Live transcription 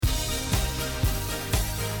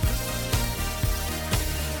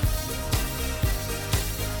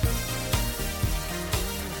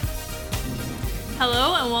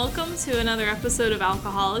Hello and welcome to another episode of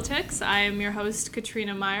Alcoholitics. I am your host,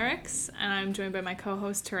 Katrina Myricks, and I'm joined by my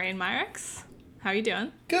co-host, Terrain Myricks. How are you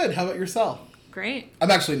doing? Good. How about yourself? Great.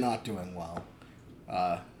 I'm actually not doing well.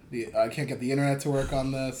 I can't get the internet to work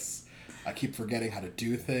on this. I keep forgetting how to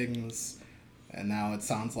do things. And now it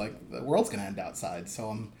sounds like the world's going to end outside, so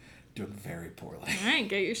I'm doing very poorly. All right,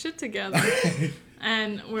 get your shit together.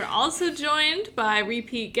 And we're also joined by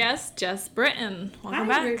repeat guest, Jess Britton. Welcome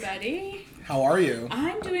back. Hi, everybody. How are you?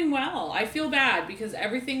 I'm doing well. I feel bad because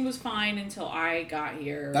everything was fine until I got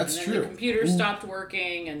here. That's and true. The computer stopped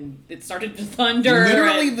working and it started to thunder.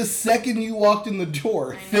 Literally the second you walked in the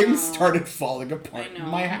door, things started falling apart I know. in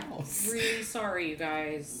my house. Really sorry, you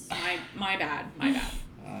guys. My bad. I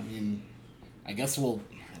mean, I guess we're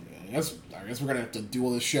gonna have to do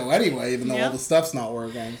all this show anyway, even though all the stuff's not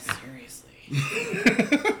working. Seriously.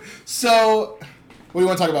 So, what do you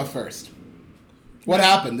want to talk about first? What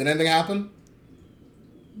happened? Did anything happen?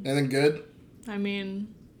 Anything good? I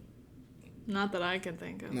mean, not that I can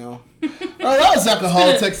think of. No. Oh, that was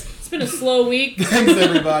Alcoholitics. It's been a slow week. Thanks,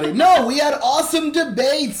 everybody. No, we had awesome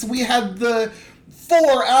debates. We had the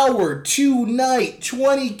 4-hour, 2-night,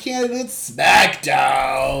 20 candidates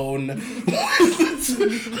SmackDown.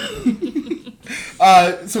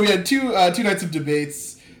 So we had two nights of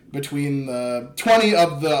debates between the 20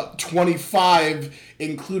 of the 25,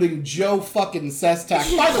 including Joe fucking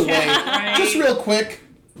Sestak. By the way, Right. just real quick,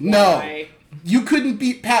 no. Why? You couldn't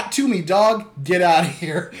beat Pat Toomey, dog. Get out of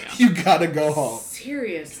here. Yeah. You gotta go home.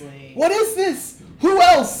 Seriously. What is this? Who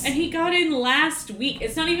else? And he got in last week.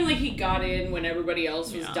 It's not even like he got in when everybody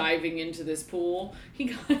else was Yeah. diving into this pool. He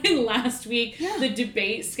got in last week. Yeah. The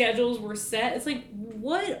debate schedules were set. It's like,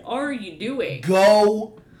 what are you doing?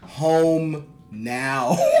 Go home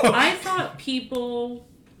now. I thought people...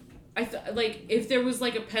 like, if there was,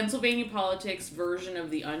 like, a Pennsylvania politics version of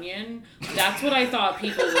The Onion, that's what I thought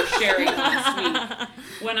people were sharing last week.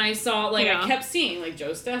 When I saw, like, Yeah. I kept seeing, like,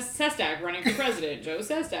 Joe Sestak running for president. Joe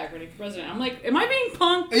Sestak running for president. I'm like, am I being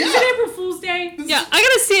punked? Is Yeah. it April Fool's Day? Yeah, I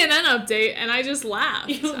got a CNN update, and I just laughed.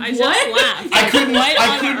 I just What? laughed. I couldn't Right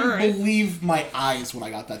on Earth. believe my eyes when I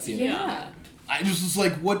got that CNN. Yeah. I just was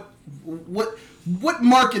like, what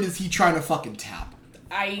market is he trying to fucking tap?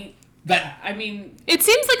 I mean... It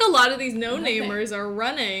seems like a lot of these no-namers are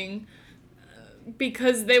running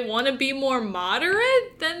because they want to be more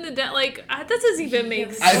moderate than that doesn't even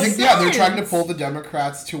make sense. I think, they're trying to pull the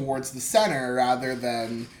Democrats towards the center rather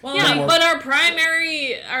than... Well, Yeah, more- but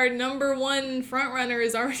our number one frontrunner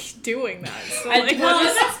is already doing that. So, like, well, we're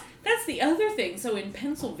just- that's the other thing. So in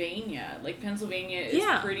Pennsylvania, Pennsylvania is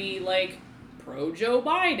pretty, pro-Joe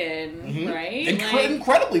Biden, right?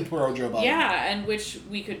 Incredibly pro-Joe Biden. Yeah, and which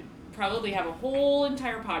we could probably have a whole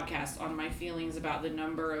entire podcast on my feelings about the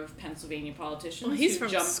number of Pennsylvania politicians Well,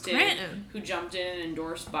 who jumped in and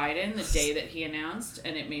endorsed Biden the day that he announced,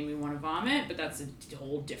 and it made me want to vomit, but that's a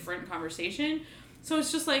whole different conversation. So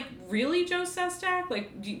it's just like, really, Joe Sestak?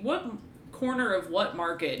 What corner of what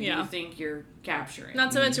market do you think you're capturing?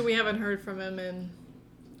 Not to mention we haven't heard from him in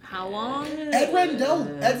how long? Ed Rendell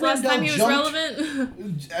Last time he was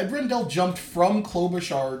relevant? Ed Rendell jumped from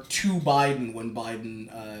Klobuchar to Biden when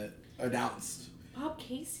Biden announced. Bob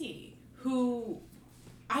Casey, who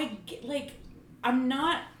I'm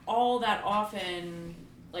not all that often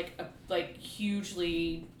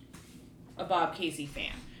hugely a Bob Casey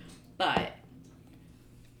fan, but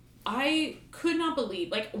I could not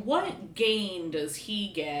believe, what gain does he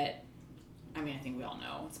get? I mean, I think we all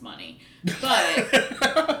know it's money,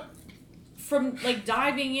 but from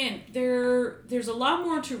diving in, there's a lot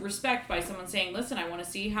more to respect by someone saying, listen, I want to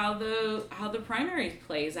see how the primary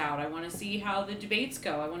plays out. I want to see how the debates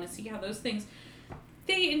go. I want to see how those things.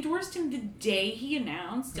 They endorsed him the day he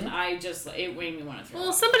announced, and it made me want to throw up.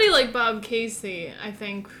 Well, somebody like Bob Casey, I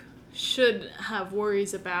think, should have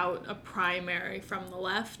worries about a primary from the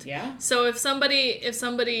left. Yeah. So if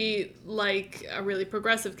somebody like a really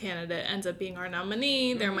progressive candidate ends up being our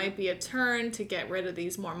nominee, there might be a turn to get rid of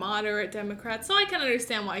these more moderate Democrats. So I can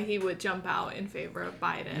understand why he would jump out in favor of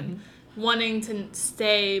Biden, wanting to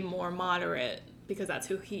stay more moderate because that's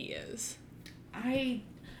who he is. I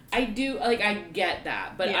do, I get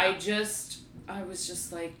that, but Yeah. I was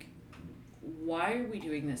just like, why are we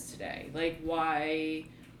doing this today? Why...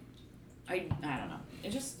 I don't know.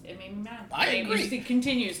 It made me mad. I agree. It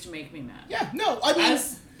continues to make me mad. Yeah, no, I mean...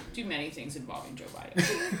 As do many things involving Joe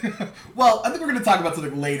Biden. Well, I think we're going to talk about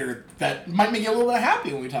something later that might make you a little bit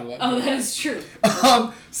happy when we talk about Oh, Joe that Biden. is true.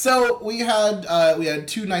 So we had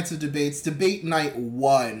 2 nights of debates. Debate night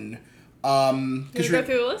 1. Can you go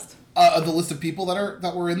through the list? The list of people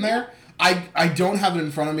that were in there. I don't have it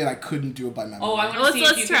in front of me, and I couldn't do it by memory. Oh, I want to Let's- see.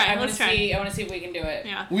 let's if you try, Can, let's try. I want to see if we can do it.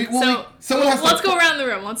 Yeah. Someone has to. Let's go around the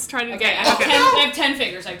room. Let's try to Okay, get. I have, Okay. 10, I have 10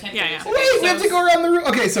 figures. I have 10 Yeah, figures. yeah. Okay, Wait, we have so- to go around the room.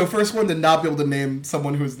 Okay, so first one to not be able to name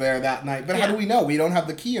someone who's there that night. But how Yeah. do we know? We don't have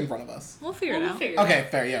the key in front of us. We'll figure We'll it out. figure it out. Okay,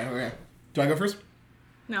 fair. Yeah. Okay. Do I go first?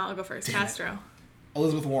 No, I'll go first. Damn it. Castro.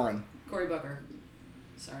 Elizabeth Warren. Cory Booker.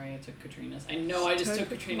 Sorry, I took Katrina's. I know I just took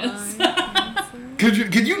Took Katrina's. mine. Could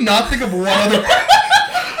you not think of one other?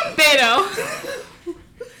 Beto.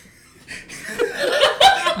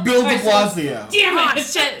 Bill de Alright, so- Blasio. Damn Oh, it!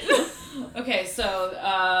 shit. Okay, so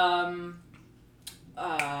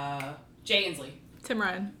Jay Inslee, Tim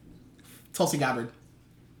Ryan. Tulsi Gabbard.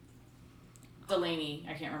 Delaney.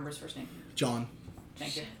 I can't remember his first name. John.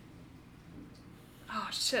 Thank you. Oh,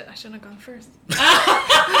 shit. I shouldn't have gone first.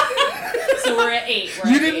 So we're at 8. We're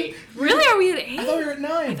You at didn't- 8. Really? Are we at I 8? thought we were at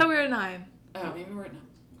 9. I thought we were at 9. Oh, maybe we're at 9.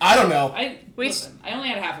 I don't know. Listen, I only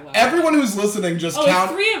had half a left. Everyone who's listening just Oh, count.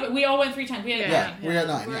 it's 3 of it. We all went 3 times. We had Yeah, 9. we're at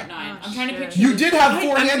 9. We're Yeah. at 9. Oh, I'm trying to shit. picture. You did have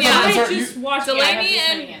 4 hands yeah, up. I'm I sorry. just You- watched. Delaney yeah, I have and this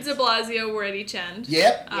many de hands. Blasio were at each end.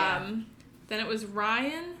 Yep. Yeah. Then it was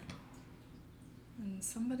Ryan and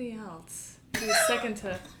somebody else. He was second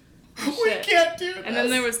to. We Shit. can't do this. And then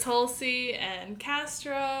there was Tulsi and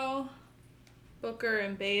Castro, Booker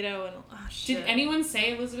and Beto and shit. Did anyone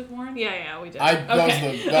say Elizabeth Warren? Yeah, we did. That was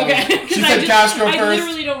Okay. the. That Okay. was, she 'Cause said Castro I first.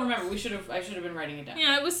 literally don't remember. I should have been writing it down.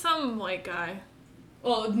 Yeah, it was some white guy,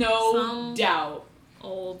 Well, no Some doubt.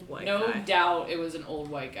 old white No guy. doubt it was an old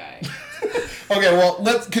white guy. Okay, well,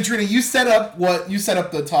 Katrina, you set up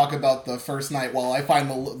the talk about the first night while I find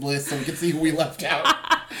the list so we can see who we left out.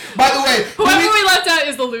 By the way, Whoever we left out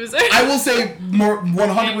is the loser. I will say more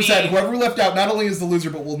 100%. I mean- Whoever we left out not only is the loser,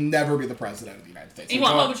 but will never be the president of the United States. Amy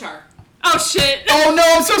Klobuchar. Oh shit! Oh no!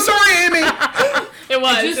 I'm so sorry, Amy. It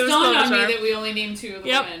was. It just it was dawned on Klobuchar. me that we only named 2 of the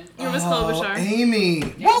Yep. women. It was Oh, Klobuchar.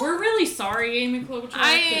 Amy. Yeah, we're really sorry, Amy Klobuchar.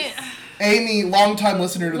 I 'cause Amy, longtime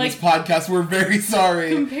listener to this podcast, we're very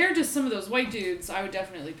sorry. compared to some of those white dudes, I would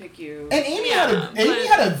definitely pick you. And Amy Yeah, but-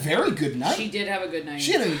 had a very good night. She did have a good night.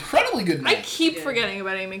 She had an incredibly good I night. keep Yeah. forgetting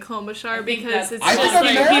about Amy Klobuchar think because that's- it's I just think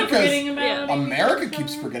like America's- keep forgetting about Yeah. Amy America Klobuchar.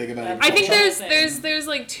 keeps forgetting about That's Amy I think Klobuchar. there's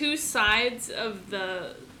like two sides of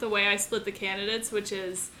the way I split the candidates, which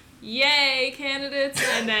is yay candidates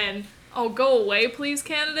and then oh go away please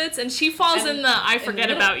candidates, and she falls And in the I in forget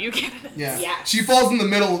the middle. about you candidates. Yeah. Yes. She falls in the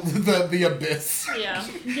middle, the abyss, Yeah.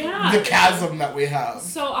 Yeah. the chasm that we have.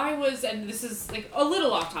 So I was, and this is like a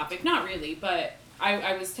little off topic, not really, but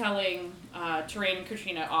I was telling Terrain and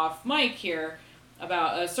Katrina off mic here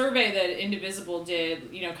about a survey that Indivisible did,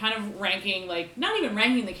 you know, kind of ranking, like, not even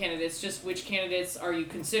ranking the candidates, just which candidates are you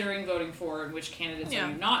considering voting for and which candidates Yeah.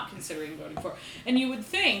 are you not considering voting for. And you would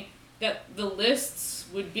think that the lists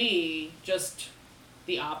would be just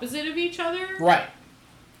the opposite of each other. Right.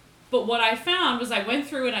 But what I found was I went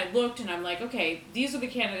through and I looked and I'm like, okay, these are the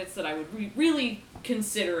candidates that I would be really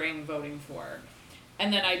considering voting for.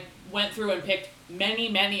 And then I went through and picked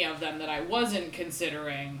many of them that I wasn't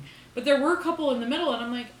considering. But there were a couple in the middle and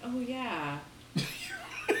I'm like, oh yeah.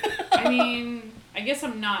 I mean, I guess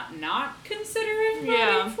I'm not considering voting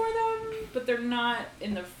Yeah. for them, but they're not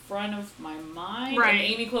in the front of my mind. Right. And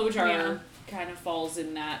Amy Klobuchar Yeah. kind of falls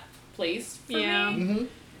in that place for Yeah. me. Mm-hmm.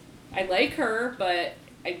 I like her, but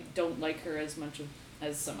I don't like her as much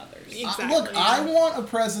as some others. Yeah. Exactly, Look, yeah. I want a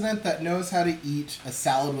president that knows how to eat a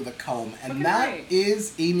salad with a comb, and Fucking that right.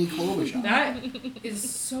 is Amy Klobuchar. That is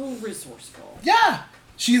so resourceful. Yeah,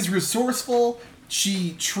 she's resourceful.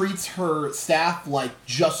 She treats her staff like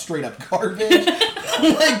just straight up garbage.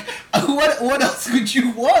 Like, what else could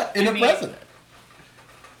you want in I a mean, president?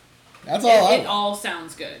 That's all I It want. all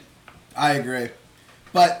sounds good. I agree.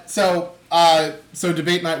 But so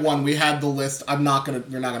debate night 1, we had the list. We're not gonna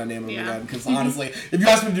name them Yeah. again because honestly, if you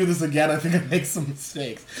ask me to do this again, I think I'd make some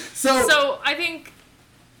mistakes. So I think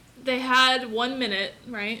they had 1 minute,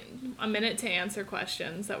 right? A minute to answer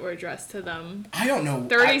questions that were addressed to them. I don't know.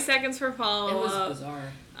 30 seconds for It follow was up.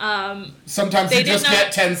 bizarre. Sometimes They you did just not-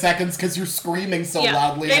 get 10 seconds because you're screaming so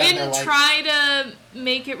loudly. They that didn't they're like, try to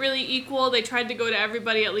make it really equal. They tried to go to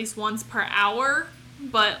everybody at least once per hour,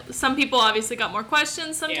 but some people obviously got more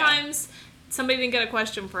questions. Sometimes somebody didn't get a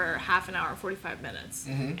question for half an hour, 45 minutes.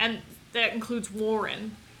 Mhm. And that includes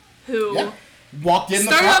Warren, who Yeah. Walked in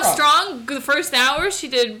started the off car. strong. The first hour she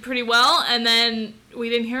did pretty well, and then we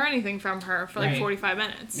didn't hear anything from her for like Right. 45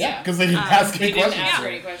 minutes. Yeah, because they didn't ask They any didn't questions. ask for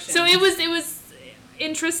any it. questions. So it was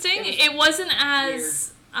interesting. It was It wasn't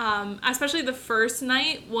as especially the first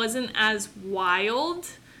night wasn't as wild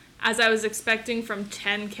as I was expecting from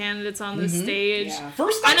 10 candidates on the stage. Yeah.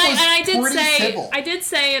 First night was pretty civil. I did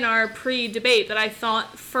say in our pre-debate that I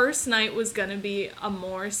thought first night was going to be a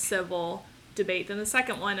more civil debate than the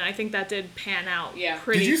second one, and I think that did pan out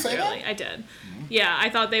pretty Did you say clearly. that? I did. Yeah, I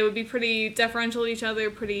thought they would be pretty deferential to each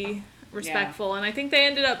other, pretty respectful, and I think they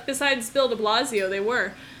ended up, besides Bill de Blasio, they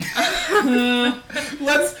were.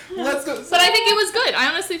 Let's go. But I think it was good. I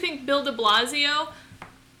honestly think Bill de Blasio,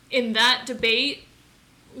 in that debate,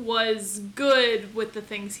 was good with the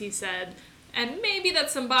things he said. And maybe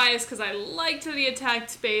that's some bias because I liked that he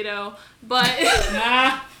attacked Beto, but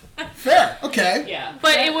Fair. Okay. Yeah.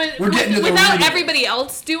 but it was We're getting to the without reading. everybody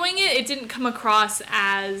else doing it, it didn't come across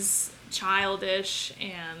as childish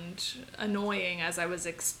and annoying as I was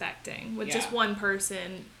expecting, with just Yeah. one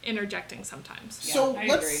person interjecting sometimes. So I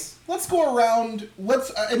let's go around.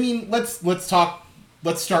 Let's talk.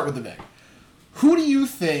 Let's start with the big. Who do you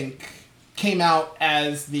think came out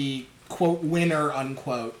as the quote winner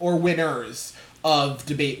unquote or winners of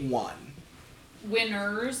debate 1?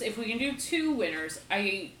 Winners, if we can do 2 winners,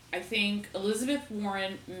 I think Elizabeth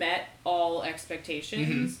Warren met all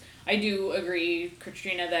expectations. I do agree,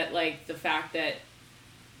 Katrina, that like the fact that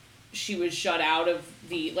she was shut out of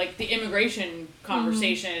the immigration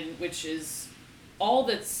conversation, which is all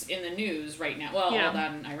that's in the news right now. Well, all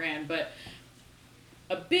that in Iran, but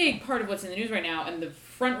a big part of what's in the news right now, and the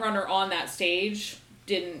front runner on that stage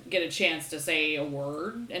didn't get a chance to say a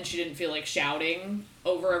word, and she didn't feel like shouting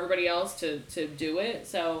over everybody else to do it.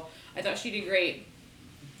 So I thought she did great.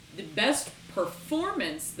 The best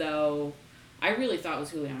performance, though, I really thought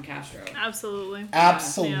was Julian Castro. Absolutely.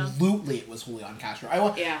 Absolutely, it was Julian Castro.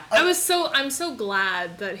 I'm so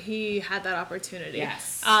glad that he had that opportunity.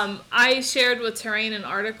 Yes. I shared with Terrain an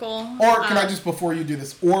article. Or can I just, before you do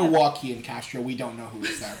this, or Joaquin Castro? We don't know who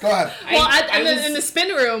is there. Go ahead. Well, in the spin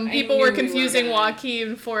room, people were knew we were confusing gonna-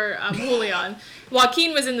 Joaquin for Julian.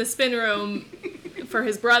 Joaquin was in the spin room for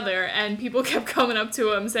his brother, and people kept coming up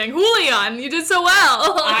to him saying, "Julian, you did so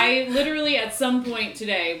well." I literally, at some point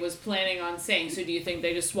today, was planning on saying, so do you think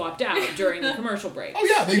they just swapped out during the commercial break? Oh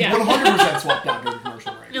yeah, they 100% swapped out during the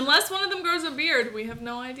commercial break. Unless one of them grows a beard, we have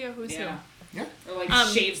no idea who's who. Yeah. Or like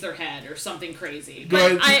shaves their head or something crazy.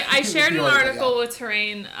 Good. But I shared an You're right, article yeah. with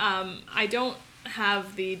Terrain. I don't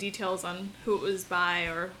have the details on who it was by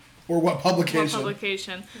or Or what publication? what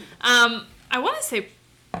publication. I want to say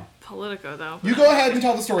Politico, though. You go ahead and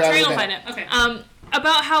tell the story. Terrain I'll will look find at it. Okay.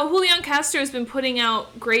 About how Julian Castro has been putting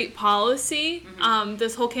out great policy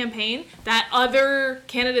this whole campaign that other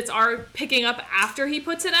candidates are picking up after he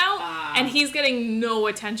puts it out, and he's getting no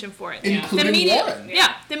attention for it. Including the media, Warren.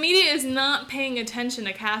 Yeah, the media is not paying attention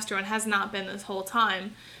to Castro and has not been this whole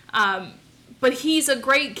time. But he's a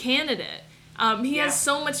great candidate. He has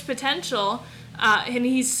so much potential. And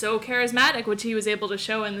he's so charismatic, which he was able to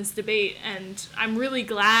show in this debate. And I'm really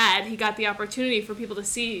glad he got the opportunity for people to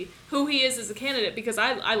see who he is as a candidate, because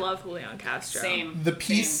I love Julian Castro. Same. The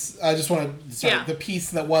piece, I just want to, sorry, the piece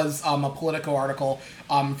that was a Politico article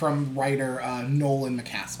from writer Nolan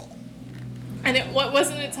McCaskill. And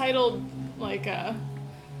wasn't it titled like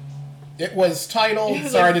It was titled, It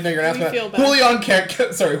was sorry, I like, didn't know you were we asking feel that.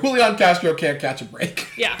 Julian Castro can't catch a break.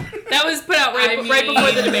 Yeah, that was put out right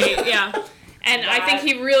before the debate. Yeah. And I think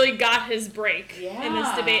he really got his break in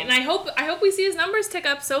this debate. And I hope we see his numbers tick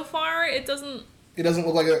up. So far, it doesn't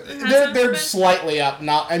look like hasn't they're been? slightly up.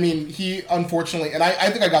 He unfortunately, and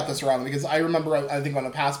I think I got this wrong, because I remember, I think on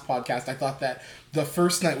a past podcast, I thought that the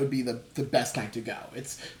first night would be the best night to go.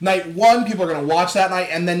 It's night 1, people are going to watch that night,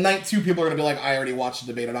 and then night 2, people are going to be like, I already watched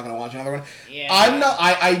the debate, I'm not going to watch another one. Yeah.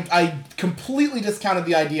 I completely discounted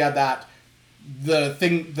the idea that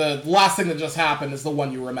the last thing that just happened is the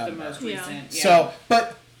one you remember. The most recent. Yeah. So,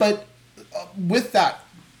 but with that,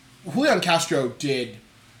 Julian Castro did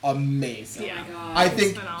amazing. Yeah. Oh my God. I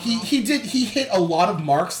think he hit a lot of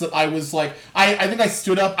marks that I was like, I think I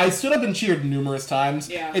stood up and cheered numerous times,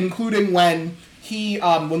 including when he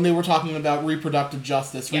when they were talking about reproductive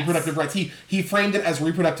justice, reproductive rights. He framed it as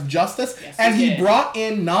reproductive justice, and he brought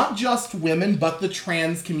in not just women but the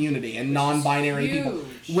trans community and non-binary people,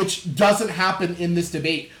 which doesn't happen in this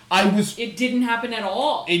debate. It didn't happen at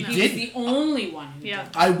all. He was the only one who did.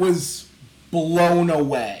 I was blown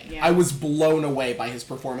away. Yeah. I was blown away by his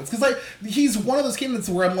performance, because he's one of those candidates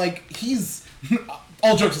where I'm like, he's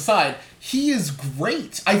all jokes aside, he is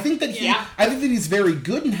great. I think that he's very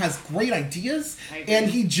good and has great ideas, and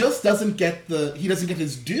he just doesn't get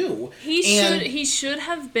his due. He should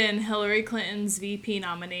have been Hillary Clinton's VP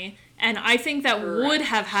nominee, and I think that would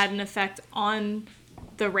have had an effect on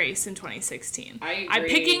the race in 2016. I agree.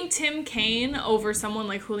 Picking Tim Kaine over someone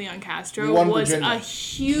like Julian We Castro won was Virginia. a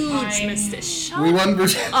huge mistake. Shut We won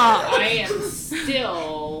Virginia. up. I am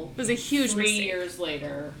still It was a huge 3 mistake. years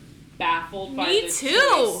later baffled by Me the too.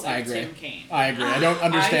 choice of I agree. Tim Kaine. I agree. I don't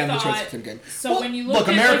understand I the choice thought- of Tim Kaine. so when you look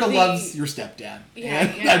at, America like, the- loves your stepdad. Yeah,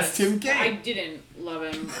 And yes. that's Tim Kaine. I didn't love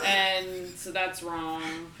him, and so that's wrong.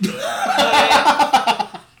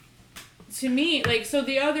 But to me, like, so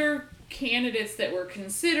the other candidates that were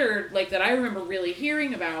considered, like, that I remember really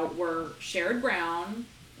hearing about were Sherrod Brown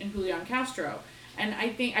and Julian Castro. And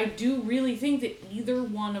I do really think that either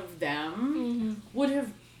one of them would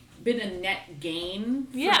have been a net gain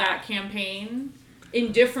for Yeah. that campaign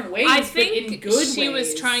in different ways, I but in think good she was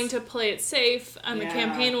ways. trying to play it safe, and the Yeah.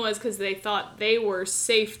 campaign was because they thought they were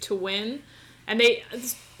safe to win, and they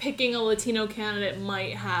picking a Latino candidate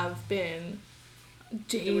might have been It would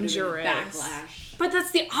have been dangerous. backlash. But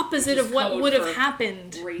that's the opposite Which is of what code would have for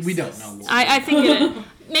happened. We don't know. Racist. I think it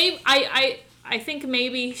maybe I think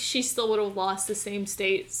maybe she still would have lost the same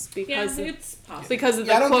states because Yeah, of, it's possible. because of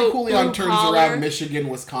the Yeah, I don't quote think Julian blue turns collar. around Michigan,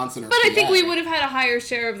 Wisconsin, or But I think PA. we would have had a higher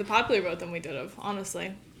share of the popular vote than we did have,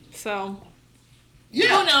 honestly. So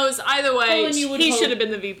Yeah. who knows? Either way, Well, and you would he hope- should have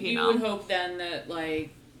been the VP You now. would hope then that,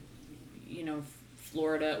 like, you know,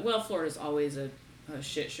 Florida. Well, Florida's always a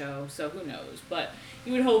shit show, so who knows? But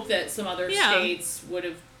you would hope that some other Yeah. states would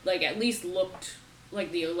have, like, at least looked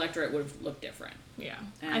like the electorate would have looked different. Yeah,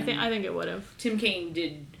 And- I think it would have Tim Kaine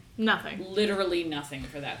did nothing. literally nothing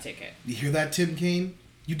for that ticket. You hear that, Tim Kaine?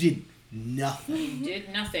 You did nothing. He did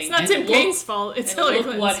nothing. It's not And Tim look- Kaine's fault. It's and Hillary look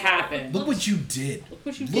Clinton's what fault. happened. Look what you did. Look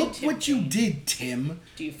what you did, Look Tim what you Kaine. did, Tim.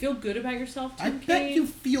 Do you feel good about yourself, I Tim bet Kaine? you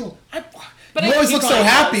feel. But You I- always he look so probably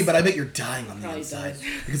happy, does. but I bet you're dying on the Probably inside does.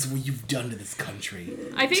 because of what you've done to this country.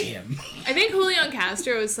 I think Tim. I think Julian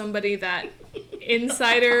Castro is somebody that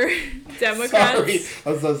insider Democrats. Sorry,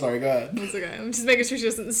 I'm so sorry. Go ahead. It's okay. I'm just making sure she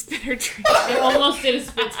doesn't spit her drink. I almost did a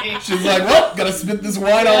spit take. She's like, well, gotta spit this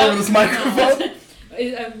wine all over this microphone.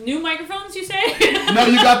 New microphones, you say? No,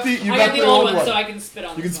 you got the I got the old one, so I can spit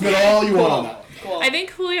on You can this spit one. all you want Cool. on that one. Cool. I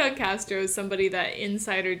think Julian Castro is somebody that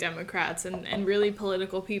insider Democrats and really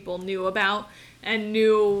political people knew about and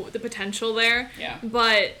knew the potential there. Yeah.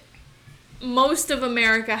 But most of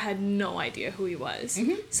America had no idea who he was.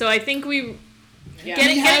 So I think we Yeah.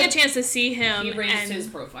 getting had- a chance to see him He raised and his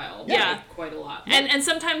profile Yeah. quite a lot. and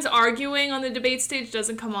sometimes arguing on the debate stage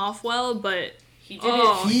doesn't come off well, but he did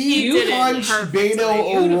Oh, it. He did it punched perfectly. Beto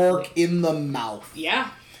Beautifully. O'Rourke in the mouth. Yeah.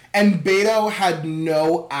 And Beto had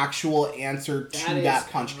no actual answer to That that, is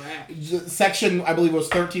punch. correct. Section, I believe, was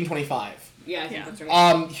 1325. Yeah, I think Yeah. that's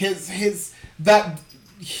right. His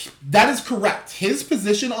that is correct. His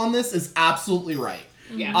position on this is absolutely right.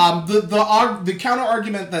 Yeah. The counter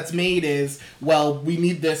argument that's made is, well, we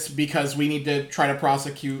need this because we need to try to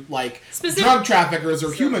prosecute like Specific- drug traffickers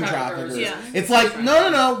or human traffickers, traffickers. yeah. It's like,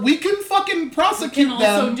 no, we can fucking You prosecute can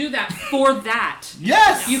also them. do that for that.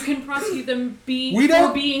 Yes, You can prosecute them we for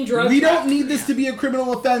don't. being drug we don't traffickers. need this to be a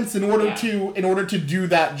criminal offense in order Yeah. to do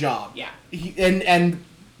that job. Yeah. And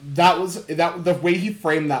that the way he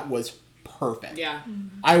framed that was perfect. Yeah.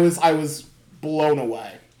 I was blown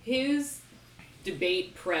away. His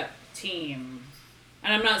debate prep team,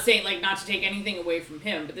 and I'm not saying, like, not to take anything away from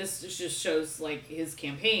him, but this just shows, like, his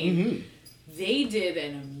campaign. Mm-hmm. They did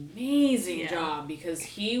an amazing Yeah. job because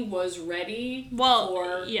he was ready Well,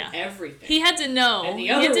 for yeah. everything. he had to know. and the He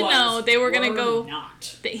other had to ones know they were gonna go.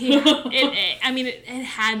 Not. That it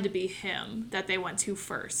had to be him that they went to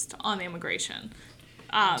first on the immigration.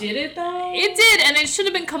 Did it though? It did, and it should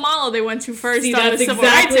have been Kamala they went to first See, on the that's civil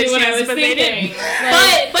exactly rights what I issues, was but they thinking. didn't.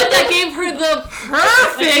 Like, But that gave her the it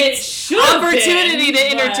perfect should have opportunity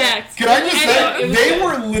been, to but- interject. Can I just And say, it was they good.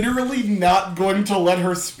 were literally not going to let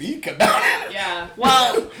her speak about it. Yeah.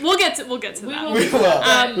 Well, we'll get to We that. will. We will.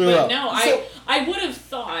 But We will. no, So- I would have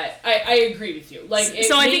thought. I agree with you. Like, it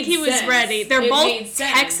So I made think he was sense. ready. They're It both made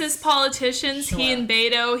sense. Texas politicians. He Sure. and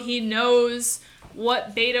Beto. He knows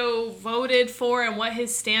what Beto voted for and what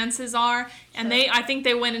his stances are. And I think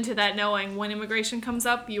they went into that knowing when immigration comes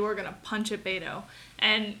up, you are gonna punch at Beto.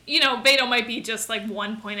 And Beto might be just like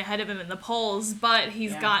 1 point ahead of him in the polls, but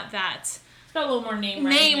he's Yeah. got that. It's got a little more name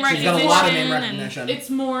Name She's recognition. got a lot of name and- recognition. It's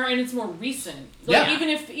more recent. Like, Yeah. even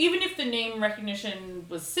if the name recognition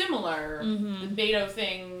was similar, the Beto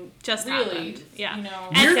thing Just really, happened. Yeah. You know,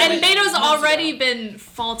 And seven Beto's months already ago. been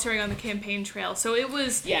faltering on the campaign trail, so it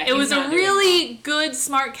was Yeah, it was he's a not doing really good,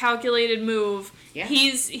 smart, calculated move. Yeah.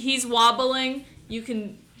 He's wobbling. You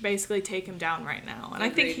can basically take him down right now. And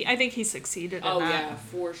Agreed. I think he succeeded in Oh, that. yeah,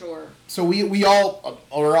 for sure. So we're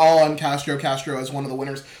all on Castro. Castro as one of the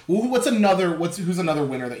winners. Who's another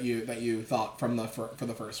winner that you thought for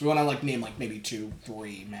the first? We want to like name like maybe 2,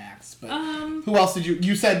 3 max. But who else did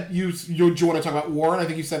you said you want to talk about Warren? I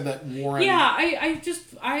think you said that Warren. Yeah,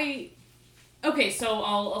 okay, so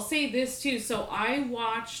I'll say this too. So I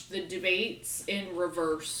watched the debates in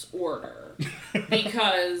reverse order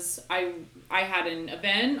because I had an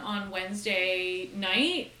event on Wednesday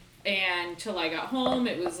night, and till I got home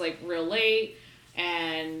it was like real late,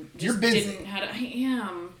 and just You're busy. didn't have to,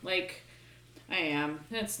 I am.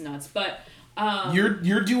 That's nuts, but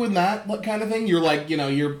You're doing that kind of thing. You're like,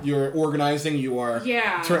 you're organizing. You are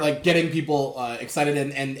sort of like getting people excited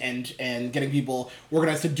and getting people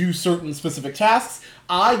organized to do certain specific tasks.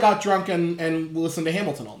 I got drunk and listened to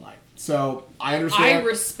Hamilton all night, so I understand. I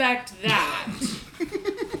respect that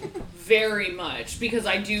very much because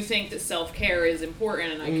I do think that self-care is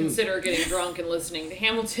important, and I consider getting drunk and listening to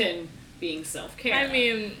Hamilton being self-care. I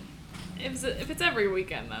mean, if it's every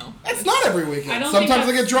weekend though. It's not every weekend. I don't Sometimes I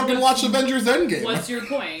think get drunk and watch Avengers Endgame. What's your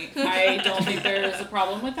point? I don't think there's a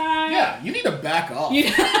problem with that. Yeah, you need to back off.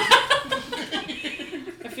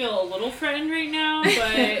 I feel a little threatened right now,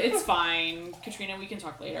 but it's fine. Katrina, we can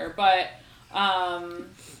talk later. But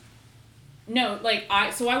no, like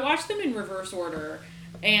I watched them in reverse order,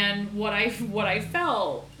 and what I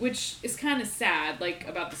felt, which is kind of sad, like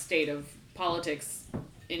about the state of politics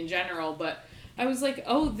in general, but I was like,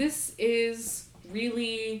 oh, this is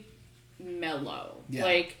really mellow. Yeah.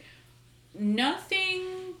 Like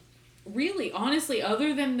nothing really, honestly,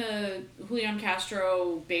 other than the Julian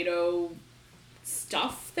Castro Beto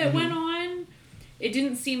stuff that went on, it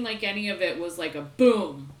didn't seem like any of it was like a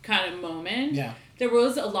boom kind of moment. Yeah. There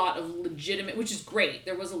was a lot of legitimate, which is great.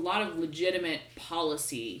 There was a lot of legitimate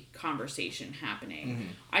policy conversation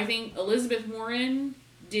happening. I think Elizabeth Warren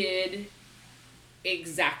did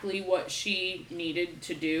exactly what she needed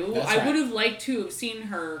to do. That's I right. would have liked to have seen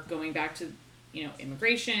her going back to,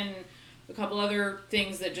 immigration, a couple other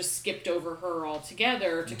things that just skipped over her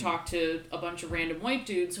altogether to talk to a bunch of random white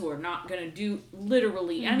dudes who are not going to do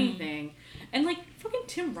literally anything. And, like, fucking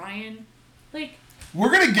Tim Ryan, like...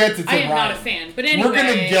 We're going to get to Tim Ryan. I am not a fan, but anyway... We're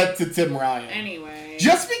going to get to Tim Ryan. Anyway...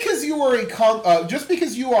 Just because you are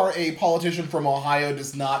a politician from Ohio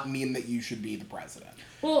does not mean that you should be the president.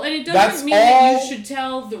 Well, and it That's doesn't mean that you should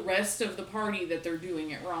tell the rest of the party that they're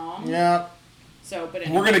doing it wrong. Yeah. So, but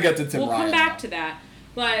anyway, We're going to get to Tim Ryan. We'll come back to that.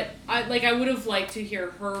 But I would have liked to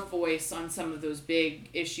hear her voice on some of those big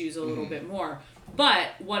issues a little bit more. But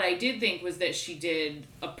what I did think was that she did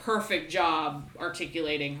a perfect job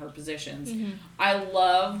articulating her positions. I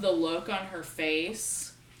love the look on her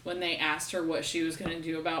face when they asked her what she was going to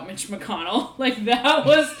do about Mitch McConnell. Like, that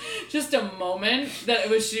was just a moment that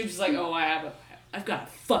she was like, oh, I've got a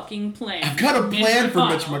fucking plan. I've got a plan for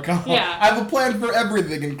Mitch McConnell. Yeah. I have a plan for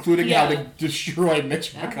everything, including how to destroy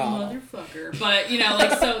Mitch That McConnell. motherfucker. But,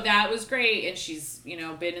 so that was great. And she's,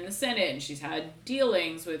 been in the Senate and she's had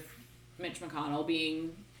dealings with Mitch McConnell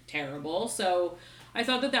being terrible. So I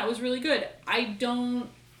thought that was really good. I don't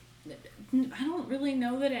really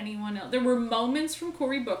know that anyone else... There were moments from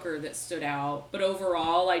Cory Booker that stood out, but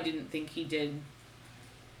overall I didn't think he did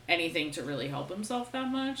anything to really help himself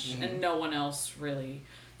that much, and no one else really.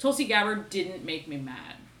 Tulsi Gabbard didn't make me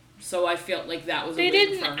mad, so I felt like that was a win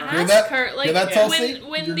didn't for her. ask her like Tulsi?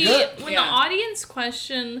 when You're the audience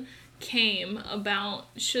question came about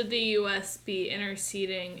should the U.S. be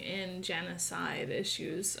interceding in genocide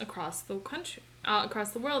issues across the country, across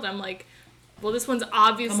the world. I'm like, well, this one's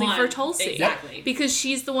obviously for Tulsi, exactly, because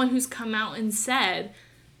she's the one who's come out and said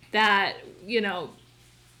that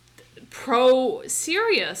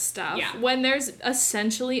pro-Syria stuff when there's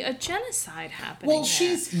essentially a genocide happening. Well,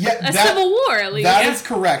 she's a civil war, at least. That is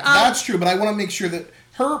correct. That's true, but I want to make sure that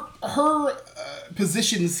her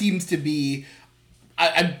position seems to be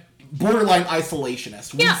a borderline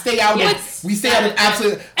isolationist. We stay out of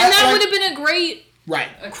absolutely. And that would have been a great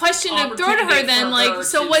question to throw to her then, like,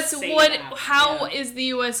 so how is the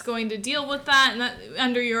U.S. going to deal with that, and that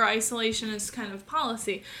under your isolationist kind of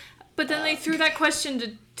policy? But then they threw that question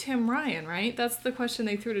to Tim Ryan, right? That's the question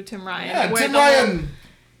they threw to Tim Ryan. Yeah, Tim Ryan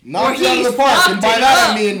knocked it out of the park, and by that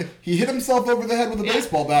I mean he hit himself over the head with a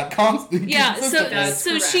baseball bat constantly. Yeah,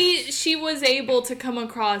 so she was able to come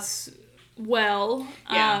across well.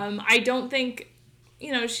 Yeah. I don't think,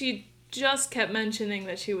 she just kept mentioning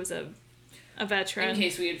that she was a veteran. In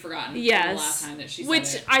case we had forgotten. Yes. The last time that she said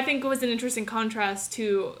which it. I think was an interesting contrast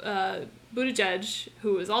to Buttigieg,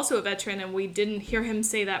 who is also a veteran, and we didn't hear him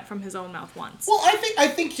say that from his own mouth once. Well, I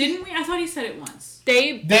think Didn't we? I thought he said it once.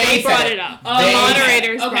 They said brought it. it up. They-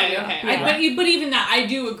 Moderators brought Okay, it up. okay. Yeah. But even that, I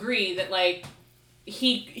do agree that, like,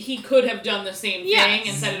 he could have done the same thing Yes.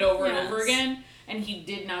 and said it over and over Yes. again, and he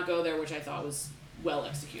did not go there, which I thought was well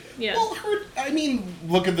executed. Yeah. Well, I mean,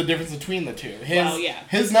 look at the difference between the two.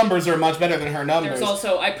 His numbers are much better than her numbers. There's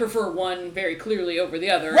also, I prefer one very clearly over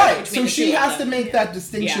the other. Right, between so the she two of has to them. make that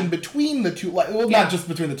distinction Yeah. between the two, like, well, Yeah. not just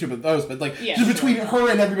between the two of those, but like Yeah, just sure. between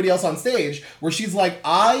her and everybody else on stage, where she's like,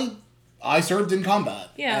 I served in combat,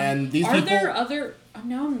 Yeah. and these Are people, there other?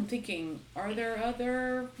 Now I'm thinking, are there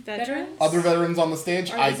other Veterans? other veterans on the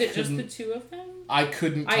stage. Or I is it just couldn't, the two of them? I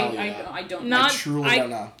couldn't tell you I that. don't know. Not, truly I don't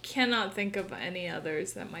know. cannot think of any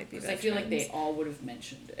others that might be Because I veterans. feel like they all would have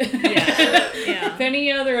mentioned it. Yeah. If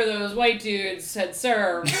any other of those white dudes had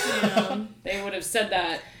served, Yeah. they would have said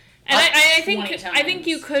that. And I 20 think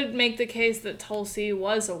you times. could make the case that Tulsi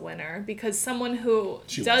was a winner because someone who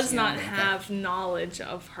She does was, not yeah, okay. have knowledge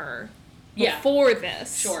of her Yeah. before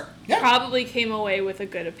this Sure. Yeah. probably came away with a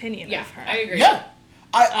good opinion Yeah, of her. I agree. Yeah,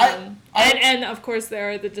 And of course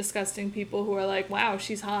there are the disgusting people who are like, wow,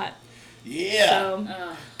 she's hot. yeah. So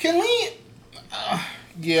Can we?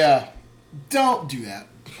 Yeah, don't do that.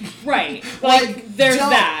 Right. Like, there's don't-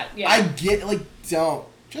 that. Yeah. I get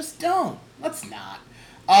just don't. Let's not.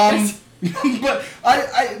 But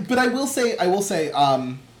I will say,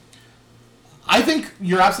 I think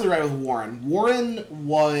you're absolutely right with Warren. Warren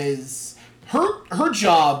was her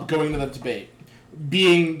job going to the debate,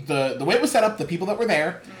 being the way it was set up, the people that were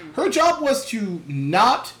there. Her job was to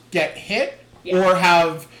not get hit Yeah.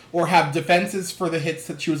 or have defenses for the hits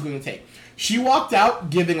that she was going to take. She walked out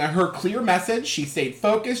giving her clear message. She stayed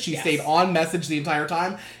focused. She Yes. stayed on message the entire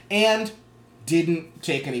time, and didn't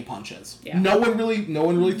take any punches. Yeah. No one really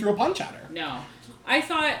threw a punch at her. No. I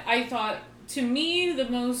thought, to me, the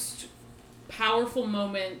most powerful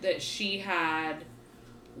moment that she had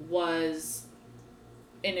was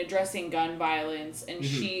in addressing gun violence, and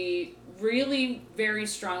she really very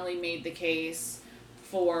strongly made the case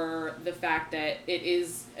for the fact that it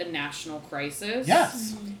is a national crisis.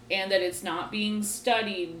 Yes. And that it's not being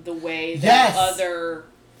studied the way Yes. that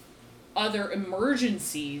other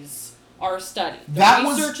emergencies are studied. The That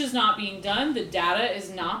was- research is not being done. The data is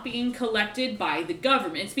not being collected by the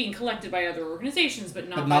government. It's being collected by other organizations, but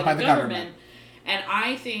not by the government. And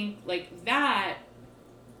I think that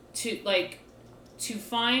to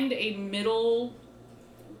find a middle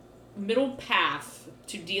path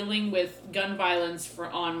to dealing with gun violence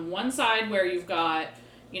on one side where you've got,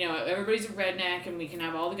 everybody's a redneck and we can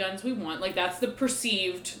have all the guns we want. Like, that's the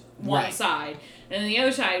perceived one Right. side. And then the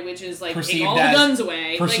other side, which is like, Perceived take all as- the guns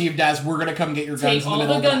away. Perceived as we're gonna come get your guns Take in the all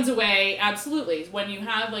middle the of the guns night. away. Absolutely. When you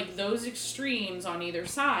have those extremes on either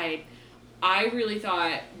side, I really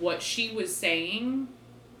thought what she was saying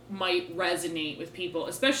might resonate with people,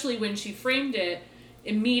 especially when she framed it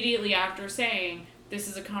immediately after saying, this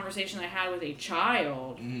is a conversation I had with a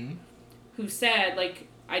child who said,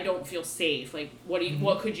 I don't feel safe.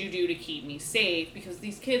 What could you do to keep me safe? Because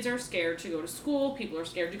these kids are scared to go to school. People are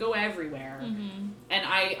scared to go everywhere. And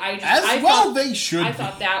I thought, they should. I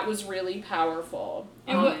thought that was really powerful.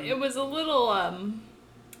 it was a little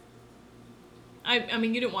I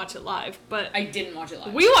mean, you didn't watch it live, but I didn't watch it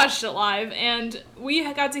live. we watched it live, and we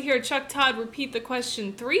got to hear Chuck Todd repeat the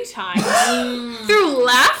question 3 times through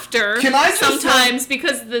laughter. Can I just sometimes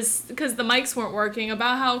because the mics weren't working,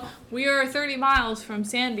 about how we are 30 miles from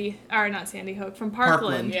Sandy Hook, from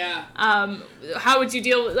Parkland. Yeah. How would you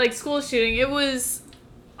deal with school shooting? It was.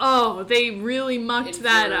 Oh, they really mucked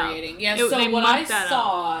that up. Infuriating. Yeah, They so what I mucked that up.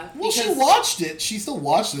 saw... Well, she because- watched it. She still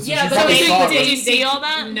watched it. So Yeah, she but probably they- saw did it. you see all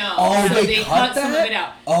that? No. Oh, so they cut some of that? it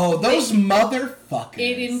out. Oh, those motherfuckers.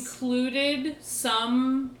 It included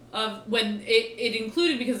some of... When it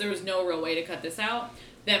included, because there was no real way to cut this out,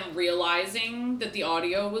 them realizing that the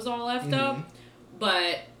audio was all effed up.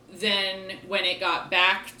 But then when it got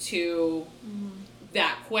back to...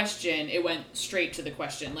 that question, it went straight to the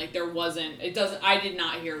question. I did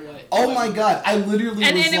not hear what... Oh my god, I literally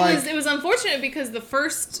And was it was unfortunate because the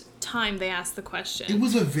first time they asked the question, it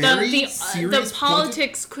was a very the serious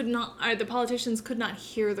politicians could not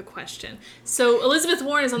hear the question. So Elizabeth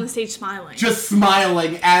Warren is on the stage smiling. just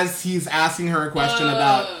smiling as he's asking her a question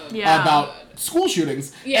Yeah. about school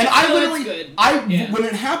shootings. Yeah, and I so literally that's good. when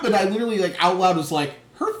it happened, I literally out loud was like,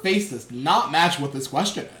 her face does not match what this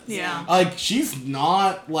question is. Yeah. She's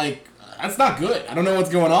not that's not good. I don't know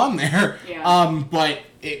what's going on there. Yeah. But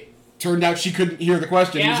it turned out she couldn't hear the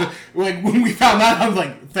question. Yeah. It was just, when we found that, I was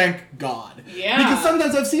like, thank God. Yeah. Because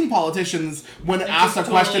sometimes I've seen politicians when asked a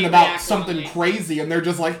just question totally about react something wrongly. crazy and they're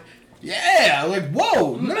just like, Yeah, like,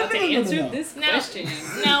 whoa. I'm about to answer this Now- question.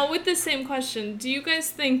 Now, with the same question, do you guys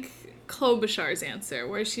think Klobuchar's answer,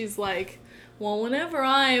 where she's like, well, whenever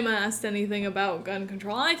I'm asked anything about gun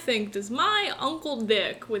control, I think, does my Uncle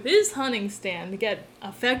Dick with his hunting stand get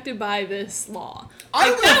affected by this law?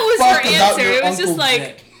 I Like, that was her answer. your It was just Uncle like,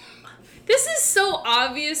 Dick. this is so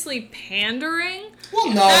obviously pandering Well,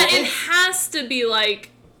 no. that it has to be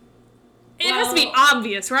like, it has to be Well,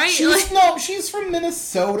 obvious, right? Like, She's from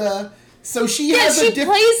Minnesota, so she yeah, has she a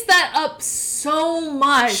different... plays that up so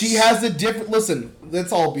much. She has a different... Listen,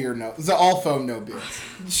 that's all beer, no... It's all foam, no beer.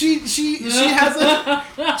 She has a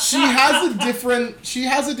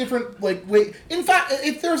different, like, way... In fact,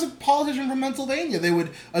 if there's a politician from Pennsylvania,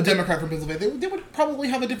 a Democrat from Pennsylvania, they would probably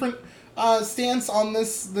have a different stance on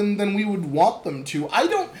this than we would want them to. I'm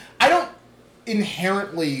not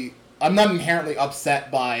inherently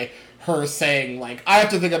upset by her saying, like, I have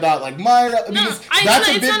to think about, like, my... No, because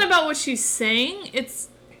it's not about what she's saying. It's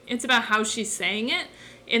about how she's saying it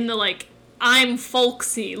in the, like, I'm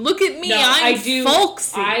folksy. Look at me, I'm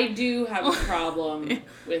folksy. I do have a problem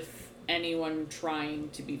with anyone trying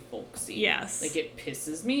to be folksy. Yes. Like, it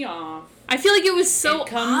pisses me off. I feel like it was so it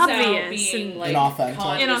comes obvious. out being, And, like, Inauthentic.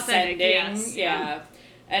 condescending. Yes, Yeah.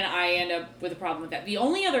 And I end up with a problem with that. The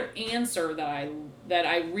only other answer that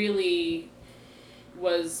I really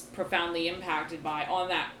was profoundly impacted by on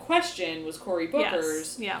that question was Cory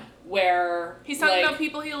Booker's, yeah. where He's talking like, about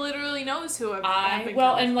people he literally knows who have been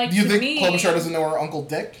well, killed. and like Do you to think me, Klobuchar doesn't know her Uncle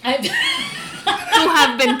Dick? who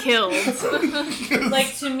have been killed.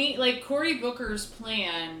 like to me, like Cory Booker's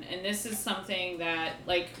plan, and this is something that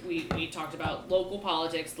like we talked about local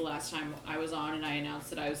politics the last time I was on, and I announced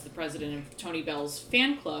that I was the president of Tony Bell's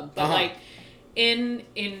fan club. But like in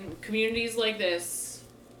communities like this,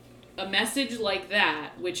 a message like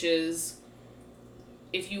that, which is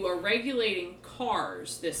if you are regulating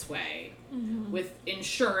cars this way with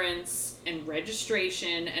insurance and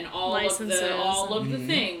registration and all Licenses of the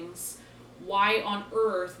things, why on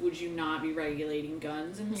earth would you not be regulating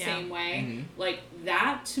guns in the same way? Like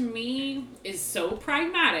that to me is so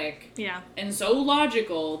pragmatic and so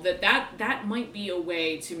logical that might be a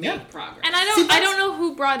way to make progress. And I don't know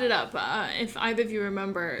who brought it up. If either of you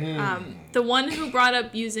remember, the one who brought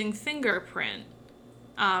up using fingerprint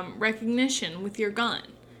recognition with your gun,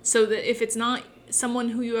 so that if it's not someone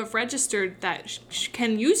who you have registered that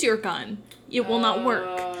can use your gun, it will not work.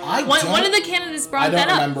 One of the candidates brought that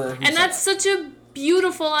up, and that's such a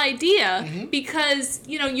beautiful idea because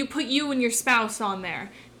you put you and your spouse on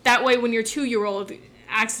there. That way, when your 2-year-old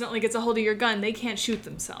accidentally gets a hold of your gun, they can't shoot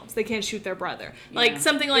themselves. They can't shoot their brother. Like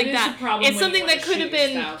something like that. It's something that could have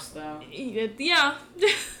been. Spouse, yeah.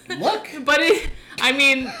 Look. But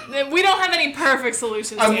we don't have any perfect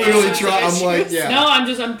solutions. I'm really trying. I'm like, yeah. No,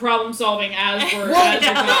 I'm problem solving as we're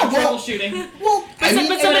troubleshooting. Well, but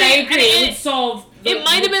I agree. It would solve. It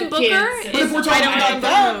might have been Booker. But if we're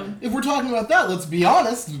talking about that, let's be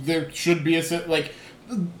honest. There should be like.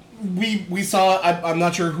 We saw, I'm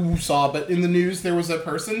not sure who saw, but in the news there was a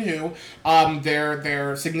person who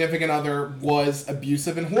their significant other was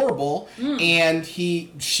abusive and horrible, and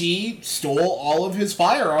she stole all of his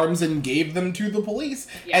firearms and gave them to the police,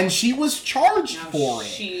 and she was charged for it.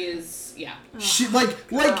 She is, yeah. She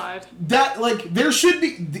that there should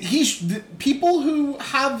be people who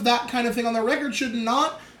have that kind of thing on their record should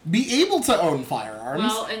not be able to own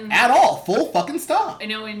firearms at all. Full fucking stop. I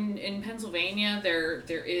know in Pennsylvania there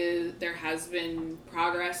has been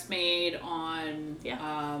progress made on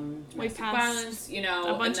domestic violence,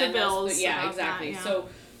 a bunch of bills. Yeah, exactly. That, so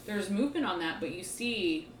there's movement on that, but you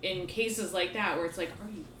see in cases like that where it's like, are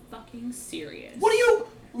you fucking serious? What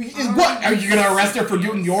are you gonna arrest her for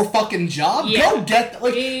doing your fucking job? Yeah. Go get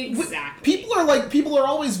exactly. People are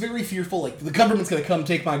always very fearful. Like the government's gonna come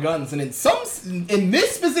take my guns, and in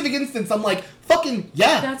this specific instance, I'm like, fucking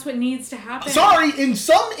yeah. That's what needs to happen. Sorry, in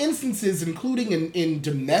some instances, including in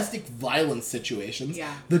domestic violence situations,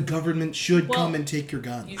 the government should come and take your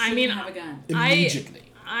guns. You shouldn't have a gun immediately.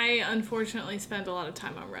 I unfortunately spend a lot of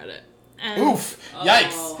time on Reddit. And oof!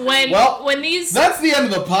 Yikes! When these that's the end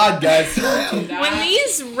of the pod, guys. When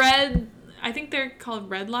these I think they're called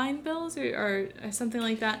red line bills or something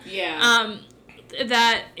like that. Yeah.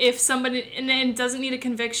 That if somebody and it doesn't need a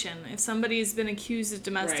conviction, if somebody's been accused of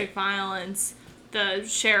domestic violence, the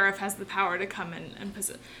sheriff has the power to come in and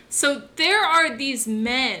possess. So there are these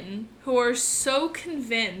men who are so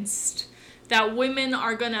convinced that women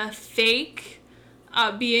are gonna fake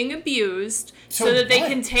being abused so that they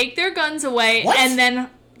can take their guns away and then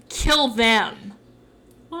kill them.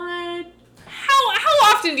 What?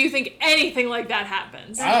 How often do you think anything like that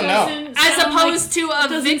happens? I don't know. As opposed to a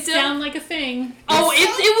doesn't victim. sound like a thing. Oh,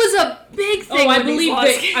 it was a big thing. I when these believe laws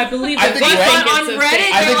that. came. I believe I that. think they Reddit- think on it's a Reddit,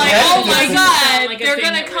 thing. I they're think like, Reddit oh my doesn't god, sound like a they're thing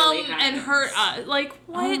gonna that come really and hurt us. Like,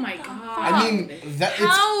 what? Oh my the god. fuck? I mean, that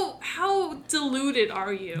it's, How deluded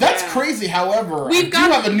are you? that's Yeah. crazy. However, We've I got-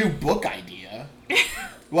 do have a new book idea.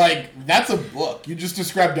 Like, that's a book. You just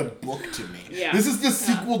described a book to me. Yeah. This is the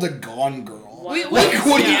sequel to Gone Girl. We- Like,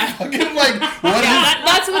 what Yeah. are you fucking, like, what Yeah,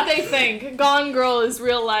 that's what they think. Gone Girl is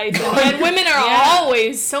real life, and women are Yeah.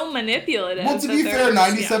 always so manipulative. Well, to that be they're fair, just-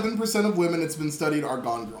 97% of women, it's been studied, are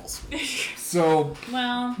Gone Girls. So,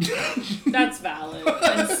 Well, that's valid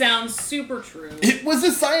and sounds super true. it was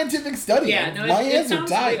a scientific study. Yeah, no, My it hands are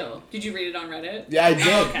sounds tied. real. Did you read it on Reddit? Yeah, I did.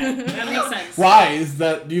 Oh, okay, that makes sense. Why? Is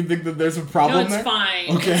that, do you think that there's a No, problem it's there? fine.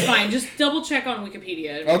 Okay. It's fine. Just double check on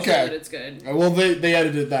Wikipedia to make Okay. sure that it's good. Well, they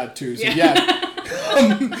edited that too, so Yeah.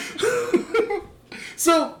 yeah.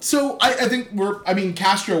 So I think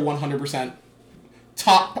Castro 100%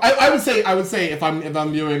 top. I would say if I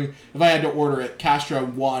had to order it, Castro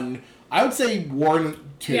 1. I would say Warren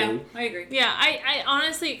 2. Yeah, I agree. Yeah, I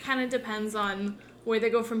honestly, it kind of depends on where they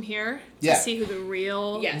go from here to Yeah. see who the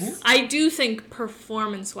real. Yes. I do think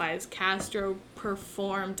performance-wise, Castro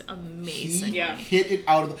performed He amazing. Yeah. hit it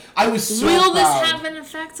out of the. I was so Will this proud. have an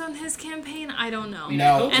effect on his campaign? I don't know.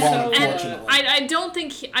 No, And well, so, unfortunately.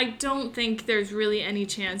 I don't think there's really any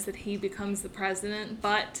chance that he becomes the president,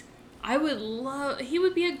 but I would love. He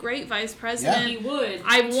would be a great vice president. He would.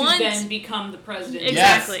 I to want- then become the president.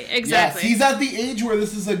 Exactly. Yes, Yes, he's at the age where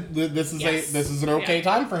this is Yes. an okay Yeah.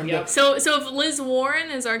 time for him Yep. to. So if Liz Warren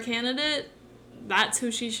is our candidate, that's who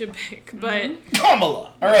she should pick. But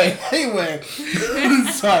Kamala. All right. Anyway,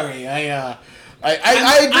 sorry. I agree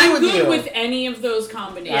I'm with good you. with any of those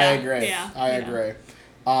combinations. I agree. Yeah. I Yeah. agree.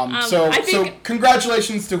 I So think-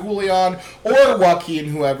 congratulations to Julian or Joaquin,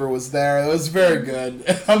 whoever was there. It was very good.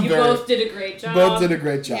 You both did a great job. both did a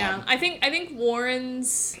great job. yeah, I think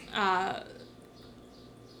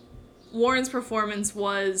Warren's performance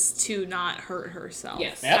was to not hurt herself.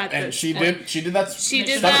 Yes. Yep, at and this she point. did. She did that. She did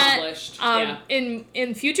Mission that. accomplished. Um, Yeah.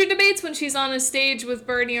 in future debates when she's on a stage with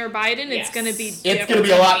Bernie or Biden, Yes. it's gonna be It's different. going to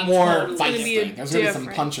be a lot more Totally. fight. It's gonna be a There's going to be some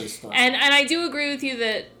different- punches thrown. And I do agree with you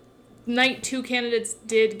that night 2 candidates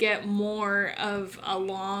did get more of a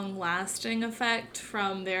long-lasting effect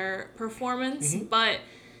from their performance, Mm-hmm. but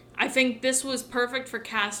I think this was perfect for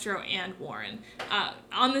Castro and Warren.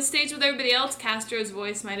 On the stage with everybody else, Castro's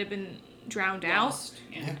voice might have been drowned out, Lost.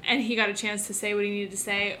 Yeah. and he got a chance to say what he needed to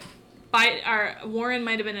say. Warren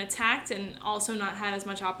might have been attacked and also not had as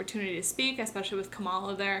much opportunity to speak, especially with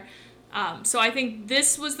Kamala there. So I think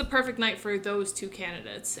this was the perfect night for those two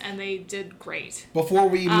candidates, and they did great. Before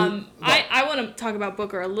we move, I want to talk about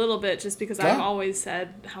Booker a little bit, just because I've Yeah. always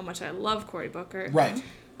said how much I love Cory Booker. right.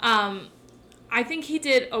 I think he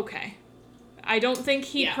did okay. I don't think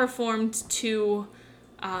he Yeah. performed to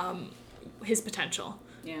his potential.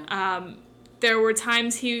 Yeah. There were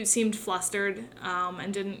times he seemed flustered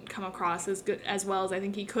and didn't come across as well as I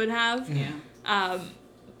think he could have. yeah.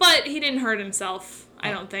 But he didn't hurt himself.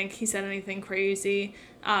 I don't think he said anything crazy.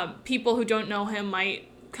 People who don't know him might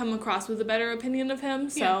come across with a better opinion of him.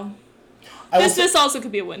 So I will say- this also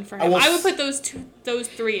could be a win for him. will I would s- put those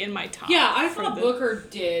three in my top. Yeah, I for thought the- Booker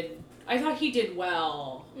did. I thought he did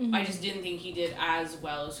well. Mm-hmm. I just didn't think he did as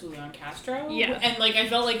well as Julian Castro. Yeah. And I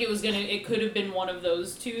felt like it could have been one of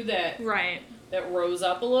those two that Right. rose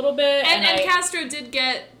up a little bit. And Castro did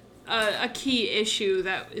get a key issue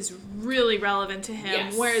that is really relevant to him,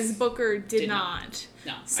 Yes. whereas Booker did Did not. not.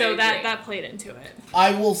 No, So I that agree. that played into it.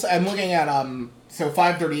 I will say, I'm looking at, so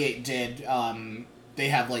 538 did, they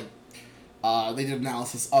have, they did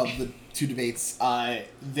analysis of the two debates.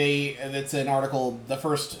 It's an article, the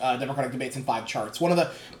first Democratic debates in 5 charts. One of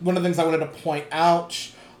the things I wanted to point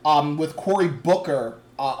out, with Cory Booker,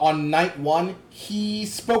 on night 1, he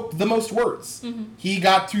spoke the most words. Mm-hmm. He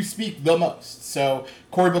got to speak the most. So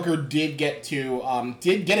Cory Booker did get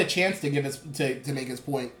a chance to to make his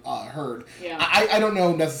point heard. Yeah. I don't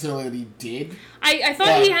know necessarily that he did. I thought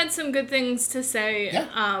But- he had some good things to say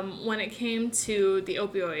Yeah. when it came to the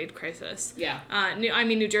opioid crisis. Yeah.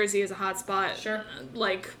 New Jersey is a hot spot. Sure.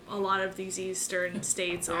 Like a lot of these eastern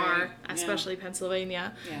states Right, are, yeah. especially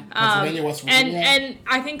Pennsylvania. Yeah. Pennsylvania, West Virginia. And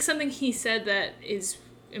I think something he said that is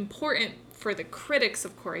important for the critics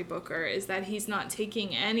of Cory Booker is that he's not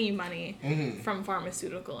taking any money from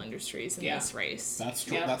pharmaceutical industries in Yeah. this race. That's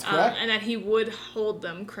true. Yeah. That's correct. And that he would hold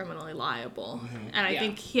them criminally liable. And I Yeah.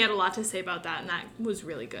 think he had a lot to say about that, and that was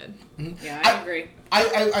really good. Yeah, I agree.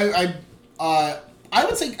 I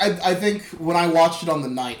would say I think when I watched it on the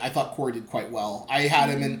night, I thought Corey did quite well. I had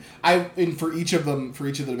him in for each of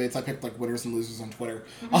the debates. I picked like winners and losers on Twitter.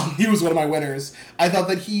 He was one of my winners. I thought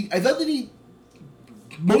that he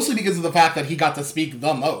mostly because of the fact that he got to speak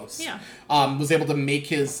the most. Yeah. Was able to make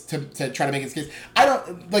to try to make his case. I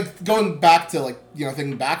don't like going back to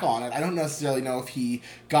thinking back on it. I don't necessarily know if he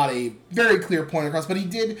got a very clear point across, but he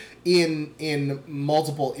did in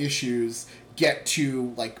multiple issues get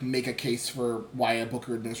to make a case for why a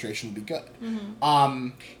Booker administration would be good. Mm-hmm.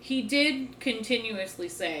 He did continuously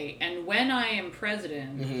say, "And when I am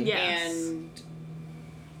president," Yes. and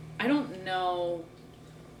I don't know.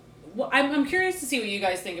 Well, I'm curious to see what you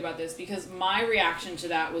guys think about this, because my reaction to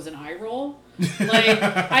that was an eye roll.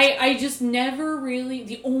 I just never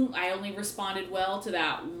really I only responded well to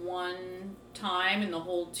that one time in the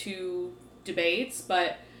whole 2 debates,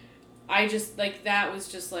 but I just that was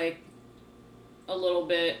just a little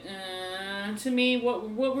bit to me. What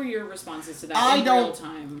were your responses to that in real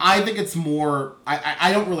time? I think it's more.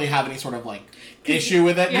 I don't really have any sort of issue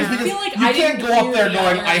with it. Yeah. Because I feel like you I can't didn't go up hear there the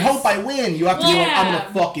going, others. "I hope I win." You have to be like, "I'm Yeah.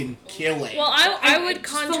 gonna fucking kill it." Well, I would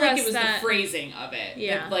just felt contrast it was that. the phrasing of it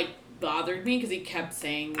that bothered me, because he kept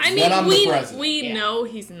saying. I When I'm the mean, president. we Yeah. know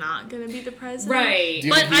he's not going to be the president. Right. Do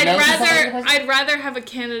you But think he knows he's not gonna be the president? I'd rather have a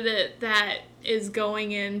candidate that is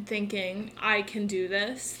going in thinking I can do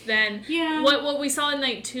this than Yeah. what we saw in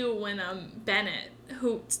night 2 when Bennett,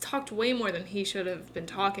 who talked way more than he should have been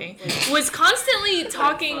talking, was constantly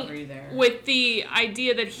talking fuckery there. with the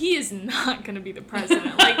idea that he is not going to be the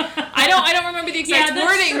president. I don't remember the exact Yeah, that's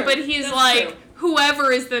wording, true. but he's That's true.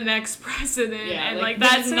 whoever is the next president, Yeah, and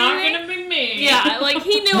that's that's not gonna be me. Yeah,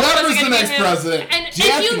 he knew it Whoever's wasn't the going to be next him. president, And if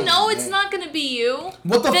definitely. you know it's not going to be you,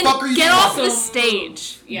 What the then fuck are you get doing? off the So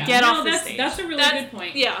stage. Yeah. Get No, off the that's- stage. that's a really good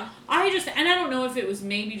point. Yeah. I don't know if it was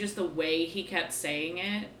maybe just the way he kept saying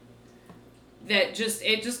it, that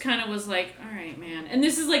it just kind of was all right, man. And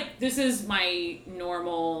this is my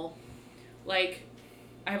normal, I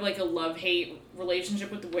have a love-hate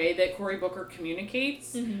relationship with the way that Cory Booker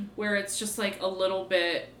communicates, where it's just a little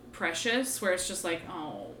bit precious, where it's just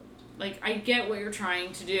oh, I get what you're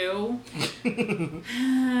trying to do,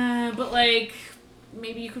 but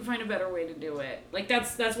maybe you could find a better way to do it.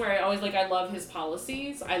 That's where I always I love his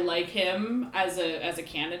policies. I like him as a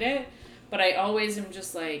candidate, but I always am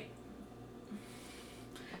just I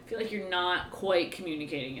feel you're not quite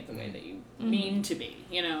communicating it the way that you mean to be,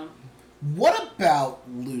 What about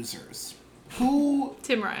losers? Who?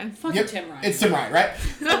 Tim Ryan. Fucking Tim Ryan. It's Tim Ryan, right?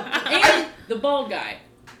 And the bald guy.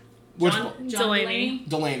 Which John Delaney.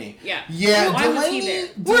 Delaney. Yeah. Yeah, Why was he Delaney.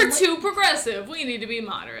 there? We're too progressive. We need to be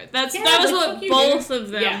moderate. That was what fuck you, both dude. of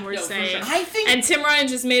them Yeah, were no, for saying. sure. I think And Tim Ryan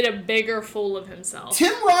just made a bigger fool of himself.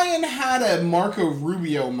 Tim Ryan had a Marco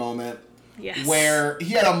Rubio moment Yes. where he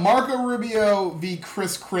had a Marco Rubio v.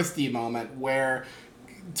 Chris Christie moment where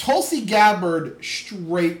Tulsi Gabbard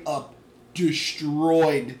straight up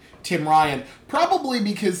destroyed Tim Ryan, probably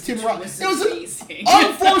because Tim Ryan. It was amazing. an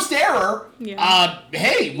unforced error. Yeah.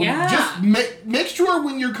 Hey, Yeah. just make sure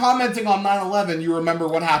when you're commenting on 9/11, you remember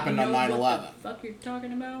what happened on 9/11. What the fuck you're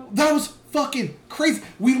talking about? That was fucking crazy.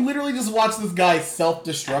 We literally just watched this guy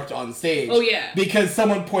self-destruct on stage. Oh, yeah. Because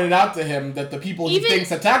someone pointed out to him that the people he Even-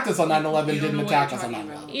 thinks attacked us on 9/11 You don't didn't know what attack you're us on talking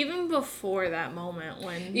 9/11. about. Even before that moment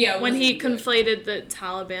when Yeah, it when he wasn't good. conflated the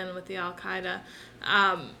Taliban with the Al Qaeda,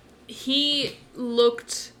 he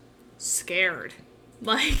looked scared.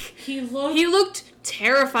 He looked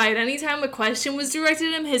terrified. Anytime a question was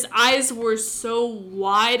directed at him, his eyes were so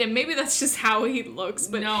wide, and maybe that's just how he looks.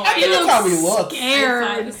 But No, I he think that's looks how he looks. I Scared.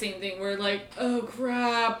 thought the same thing. We're oh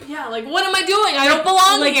crap. Yeah, what am I doing? I don't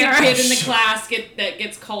belong here. The kid in the class that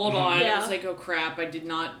gets called on. Yeah. It's oh crap, I did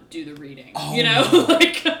not do the reading. Oh,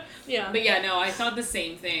 Yeah. But yeah, no, I thought the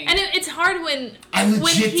same thing. And it's hard when I legit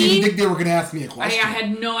when didn't think they were going to ask me a I question.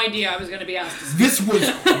 had no idea I was going to be asked to speak. This was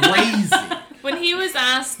crazy. when he was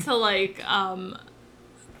asked to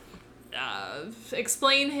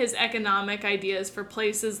explain his economic ideas for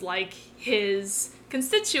places like his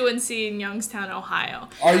constituency in Youngstown, Ohio.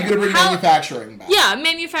 Are you going to bring How- manufacturing back? Yeah,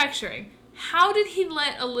 manufacturing. How did he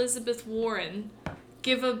let Elizabeth Warren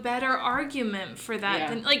give a better argument for that? Yeah.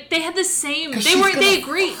 Than, they had the same. 'Cause They she's were. They gonna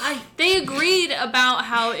agreed. fight. They agreed about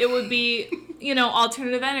how it would be,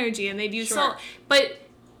 alternative energy, and they'd use Sure. salt. But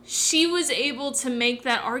she was able to make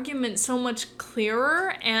that argument so much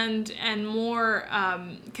clearer and more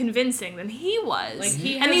convincing than he was.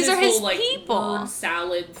 He and had these this are his whole, people. word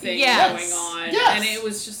salad thing Yes. going on. Yes. And it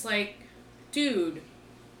was just dude,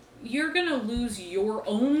 you're gonna lose your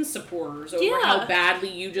own supporters over Yeah. how badly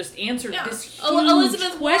you just answered Yeah. this huge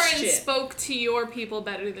Elizabeth question. Warren spoke to your people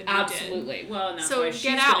better than you did. Absolutely. Well, and that's So why get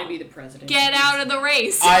she's out. gonna be the president. Get out of the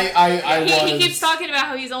race. I he was... keeps talking about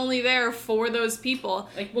how he's only there for those people.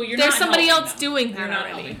 Like, well, you're There's not somebody helping else them. doing You're that not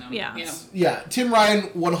already. helping them. Yeah. Yeah, Tim Ryan,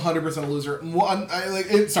 100% a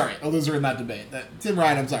loser. Sorry, a loser in that debate. Tim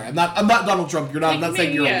Ryan, I'm sorry. I'm not Donald Trump. You're not. I'm not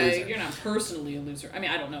saying you're a loser. You're not personally a loser. I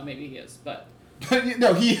mean, I don't know. Maybe he is, but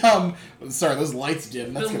No, he sorry, those lights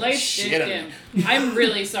dim. That's the gonna lights shit did out of dim. me. I'm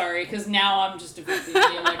really sorry because now I'm just affecting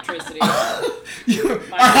the electricity. My bad.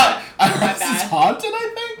 My house is bad. haunted,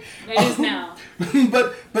 I think. It is now.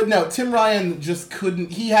 But no, Tim Ryan just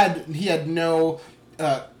couldn't. He had no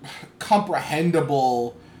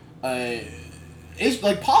comprehensible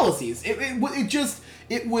policies.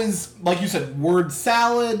 It was, like you said, word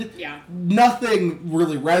salad. Yeah. Nothing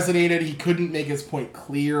really resonated. He couldn't make his point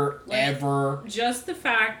clear ever. Just the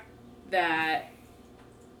fact that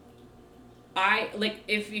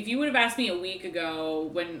if you would have asked me a week ago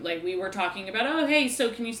when we were talking about, oh hey,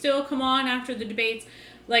 so can you still come on after the debates?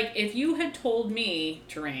 If you had told me,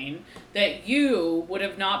 Terrain, that you would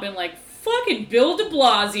have not been like, fucking Bill de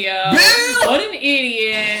Blasio, Bill! what an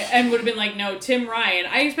idiot, and would have been like, no, Tim Ryan.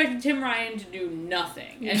 I expected Tim Ryan to do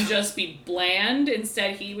nothing and just be bland.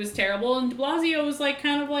 Instead, he was terrible, and de Blasio was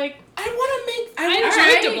kind of like, I want to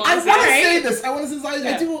enjoyed de Blasio. I want to say this. I want to say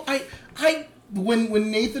Yeah. I when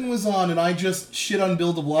Nathan was on and I just shit on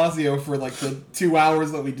Bill de Blasio for the 2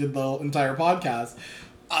 hours that we did the entire podcast.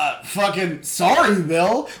 Fucking sorry,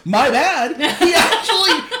 Bill. My bad. He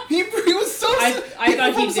actually he was so. I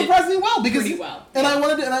thought he did surprisingly well because pretty well. And I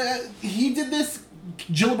wanted to. He did this.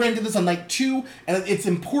 Gillibrand did this on night 2, and it's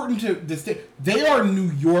important to distinguish. They are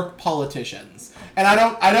New York politicians, and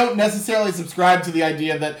I don't necessarily subscribe to the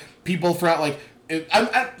idea that people from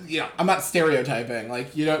I'm not stereotyping.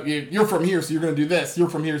 You're from here, so you're gonna do this. You're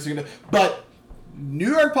from here, so you're gonna. But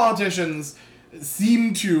New York politicians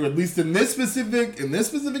seem to, at least in this specific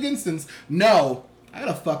instance, no,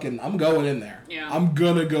 I'm going in there. Yeah. I'm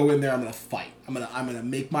gonna go in there. I'm gonna fight. I'm gonna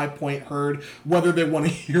make my point heard, whether they want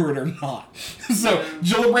to hear it or not. So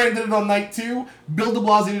Gillibrand did it on night 2. Bill de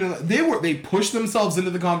Blasio did it. They pushed themselves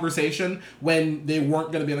into the conversation when they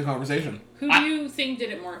weren't gonna be in the conversation. who do you think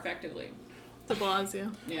did it more effectively? De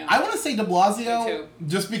Blasio. Yeah. I want to say de Me Blasio, too.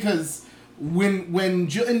 just because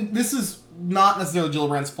and this is not necessarily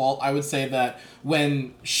Gillibrand's fault. I would say that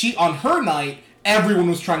when she, on her night, everyone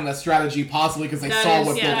was trying that strategy, possibly because they saw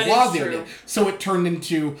what Bill de that Blasio is true. did. So it turned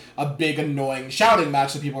into a big, annoying shouting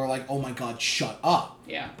match that people were like, oh my god, shut up.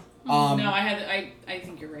 Yeah. No, I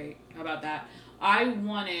think you're right about that. I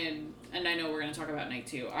wanted, and I know we're going to talk about night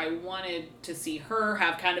 2, I wanted to see her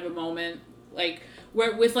have kind of a moment,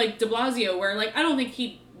 where with de Blasio, where I don't think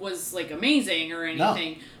he was amazing or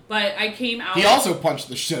anything, but I came out. He also punched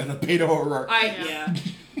the shit out of Beto O'Rourke.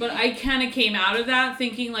 But I kind of came out of that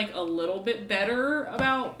thinking a little bit better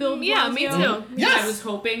about Bill de Blasio. Yeah, me too. Yes. I was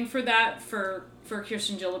hoping for that for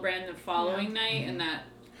Kirsten Gillibrand the following night, and that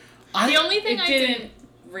The only thing it I didn't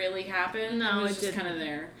really happen. No, it was it just didn't. kind of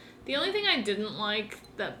there. The only thing I didn't like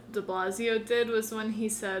that de Blasio did was when he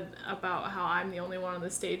said about how I'm the only one on the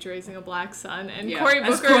stage raising a black son, and Yeah. Cory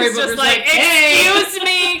As Booker Cory is just Booker's like, hey! excuse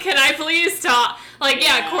me, can I please talk?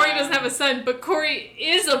 Cory doesn't have a son, but Cory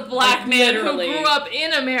is a black man literally. who grew up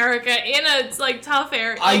in America, in a, tough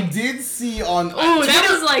area. I did see on Oh, that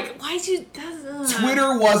was why'd you...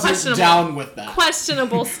 Twitter wasn't questionable. Down with that.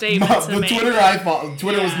 Questionable statement to The make. Twitter I follow,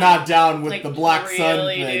 Twitter was Yeah. not down with the black son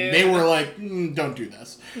really, thing. dude. They were like, don't do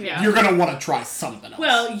this. Yeah. You're gonna want to try something else.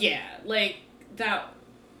 Well, yeah, that.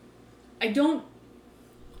 I don't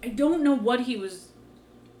know what he was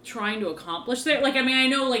trying to accomplish there. I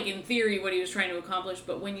know, in theory, what he was trying to accomplish,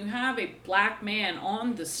 but when you have a black man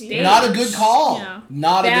on the stage, not a good call. Yeah.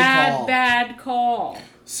 Not a good call. Bad call.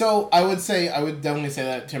 So I would definitely say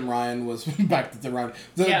that Tim Ryan was back to Tim Ryan.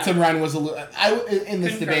 Tim Ryan was in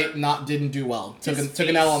this Concur. debate didn't do well. Took His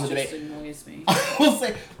an L on the face debate. just annoys me. I will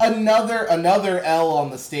say another L on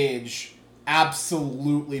the stage.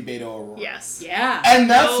 Absolutely, Beto O'Rourke. Yes. Yeah. And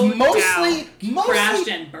that's No mostly Crashed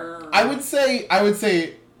and burned. I would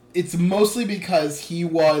say it's mostly because he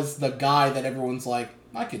was the guy that everyone's like,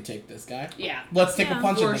 I could take this guy. Yeah. Let's take a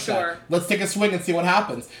punch for at this sure. guy. Let's take a swing and see what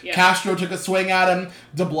happens. Yeah. Castro took a swing at him.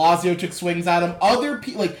 De Blasio took swings at him. Other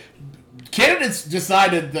people, candidates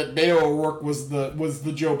decided that Beto O'Rourke was the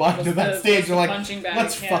Joe Biden of that stage. They're like, punching bag,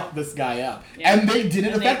 let's yeah. fuck this guy up. Yeah. And they did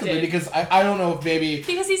it And they effectively did. because I don't know if maybe...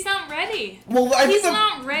 Because he's not ready. Well, He's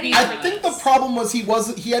not ready I for think this. the problem was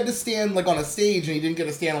he had to stand on a stage and he didn't get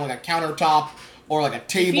to stand on a countertop or a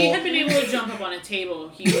table. If he had been able to jump up on a table,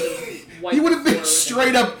 he would have wiped He would have the been floor with straight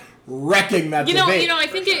it. up wrecking that debate. I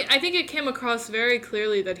think it came across very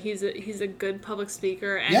clearly that he's a good public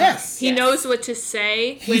speaker, and he Yes. knows what to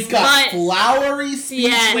say. He's got flowery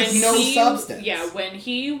speech with no substance. Yeah, when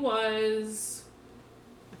he was...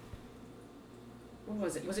 What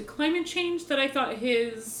was it? Was it climate change that I thought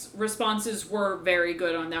his responses were very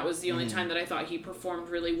good on? That was the only time that I thought he performed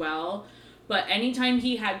really well. But anytime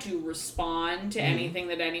he had to respond to anything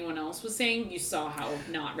that anyone else was saying, you saw how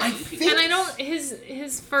not ready he was. And I know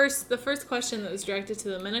the first question that was directed to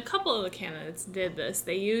them, and a couple of the candidates did this.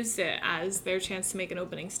 They used it as their chance to make an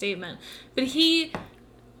opening statement. But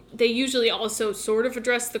they usually also sort of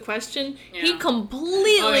addressed the question. Yeah. He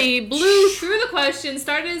completely blew through the question,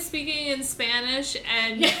 started speaking in Spanish,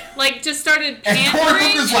 and just started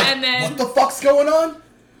pandering. And then, what the fuck's going on?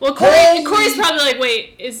 Well, Corey's probably like,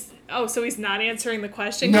 wait, so he's not answering the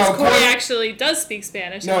question? Because Corey actually does speak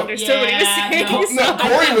Spanish and understood what he was saying.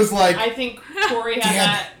 Corey was like... I think Corey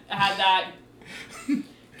had that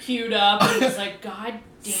queued up and was like, God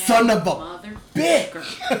damn, son of a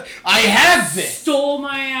bitch! I have this! Stole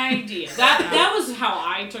my idea. That was how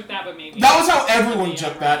I took that, but maybe... That was how everyone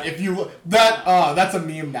took that. If you... that's a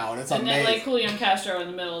meme now, and it's amazing. And then, Julian Castro in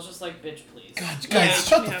the middle is just like, bitch, please. God, guys,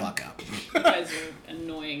 shut the fuck up. You guys are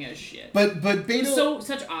annoying as shit. But Beto...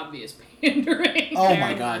 Such obvious pandering. Oh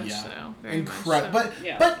my god, yeah. So, incredible.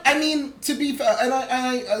 But I mean, to be fair, and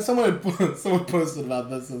I someone posted about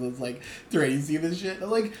this, and it's like, Dre, you see this shit?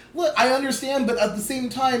 Like, look, I understand, but at the same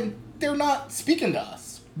time, they're not speaking to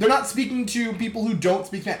us. They're not speaking to people who don't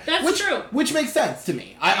speak Spanish. That's true. Which makes sense to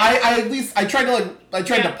me. I at least I tried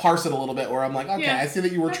to parse it a little bit, where I'm like, okay, I see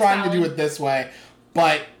that you were trying to do it this way,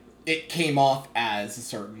 but it came off as a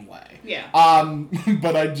certain way. Yeah.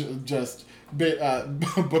 But I just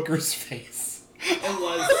Booker's face.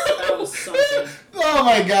 That was something. Oh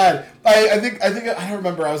my god! I think I don't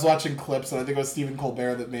remember. I was watching clips, and I think it was Stephen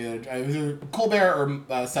Colbert that made it. Was it Colbert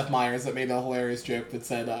or Seth Meyers that made a hilarious joke that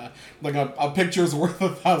said, a picture's worth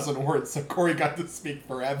 1,000 words. So Corey got to speak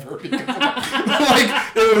forever because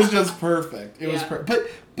it was just perfect. It was perfect.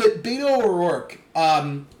 But Beto O'Rourke,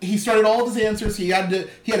 he started all of his answers. He had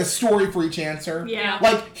a story for each answer.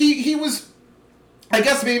 Yeah. He was. I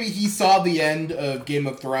guess maybe he saw the end of Game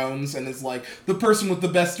of Thrones and is like, the person with the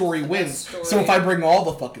best story wins. So if I bring all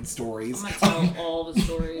the fucking stories, I'm gonna tell all the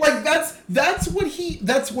stories. That's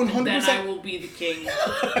 100%. Then I will be the king.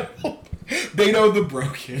 Beto the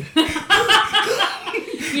Broken.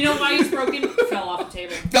 You know why he's broken? Fell off the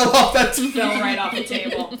table. Fell right off the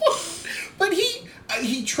table. But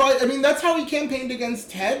he tried. I mean, that's how he campaigned against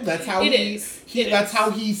Ted. That's how that's how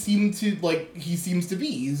he seemed to he seems to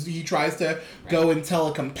be. He tries to go and tell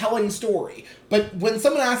a compelling story. But when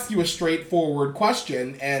someone asks you a straightforward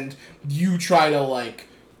question and you try to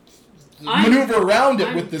maneuver around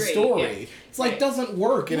it with the story, it's doesn't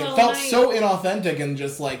work, and it felt so inauthentic and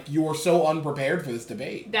just you were so unprepared for this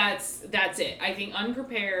debate. That's it. I think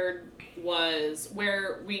unprepared was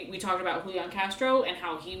where we talked about Julian Castro and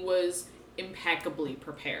how he was impeccably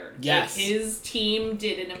prepared. Yes. His team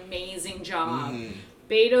did an amazing job.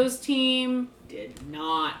 Beto's team did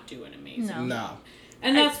not do an amazing job. No.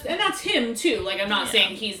 And that's him too. I'm not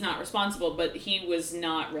saying he's not responsible, but he was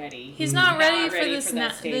not ready. He's not ready for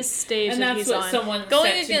this stage. And that's what someone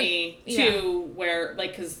said to me too, where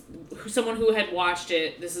because someone who had watched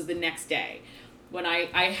it, this is the next day. When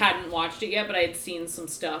I hadn't watched it yet, but I had seen some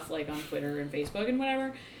stuff on Twitter and Facebook and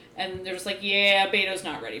whatever. And they're just Beto's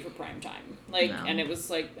not ready for prime time. And it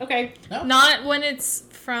was okay. No. Not when it's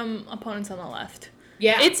from opponents on the left.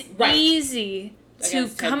 Yeah. It's easy to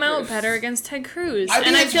come out better against Ted Cruz. I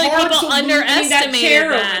feel like people underestimated that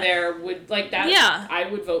chair over there would that. Yeah.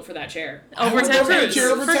 I would vote for that chair. Over Ted Cruz.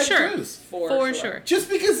 For sure. For sure. Just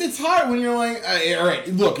because it's hard when you're all right,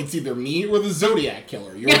 look, it's either me or the Zodiac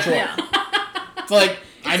Killer. Your choice. It's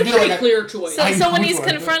It's a pretty clear choice. So when he's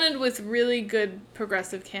confronted with really good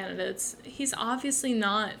progressive candidates, he's obviously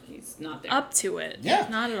not. He's not there. Up to it. Yeah.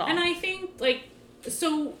 Not at all. And I think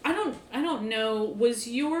so I don't know. Was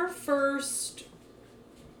your first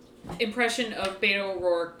impression of Beto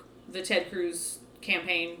O'Rourke the Ted Cruz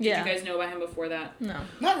campaign? Did you guys know about him before that? No.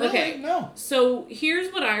 Not really. Okay. No. So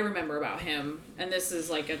here's what I remember about him, and this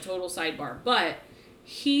is a total sidebar, but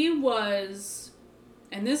he was.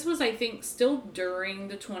 And this was, I think, still during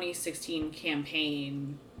the 2016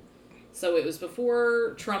 campaign. So it was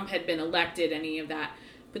before Trump had been elected, any of that.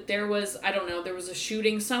 But there was, I don't know, there was a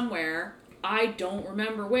shooting somewhere. I don't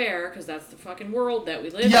remember where, because that's the fucking world that we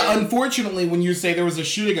live in. Yeah, unfortunately, when you say there was a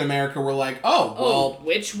shooting in America, we're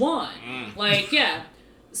which one? Yeah.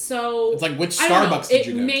 So... It's which Starbucks did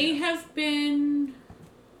you go to? It may have been...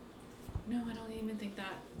 No, I don't even think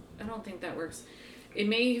that... I don't think that works.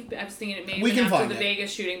 I was thinking it may have We been can after find the it.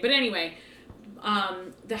 Vegas shooting. But anyway,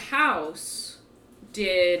 the House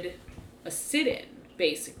did a sit-in,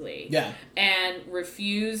 basically. Yeah. And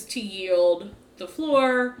refused to yield the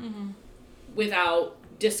floor without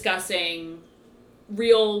discussing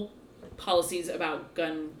real policies about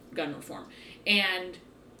gun reform. And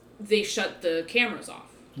they shut the cameras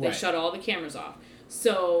off. They Right. shut all the cameras off.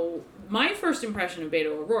 So my first impression of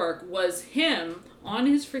Beto O'Rourke was him on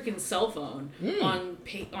his freaking cell phone on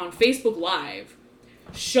Facebook Live,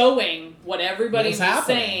 showing what everybody was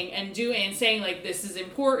saying and saying like, this is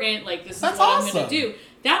important, like this is what I'm going to do.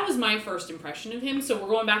 That was my first impression of him. So we're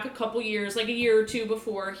going back a couple years, like a year or two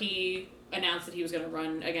before he announced that he was going to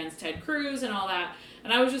run against Ted Cruz and all that.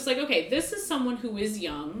 And I was just like, okay, this is someone who is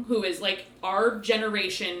young, who is like our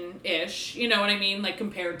generation-ish, you know what I mean? Like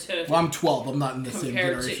compared to... Well, I'm 12. I'm not in the same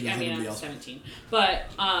generation as I'm anybody else. 17. But,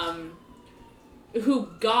 who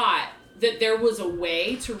got that there was a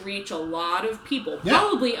way to reach a lot of people. Yeah.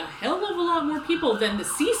 Probably a hell of a lot more people than the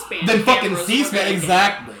C-SPAN Than fucking cameras were C-SPAN, gonna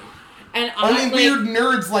exactly. And Only weird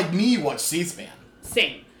nerds like me watch C-SPAN.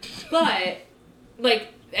 Same. But, like,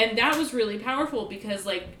 and that was really powerful because,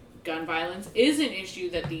 like, gun violence is an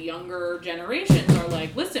issue that the younger generations are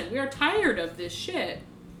like, listen, we are tired of this shit.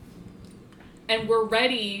 And we're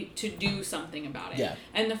ready to do something about it. Yeah.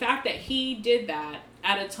 And the fact that he did that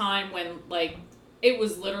at a time when, like, it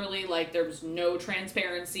was literally like there was no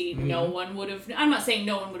transparency. No one would have... I'm not saying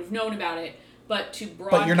no one would have known about it, but to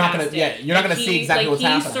broadcast But you're not gonna, you're not gonna see exactly what's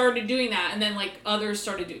happening. He started doing that, and then like others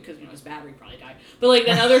started doing because his battery probably died. But like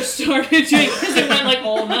then others started doing because it went like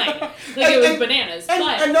all night, like it was bananas. And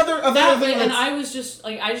but another thing, and I was just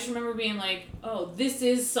like, I just remember being like, oh, this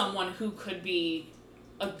is someone who could be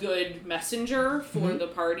a good messenger for the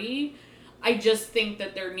party. I just think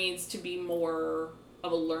that there needs to be more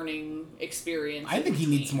of a learning experience. I think he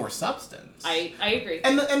needs more substance. I agree.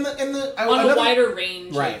 And on a wider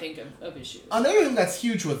range, right. I think, of issues. Another thing that's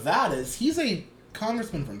huge with that is he's a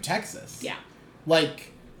congressman from Texas. Yeah.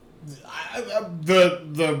 Like,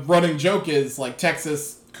 the running joke is, like,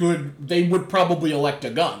 Texas they would probably elect a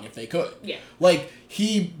gun if they could. Yeah. Like,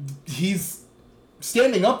 he's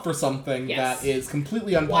standing up for something that is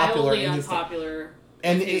completely unpopular. Wildly unpopular.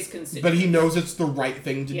 But he knows it's the right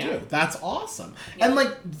thing to do. That's awesome. Yeah. And,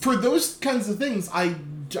 like, for those kinds of things, I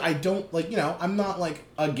don't, like, you know, I'm not, like,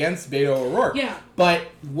 against Beto O'Rourke. Yeah. But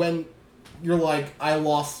when you're like, I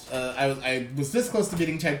lost, I was this close to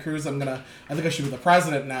beating Ted Cruz, I think I should be the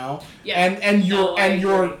president now. Yeah. And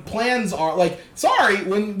your plans are, like, sorry,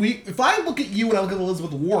 if I look at you and I look at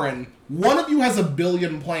Elizabeth Warren, one of you has a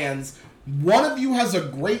billion plans. One of you has a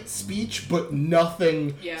great speech, but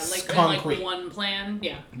nothing concrete. Like one plan.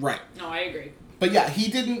 Yeah. Right. No, I agree. But yeah,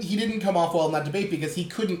 he didn't come off well in that debate because he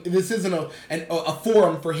couldn't. This isn't a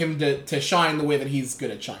forum for him to shine the way that he's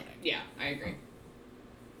good at shining. Yeah, I agree.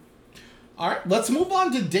 All right, let's move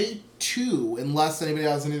on to day 2, unless anybody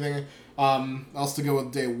has anything else to go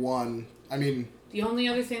with day 1. I mean, the only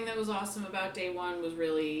other thing that was awesome about day 1 was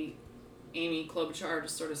really Amy Klobuchar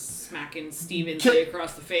just sort of smacking Steve Inslee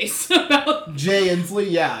across the face about... Jay Inslee,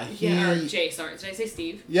 yeah. Jay, sorry. Did I say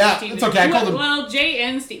Steve? Yeah, Steve it's okay. I called him... Well, Jay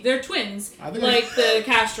and Steve. They're twins. Like the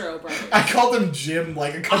Castro brothers. I called him Jim,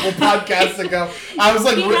 like, a couple podcasts ago. I was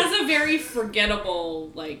like... He has a very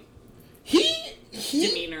forgettable, like... He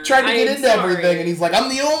demeanor. Tried to get into everything, and he's like, I'm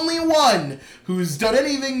the only one who's done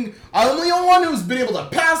anything. I'm the only one who's been able to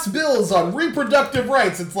pass bills on reproductive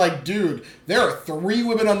rights. It's like, dude, there are 3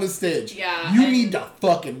 women on the stage. Yeah. You need to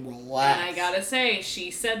fucking relax. And I gotta say,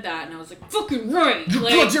 she said that, and I was like, fucking right. You're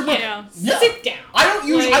like, right. Yeah. Sit down.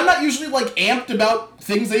 I'm not usually, like, amped about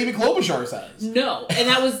things that Amy Klobuchar says. No. And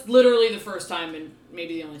that was literally the first time and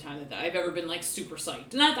maybe the only time that I've ever been, like, super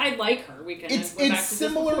psyched. And I like her. We can It's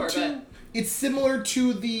similar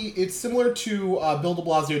to Bill de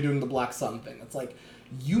Blasio doing the Black Sun thing. It's like,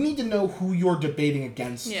 you need to know who you're debating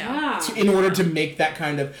against in order to make that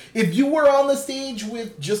kind of... If you were on the stage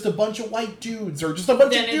with just a bunch of white dudes or just a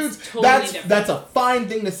bunch of dudes, totally that's a fine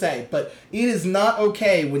thing to say. But it is not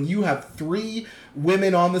okay when you have 3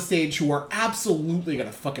 women on the stage who are absolutely going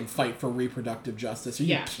to fucking fight for reproductive justice. Are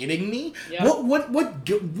you kidding me? Yep. What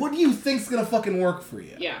do you think's going to fucking work for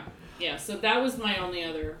you? Yeah. Yeah, so that was my only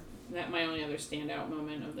other standout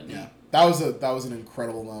moment of the night. Yeah, that was an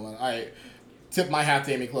incredible moment. I tip my hat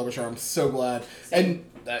to Amy Klobuchar. I'm so glad. Same.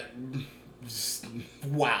 And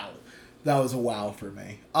wow, that was a wow for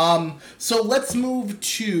me. So let's move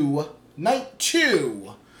to night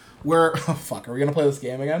 2, where are we gonna play this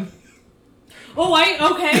game again? Oh,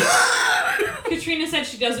 okay. Katrina said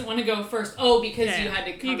she doesn't want to go first. Oh, because Yeah. you had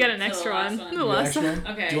to come You get an to the extra last one. one. The last Next one.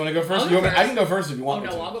 one? Okay. Do you want to go first? I'll go I can go first if you Oh, want me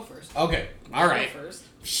no, to. I'll go first. Okay. All I'll right. go first.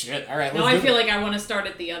 Shit. All right. Now Let's I do feel it. like I want to start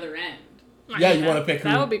at the other end. Yeah, you wanna pick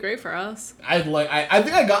That who? would be great for us. I think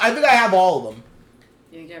I have all of them.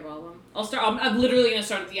 You think you have all of them? I'll start. I'm literally gonna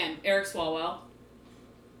start at the end. Eric Swalwell.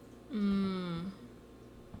 No,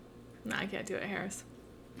 I can't do it, Harris.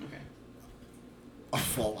 Okay. Oh,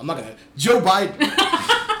 well, I'm not gonna. Joe Biden.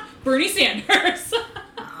 Bernie Sanders.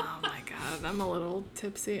 Oh my god, I'm a little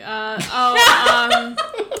tipsy.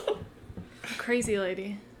 Crazy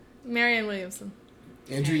lady. Marianne Williamson.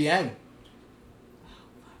 Andrew Yang.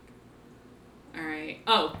 All right.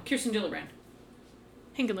 Oh, Kirsten Gillibrand.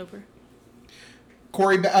 Hinkenlooper.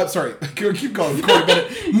 Sorry, keep going. Corey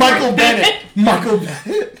Bennett. Michael Bennett. Michael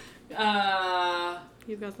Bennett.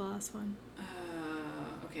 You've got the last one.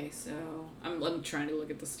 Okay, so I'm trying to look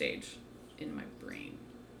at the stage in my brain.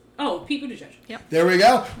 Oh, Pete Buttigieg. Yep. There we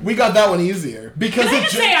go. We got that one easier because Can I it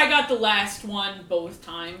just say I got the last one both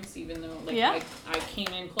times, even though Yeah. I came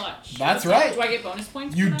in clutch. That's right. Do I get bonus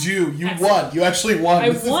points? You for that? do. You Excellent. won. You actually won. I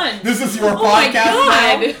This won. This is your Oh my podcast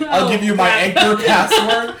God. now. I'll Oh, give you my crap. anchor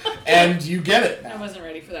password, and you get it. I wasn't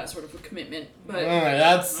ready for that sort of a commitment, All but right.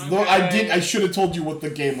 That's. Okay. I should have told you what the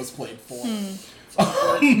game was played for.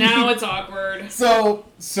 now it's awkward. So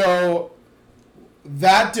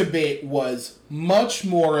that debate was much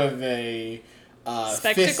more of a fist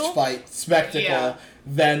Spectacle? fight spectacle Yeah.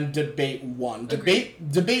 than debate one. Agreed.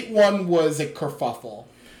 Debate one was a kerfuffle.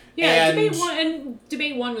 Yeah, And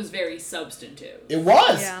debate one was very substantive. It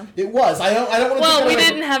was. Yeah. It was. I don't want to. Well, we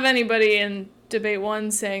didn't have anybody in debate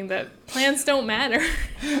one saying that plans don't matter.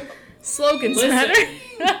 Slogans matter.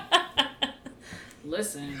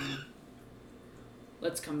 Listen.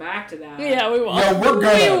 Let's come back to that. Yeah, we will. No, we're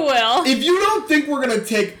gonna. We will. If you don't think we're gonna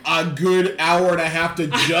take a good hour and a half to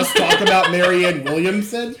just talk about Marianne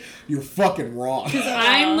Williamson, you're fucking wrong.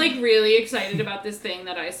 I'm like really excited about this thing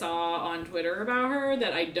that I saw on Twitter about her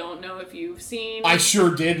that I don't know if you've seen. I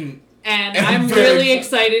sure didn't. And I'm I'm very really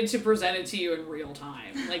excited. excited to present it to you in real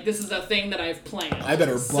time. Like this is a thing that I've planned. I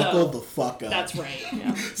better buckle the fuck up. That's right.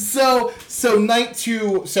 Yeah. So night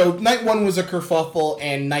one was a kerfuffle,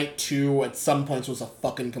 and night two at some points was a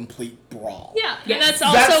fucking complete brawl. Yeah, Yes. and that's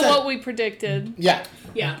That's also a- what we predicted. Yeah.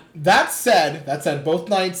 Yeah. That said, both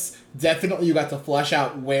nights definitely you got to flesh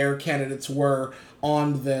out where candidates were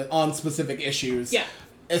on specific issues. Yeah.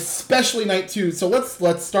 Especially night two. So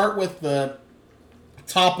let's start with the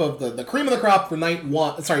top of the cream of the crop for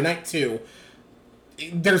night two.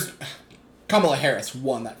 There's Kamala Harris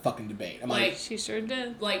won that fucking debate. Like She sure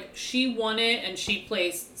did. like she won it and she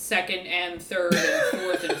placed second and third and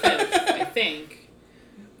fourth and fifth, I think.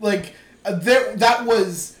 That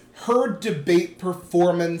was her debate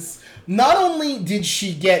performance. Not only did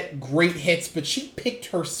she get great hits, but she picked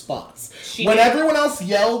her spots. When did. everyone else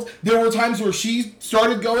yelled, there were times where she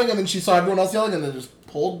started going and then she saw everyone else yelling and then just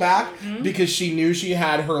pulled back because she knew she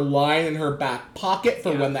had her line in her back pocket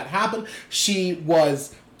for when that happened. She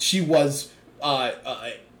was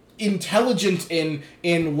intelligent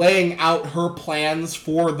in laying out her plans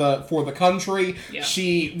for the country. Yeah.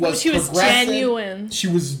 She was Genuine. She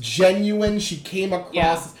was genuine. She came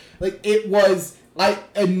across like it was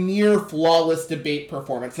a near flawless debate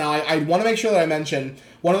performance. Now I want to make sure that I mention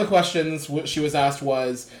one of the questions she was asked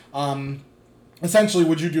was essentially,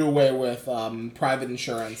 would you do away with private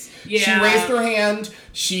insurance? Yeah. She raised her hand.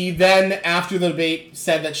 She then, after the debate,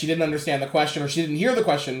 said that she didn't understand the question, or she didn't hear the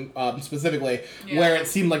question specifically, where it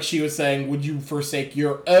seemed like she was saying, would you forsake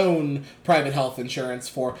your own private health insurance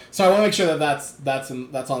for... So I want to make sure that that's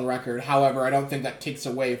on record. However, I don't think that takes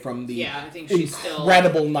away from the I think she's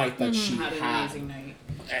incredible night that she had had. an amazing night.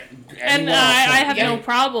 And Anyone else I have no yeah.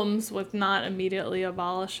 problems with not immediately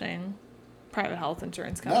abolishing private health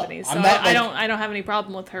insurance companies. I'm So not, I don't have any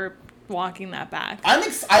problem with her walking that back.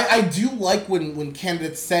 I do like when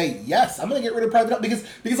candidates say yes, I'm going to get rid of private health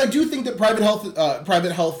because I do think that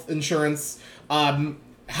private health insurance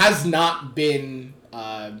has not been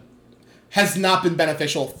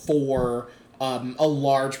beneficial for a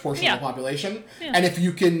large portion of the population. Yeah. And if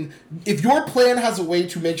your plan has a way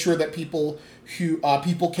to make sure that people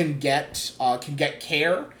can get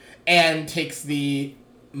care and takes the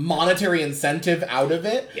monetary incentive out of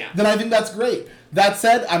it, then I think that's great. That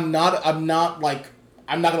said, I'm not going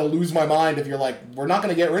to lose my mind if you're like, we're not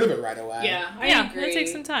going to get rid of it right away. Yeah, I agree. It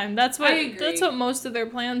takes some time. That's what most of their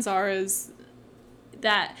plans are, is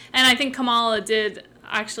that, and I think Kamala did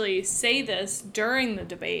actually say this during the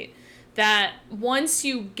debate, that once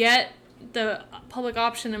you get the public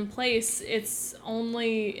option in place, it's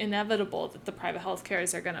only inevitable that the private health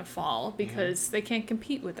cares are going to fall because they can't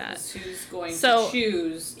compete with that. Who's going to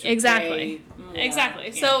choose to exactly. pay more?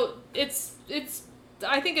 Exactly. Yeah. So it's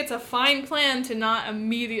I think it's a fine plan to not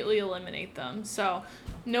immediately eliminate them. So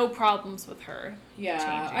no problems with her. Yeah,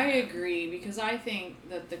 changing. I agree, because I think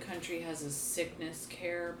that the country has a sickness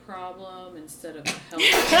care problem instead of a health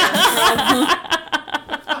care problem.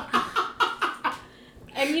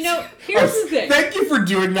 And here's the thing. Thank you for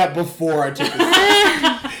doing that before I took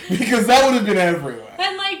this. Because that would have been everywhere.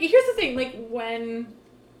 And here's the thing, when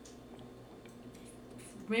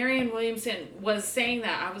Marianne Williamson was saying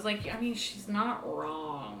that, I was like, I mean, she's not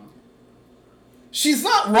wrong. She's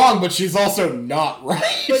not wrong, but she's also not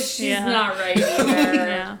right. But she's not right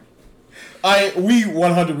either. Yeah. We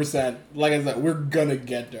 100%, like I said, we're gonna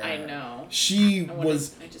get to her. I know.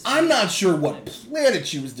 I'm not sure what planet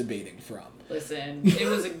she was debating from. Listen, it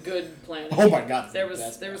was a good planet. Oh my God. There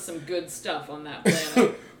was some good stuff on that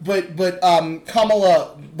planet. but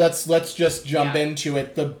Kamala, let's just jump into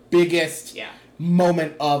it. The biggest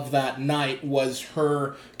moment of that night was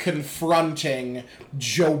her confronting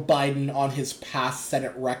Joe Biden on his past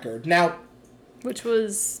Senate record. Now, which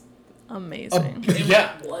was amazing.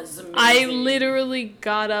 It was amazing. I literally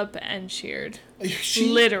got up and cheered.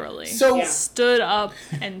 Literally. Stood up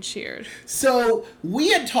and cheered. So we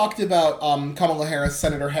had talked about Kamala Harris,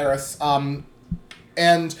 Senator Harris,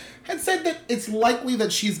 and had said that it's likely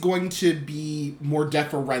that she's going to be more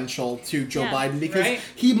deferential to Joe Biden because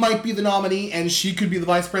he might be the nominee and she could be the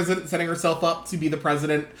vice president, setting herself up to be the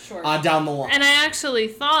president down the line. And I actually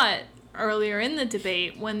thought earlier in the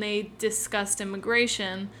debate when they discussed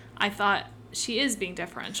immigration, I thought she is being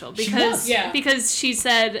deferential because she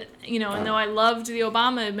said, and though I loved the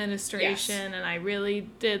Obama administration and I really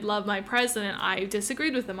did love my president, I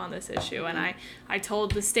disagreed with him on this issue and I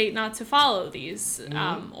told the state not to follow these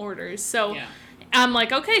orders. So I'm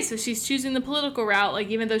like, okay, so she's choosing the political route. Like,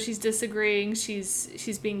 even though she's disagreeing,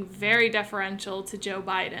 she's being very deferential to Joe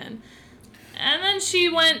Biden. And then she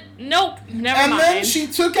went, nope, never mind. And then she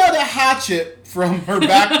took out a hatchet from her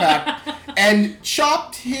backpack and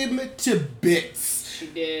chopped him to bits. She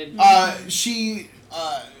did.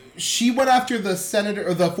 She went after the senator,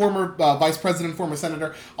 or the former vice president, former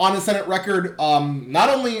senator, on a Senate record, not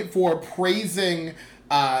only for praising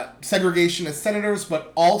segregationist senators,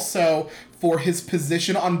 but also for his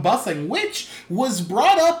position on busing, which was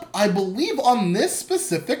brought up, I believe, on this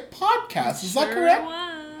specific podcast. Is that correct?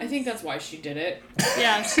 I think that's why she did it.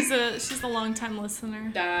 Yeah, she's a long-time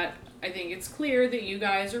listener. I think it's clear that you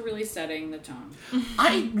guys are really setting the tone.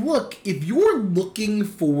 If you're looking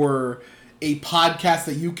for a podcast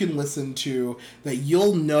that you can listen to, that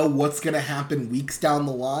you'll know what's going to happen weeks down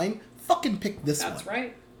the line, fucking pick this one. That's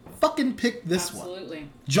right. Fucking pick this one. Absolutely.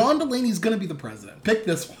 John Delaney's going to be the president. Pick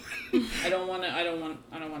this one. I don't want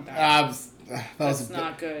that. That's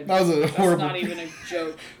not good. That was a horrible. That's not even a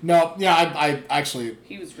joke. No, yeah, I actually.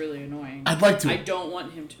 He was really annoying. I don't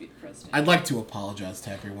want him to be the president. I'd like to apologize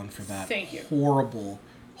to everyone for that. Thank you.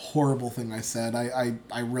 Horrible thing I said.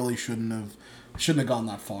 I really shouldn't have gone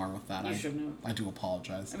that far with that. You shouldn't have. I do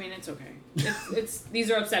apologize. I mean, it's okay. It's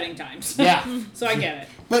these are upsetting times. Yeah. So I get it.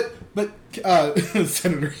 But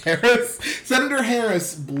Senator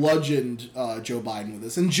Harris bludgeoned Joe Biden with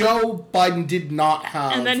this, and Joe Biden did not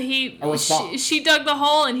have. And then she dug the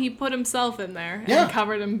hole, and he put himself in there and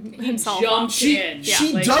covered himself up. She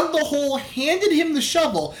dug the hole, handed him the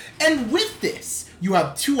shovel, and with this, you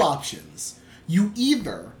have two options. You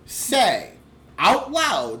either say out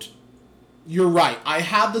loud, "You're right, I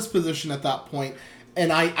had this position at that point,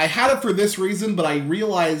 and I had it for this reason, but I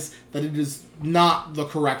realize that it is not the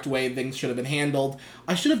correct way things should have been handled.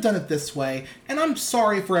 I should have done it this way, and I'm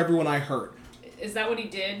sorry for everyone I hurt." Is that what he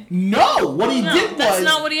did? No! What he did was... that's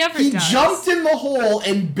not what he ever does. He jumped in the hole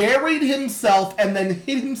and buried himself and then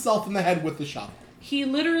hit himself in the head with the shovel. He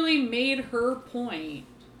literally made her point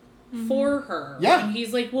for her. Yeah. And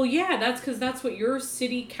he's like, well, yeah, that's because that's what your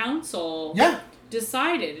city council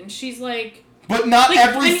decided. And she's like... But not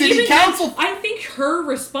every city council... I think her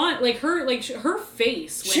response, her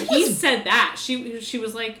face when he said that, she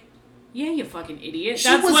was like, yeah, you fucking idiot.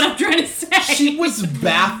 That's what I'm trying to say. She was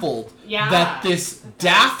baffled that this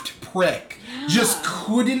daft prick just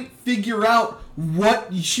couldn't figure out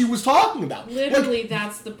what she was talking about. Literally,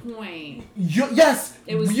 that's the point. Yes,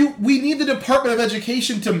 we need the Department of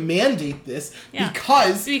Education to mandate this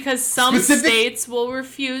because some states will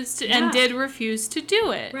refuse to and did refuse to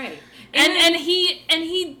do it. Right. And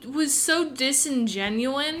he was so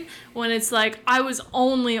disingenuous when it's like, I was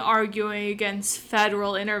only arguing against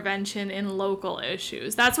federal intervention in local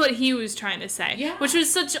issues. That's what he was trying to say. Yeah. Which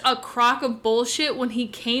was such a crock of bullshit when he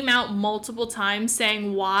came out multiple times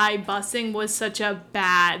saying why busing was such a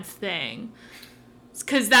bad thing.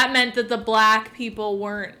 Because that meant that the black people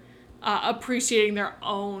weren't appreciating their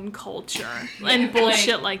own culture and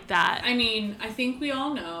bullshit like that. I mean, I think we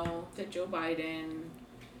all know that Joe Biden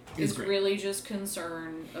is really just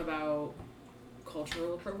concerned about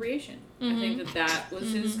cultural appropriation. I think that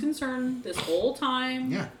was his concern this whole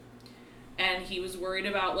time. Yeah. And he was worried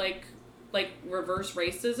about like reverse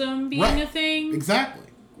racism being a thing. Exactly.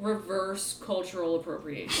 Reverse cultural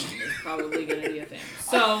appropriation is probably going to be a thing.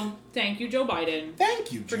 So, thank you, Joe Biden.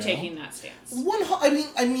 Thank you, for Joe. taking that stance.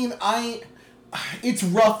 It's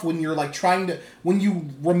rough when you're like when you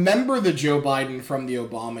remember the Joe Biden from the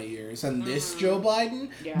Obama years and this Joe Biden,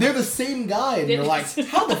 they're the same guy, and you're like,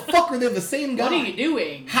 how the fuck are they the same guy? What are you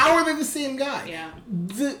doing? How are they the same guy? Yeah.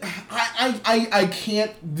 I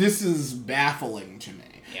can't. This is baffling to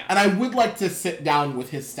me. Yeah. And I would like to sit down with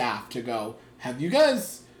his staff to go, have you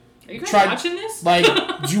guys? Are you guys watching this? Like,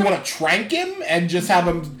 do you want to trank him and just have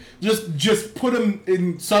him just put him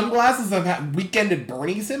in sunglasses and have Weekend at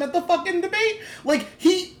Bernie's him at the fucking debate? Like,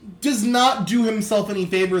 he does not do himself any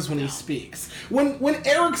favors when he speaks. When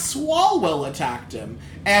Eric Swalwell attacked him,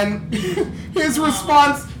 and his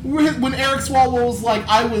response when Eric Swalwell was like,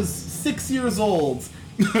 I was 6 years old.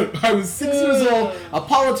 I was 6 years old. A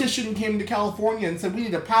politician came to California and said we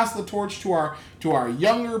need to pass the torch to our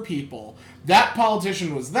younger people. That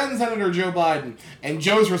politician was then Senator Joe Biden, and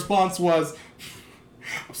Joe's response was,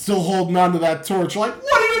 "I'm still holding on to that torch." Like,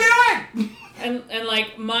 what are you doing? And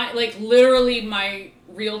literally my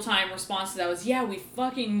real-time response to that was, yeah, we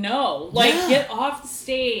fucking know. Like, get off the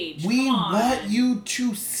stage. We Come on. want you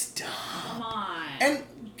to stop. Come on. And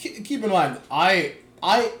keep in mind,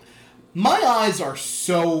 my eyes are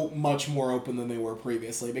so much more open than they were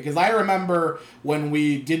previously, because I remember when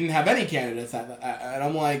we didn't have any candidates and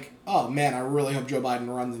I'm like, oh man, I really hope Joe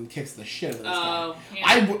Biden runs and kicks the shit out of this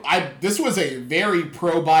guy. Yeah. This was a very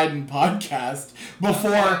pro-Biden podcast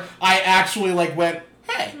before I actually went,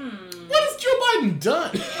 hey, what has Joe Biden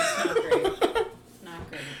done? It's not great. Not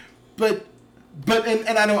great. But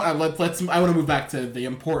I don't. I want to move back to the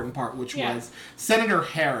important part, which was Senator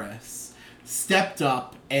Harris stepped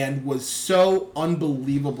up and was so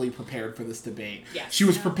unbelievably prepared for this debate. Yes. She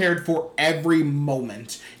was prepared for every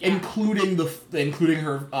moment, including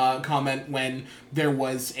her comment when there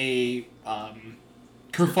was a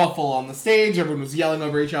kerfuffle on the stage. Everyone was yelling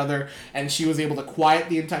over each other, and she was able to quiet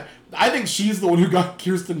the entire. I think she's the one who got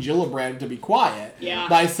Kirsten Gillibrand to be quiet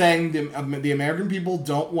by saying the American people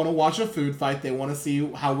don't want to watch a food fight. They want to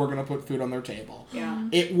see how we're going to put food on their table. Yeah.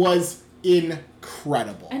 It was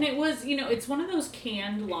incredible. And it was, it's one of those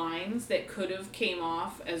canned lines that could have came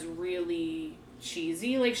off as really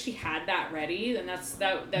cheesy. Like, she had that ready, and that's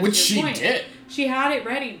which she point. did. She had it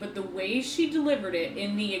ready, but the way she delivered it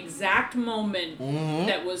in the exact moment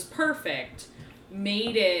that was perfect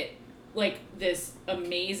made it like this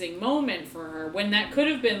amazing moment for her, when that could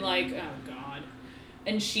have been like, oh god.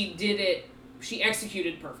 And she did it. She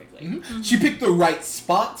executed perfectly. Mm-hmm. She picked the right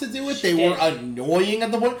spot to do it. They were annoying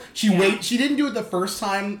at the point. She didn't do it the first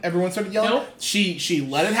time everyone started yelling. Nope. She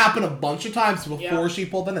let it happen a bunch of times before she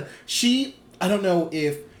pulled in. I don't know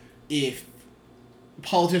if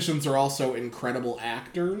politicians are also incredible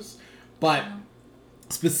actors, but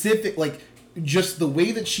just the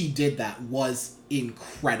way that she did that was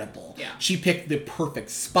incredible. Yeah. She picked the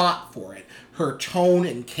perfect spot for it. Her tone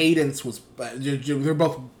and cadence was, they're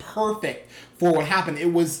both perfect for what happened.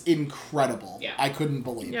 It was incredible. Yeah. I couldn't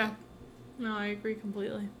believe it. No, I agree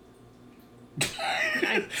completely.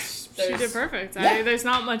 She did perfect. Yeah. There's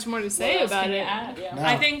not much more to say about it. No.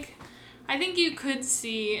 I think you could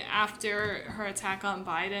see after her attack on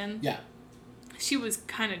Biden, she was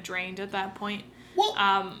kind of drained at that point. Well,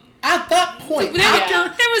 at that point, there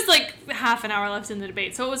was like half an hour left in the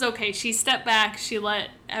debate, so it was okay. She stepped back. She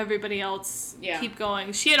let everybody else keep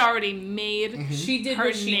going. She had already made she did her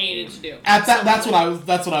what she name. needed to do. That's what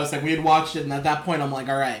I was saying. We had watched it, and at that point, I'm like,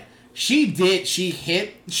 all right,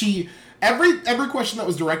 every question that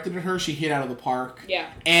was directed at her, she hit out of the park. Yeah.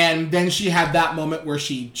 And then she had that moment where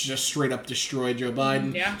she just straight up destroyed Joe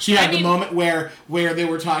Biden. Yeah. She had the moment where they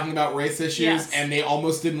were talking about race issues and they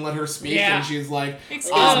almost didn't let her speak. Yeah. And she's like,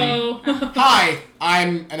 Excuse me. Hi,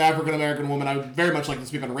 I'm an African-American woman. I would very much like to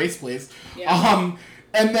speak on race, please. Yeah.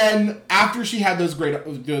 And then after she had those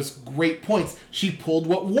great points, she pulled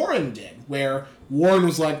what Warren did, where Warren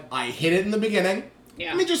was like, I hit it in the beginning. Yeah.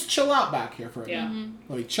 let me just chill out back here for a Yeah. minute.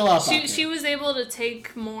 Let me chill out back here. She was able to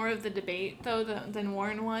take more of the debate, though, than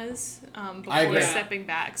Warren was I before agree. stepping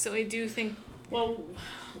back. So I do think Well,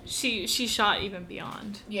 she shot even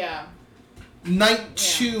beyond. yeah. Night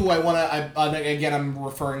 2, again, I'm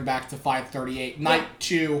referring back to 538. Night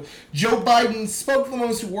 2, Joe Biden spoke the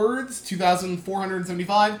most words,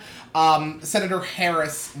 2,475. Senator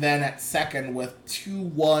Harris then at second with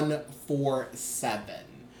 2,147.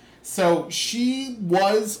 So she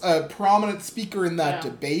was a prominent speaker in that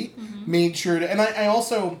debate. Made sure to, and I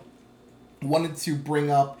also wanted to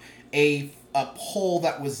bring up a poll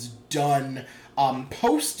that was done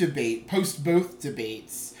post both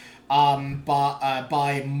debates.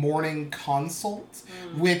 By Morning Consult,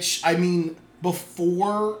 which, I mean,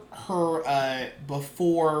 before her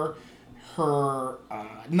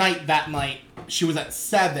that night, she was at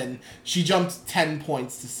 7. She jumped 10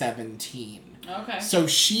 points to 17. Okay. So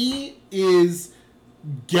she is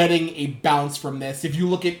getting a bounce from this. If you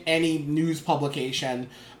look at any news publication,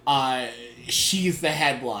 she's the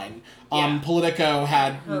headline. Politico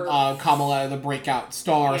had Kamala the breakout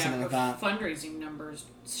star or something like that. Fundraising numbers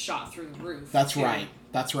shot through the roof. That's too. right.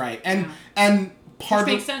 That's right. And Which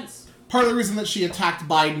makes sense. Part of the reason that she attacked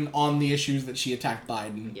Biden on the issues that she attacked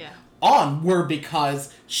Biden on were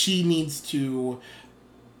because she needs to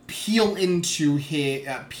peel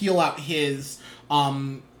out his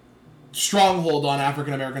stronghold on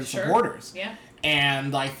African American supporters. Yeah.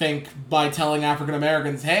 And I think by telling African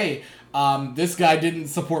Americans, hey, this guy didn't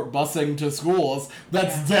support busing to schools,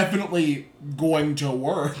 that's definitely going to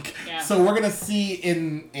work. Yeah. So we're going to see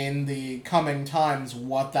in the coming times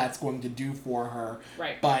what that's going to do for her.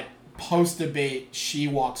 Right. But post-debate, she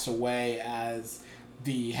walks away as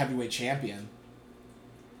the heavyweight champion.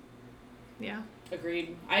 Yeah.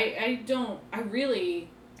 Agreed. I don't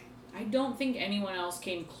think anyone else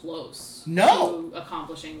came close to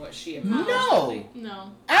accomplishing what she accomplished.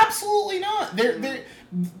 No. Absolutely not.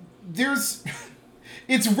 There's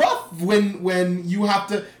it's rough when you have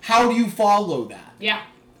to, how do you follow that? Yeah.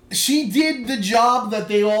 She did the job that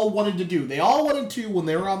they all wanted to do. They all wanted to, when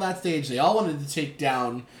they were on that stage, they all wanted to take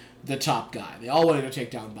down the top guy. They all wanted to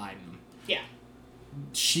take down Biden. Yeah.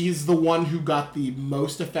 She's the one who got the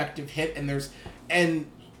most effective hit, and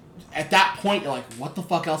at that point you're like, what the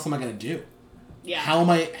fuck else am I gonna do? Yeah.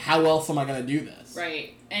 How else am I gonna do this?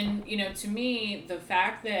 Right. And to me, the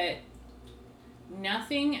fact that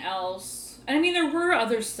nothing else, and I mean, there were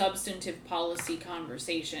other substantive policy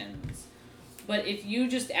conversations, but if you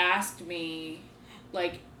just asked me,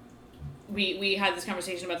 like, we had this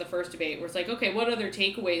conversation about the first debate where it's like, okay, what other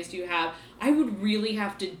takeaways do you have? I would really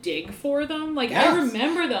have to dig for them. Like, yes. I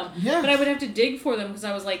remember them, yes. but I would have to dig for them because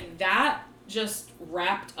I was like, that just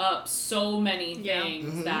wrapped up so many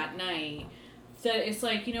things that night that it's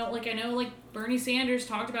like, I know, like, Bernie Sanders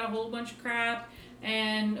talked about a whole bunch of crap,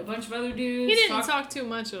 and a bunch of other dudes He didn't talk too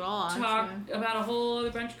much at all, talked about a whole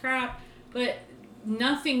other bunch of crap, but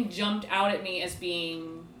nothing jumped out at me as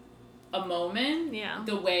being a moment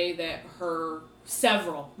the way that her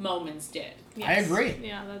several moments did. Yes. I agree.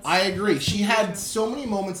 Yeah, I agree. She had so many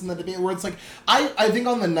moments in the debate where it's like, I think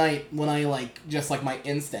on the night when I my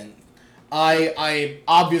instant, I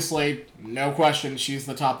obviously, no question, she's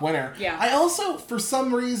the top winner. Yeah. I also, for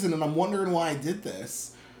some reason, and I'm wondering why I did this,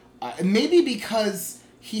 maybe because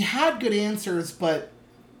he had good answers, but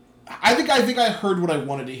I think I heard what I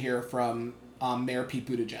wanted to hear from Mayor Pete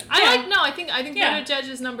Buttigieg. I think Buttigieg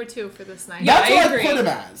is number 2 for this night. That's I what agree. I put him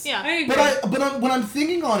as. Yeah. I agree. But when I'm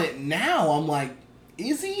thinking on it now, I'm like,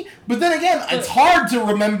 is he? But then again, it's hard to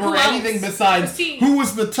remember anything besides who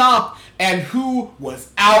was the top and who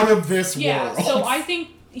was out of this world. So I think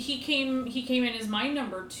he came in as my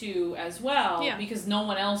number 2 as well, because no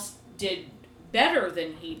one else did better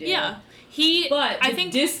than he did. Yeah. But I the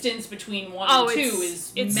think distance between 1 and 2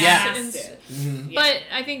 is massive. Mm-hmm. But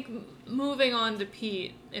I think moving on to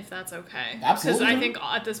Pete, if that's okay. Absolutely. Because I think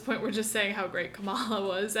at this point we're just saying how great Kamala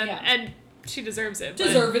was, and she deserves it.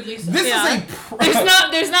 Deservedly so. This is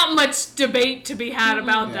there's not much debate to be had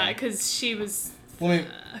about that because she was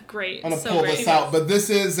great. I'm gonna pull this out, but this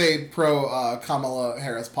is a pro Kamala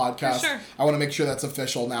Harris podcast. For sure. I want to make sure that's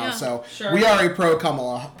official now. Yeah. So Sure. we are a pro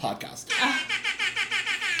Kamala podcast.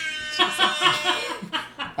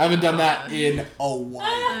 I haven't done that in a while.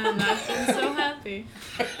 And I've been so happy.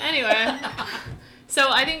 Anyway, so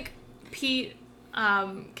I think Pete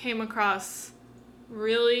came across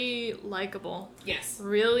really likable. Yes.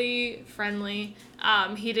 Really friendly.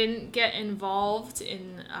 He didn't get involved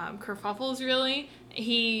in kerfuffles, really.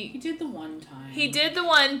 He did the one time. He did the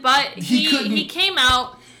one, but he came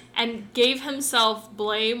out and gave himself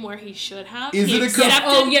blame where he should have. Is he it a good- accepted,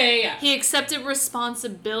 Oh, yeah. He accepted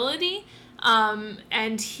responsibility,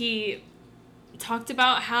 and he talked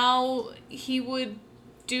about how he would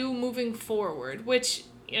do moving forward, which,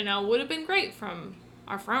 would have been great from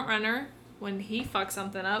our front runner when he fucked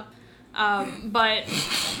something up. But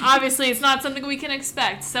obviously it's not something we can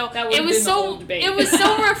expect. So That it was been the whole debate. it was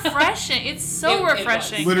so refreshing. It's so It was.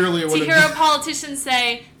 refreshing. Literally, it to would've hear been- a politician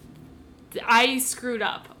say, I screwed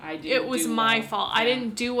up. I didn't It was do my well. fault. Yeah. I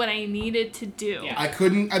didn't do what I needed to do. Yeah. I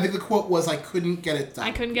think the quote was, I couldn't get it done.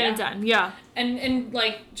 I couldn't get it Yeah. done. Yeah. And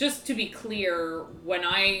like, just to be clear, when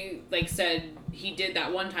I said he did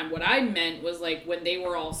that one time, what I meant was like when they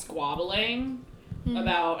were all squabbling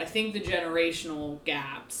about, I think, the generational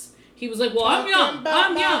gaps. He was like, well, I'm young.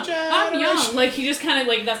 Like, he just kind of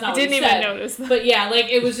like, that's not I what didn't he even said. notice that. But yeah, like,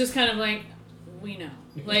 it was just kind of like, we know.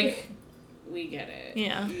 Like, we get it.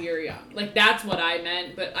 Yeah. You're young. Like, that's what I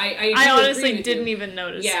meant. But I I do honestly agree with didn't you. even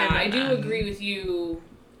notice. Yeah, him in I do that. agree with you.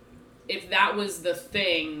 If that was the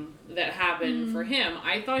thing that happened for him,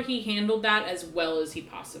 I thought he handled that as well as he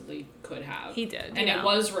possibly could have. He did, And yeah. it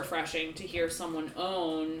was refreshing to hear someone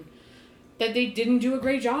own that they didn't do a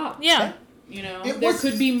great job. Yeah. It There was-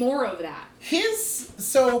 could be more of that.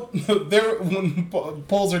 When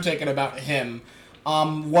polls are taken about him,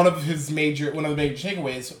 one of the major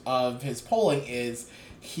takeaways of his polling is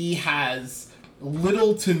he has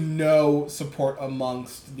little to no support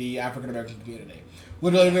amongst the African American community.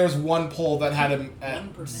 Literally, there was one poll that had him at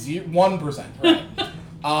 1%,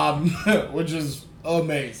 right? Which is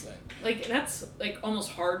amazing. Like, that's, like, almost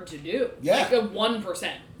hard to do. Yeah. Like, a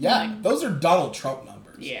 1%. Yeah, those are Donald Trump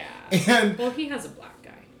numbers. Yeah. And Well, he has a black guy.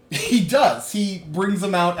 he does. He brings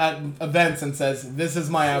them out at events and says, "This is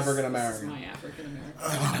my African This is American." my African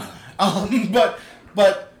American.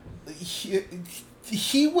 But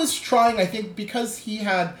he was trying, I think, because you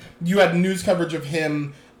had news coverage of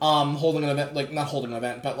him holding an event, like not holding an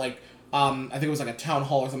event, but like I think it was like a town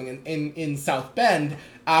hall or something in South Bend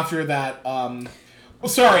after that.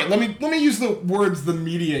 Sorry, let me use the words the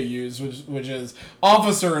media use, which is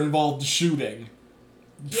officer involved shooting.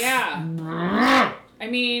 Yeah. I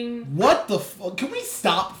mean, What the fuck? Can we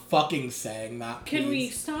stop fucking saying that, can we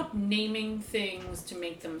please? stop naming things to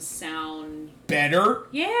make them sound... Better?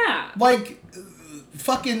 Yeah. Like,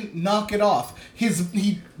 fucking knock it off.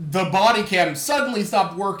 The body cam suddenly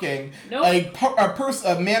stopped working. Nope.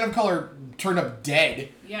 A man of color turned up dead.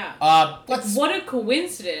 Yeah. Let's What a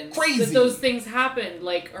coincidence Crazy. that those things happened,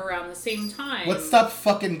 like, around the same time. let's stop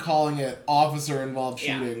fucking calling it officer involved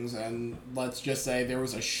Yeah. shootings and let's just say there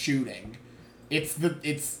was a shooting. It's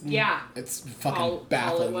Yeah. It's fucking Call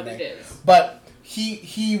baffling it what to me. it is. But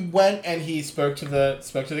he went and he spoke to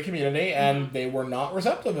the community and Mm-hmm. they were not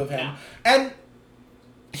receptive of him. No. And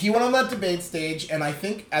he went on that debate stage and I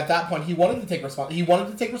think at that point he wanted to take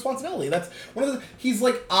responsibility. That's one of the he's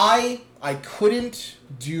like I couldn't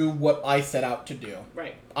do what I set out to do.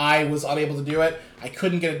 Right. I was unable to do it. I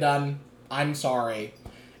couldn't get it done. I'm sorry.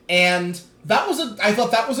 And I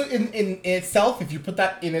thought that was in itself, if you put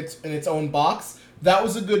that in its own box, that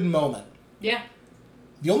was a good moment. Yeah.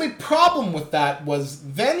 The only problem with that was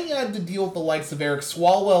then he had to deal with the likes of Eric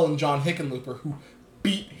Swalwell and John Hickenlooper, who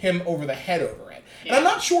beat him over the head over it. And I'm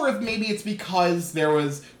not sure if maybe it's because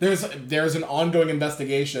there's an ongoing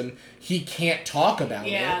investigation. He can't talk about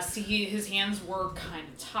it. Yeah, see, his hands were kind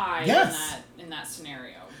of tied Yes. in that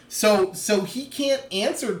scenario. So he can't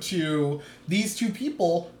answer to these two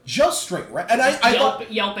people just straight, right? And I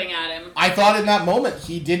thought Yelping at him. I thought in that moment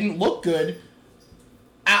he didn't look good.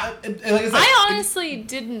 I honestly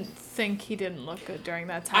didn't think he didn't look good during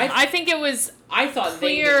that time. I think it was I thought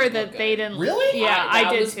clear they that they didn't. Really? Yeah, I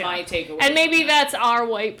that did was too. my takeaway And maybe from that. that's our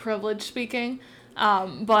white privilege speaking.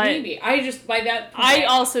 But Maybe. I just, by that point, I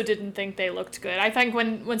also didn't think they looked good. I think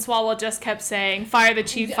when Swalwell just kept saying, fire the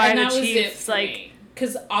chief, fire and the that was chief, it it's for like, me.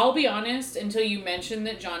 Because I'll be honest, until you mentioned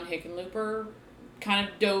that John Hickenlooper kind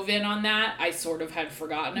of dove in on that, I sort of had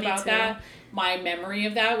forgotten Me about too. that. My memory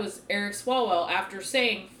of that was Eric Swalwell, after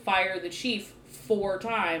saying fire the chief 4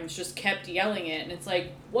 times, just kept yelling it, and it's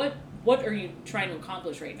like, what are you trying to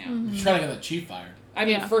accomplish right now? He's trying to get the chief fired. I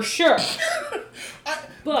mean, Yeah. for sure.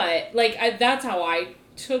 But like, that's what I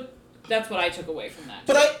took away from that.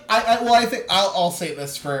 But I think I'll say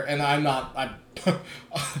this and I'm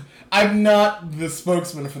I'm not the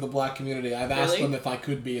spokesman for the black community. I've asked Really? them if I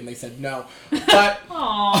could be, and they said no. But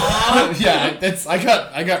Aww. yeah,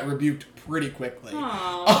 I got rebuked pretty quickly.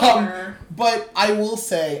 Aww. But I will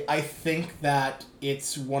say I think that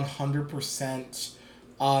it's 100%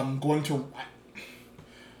 going to.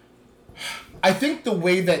 I think the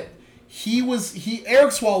way that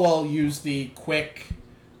Eric Swalwell used the quick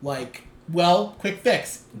like, well, quick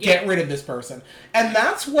fix, get rid of this person. And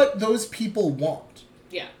that's what those people want.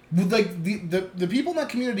 Yeah. Like, the people in that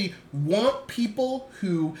community want people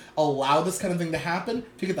who allow this kind of thing to happen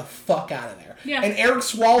to get the fuck out of there. Yeah. And Eric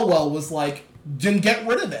Swalwell was like, then get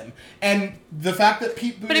rid of him. And the fact that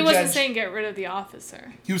Pete Buttigieg... But he wasn't saying get rid of the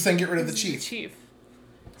officer. He was saying get rid of the chief.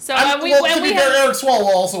 So To be fair, Eric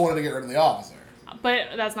Swalwell also wanted to get rid of the officer. But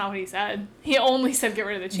that's not what he said. He only said get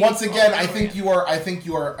rid of the chief. Once again, I think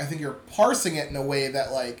you're parsing it in a way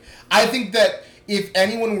that, like, I think that if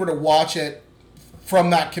anyone were to watch it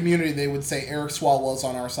from that community, they would say Eric Swalwell is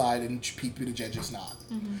on our side and Pete Buttigieg is not.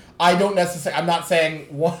 Mm-hmm. I don't necessarily. I'm not saying.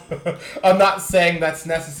 I'm not saying that's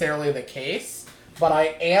necessarily the case, but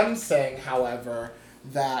I am saying, however,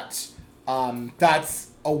 that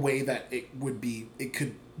that's a way that it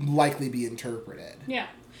could likely be interpreted. Yeah.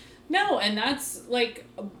 No, and that's, like,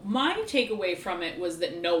 my takeaway from it was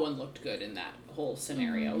that no one looked good in that whole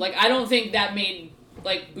scenario. Like, I don't think that made,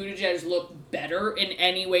 like, Buttigieg look better in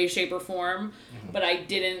any way, shape, or form, but I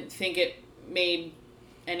didn't think it made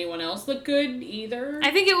anyone else look good either. I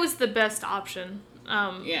think it was the best option.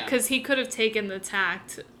 Yeah. Because he could have taken the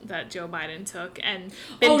tact that Joe Biden took and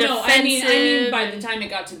been defensive. I mean, by the time it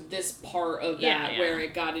got to this part of that, where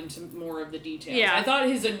it got into more of the details, I thought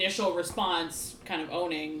his initial response, kind of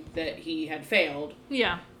owning that he had failed,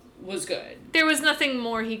 was good. There was nothing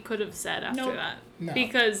more he could have said after that. No.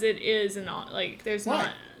 Because it is there's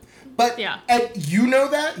not... But and you know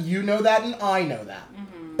that, and I know that.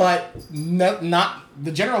 But not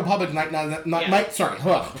the general public might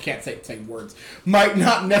I can't say words. Might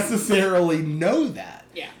not necessarily know that.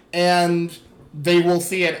 Yeah. And they will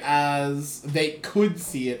see it as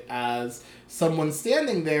someone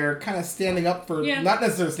standing there, kind of standing up for, not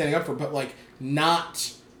necessarily standing up for, but like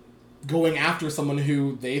not going after someone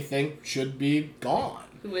who they think should be gone.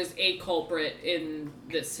 Who is a culprit in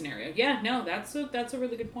this scenario? Yeah, no, that's a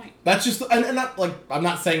really good point. That's just, and not like, I'm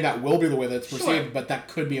not saying that will be the way that it's perceived, but that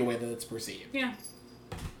could be a way that it's perceived. Yeah.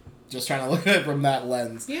 Just trying to look at it from that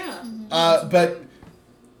lens. Yeah. But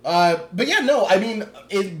yeah, no, I mean,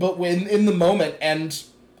 in the moment, and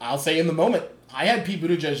I'll say in the moment, I had Pete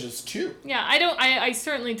Buttigieg's too. Yeah, I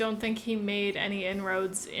certainly don't think he made any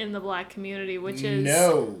inroads in the black community, which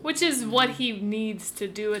is what he needs to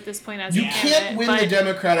do at this point as a candidate. You can't win the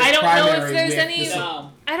Democratic primary.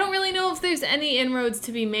 I don't really know if there's any inroads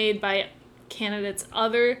to be made by candidates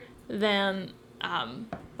other than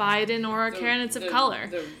Biden or candidates of color.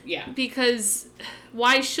 Because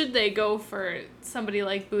why should they go for somebody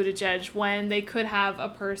like Buttigieg when they could have a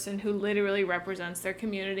person who literally represents their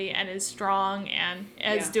community and is strong and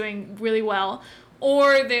is doing really well?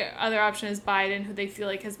 Or the other option is Biden, who they feel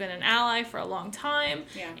like has been an ally for a long time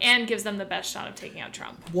and gives them the best shot of taking out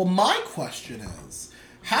Trump. Well, my question is,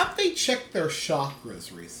 have they checked their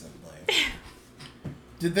chakras recently?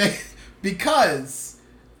 Did they? Because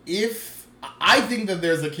if I think that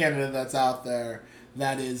there's a candidate that's out there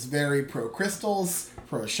that is very pro-crystals,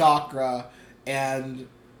 pro-chakra, and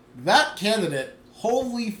that candidate,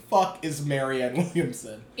 holy fuck, is Marianne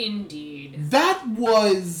Williamson. Indeed. That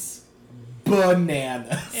was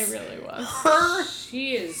bananas. It really was.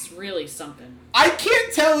 She is really something. I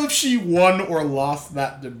can't tell if she won or lost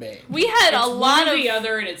that debate. We had a lot of the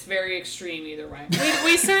other, and it's very extreme either way.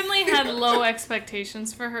 We certainly had low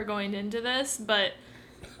expectations for her going into this, but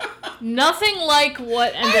nothing like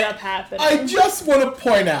what ended up happening. I just want to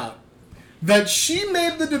point out that she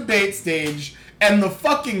made the debate stage and the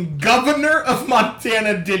fucking governor of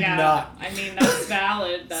Montana did not. I mean, that's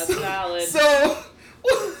valid. That's valid. So,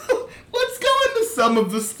 let's go into some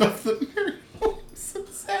of the stuff that Marianne Williamson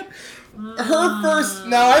said.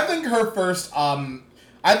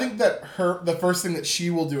 I think that the first thing that she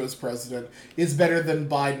will do as president is better than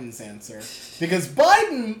Biden's answer. Because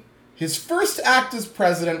Biden, his first act as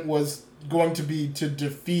president was going to be to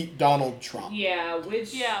defeat Donald Trump. Yeah,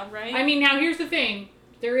 right? I mean, now here's the thing.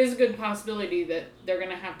 There is a good possibility that they're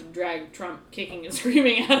going to have to drag Trump kicking and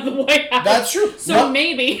screaming out of the White House. That's true. So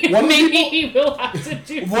maybe he will have to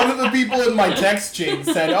do One of the people in my text chain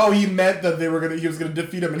said, he meant that he was going to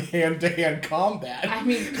defeat him in hand-to-hand combat. I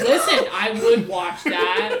mean, listen, I would watch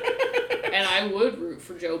that, and I would root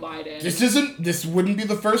for Joe Biden. This wouldn't be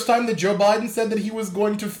the first time that Joe Biden said that he was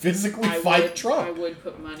going to physically fight Trump. I would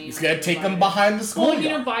put money He's on going to take them behind the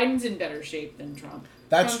schoolyard. Well, Biden's in better shape than Trump.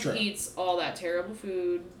 That's Trump true. Eats all that terrible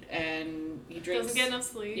food and he drinks. Doesn't get enough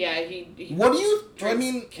sleep. Yeah, he. What do you?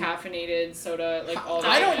 Caffeinated soda, like all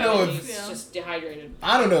that. I don't know if he's just dehydrated.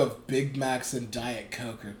 I don't know if Big Macs and Diet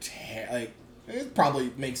Coke are it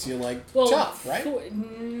probably makes you tough, right?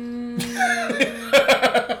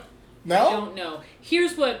 No? I don't know.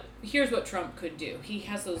 Here's what Trump could do. He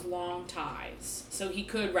has those long ties, so he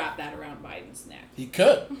could wrap that around Biden's neck. He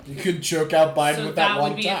could. He could choke out Biden So with that long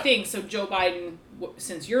would be tie. a thing. So Joe Biden,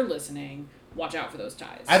 since you're listening, watch out for those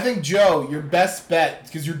ties. I think, Joe, your best bet,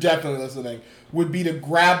 because you're definitely listening, would be to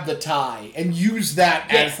grab the tie and use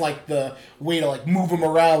that as, like, the way to, like, move him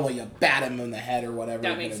around while you bat him in the head or whatever.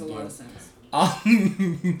 That makes a lot of sense.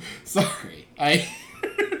 Sorry.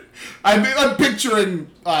 I'm picturing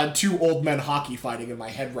two old men hockey fighting in my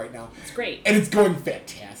head right now. It's great. And it's going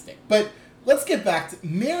fantastic. But let's get back to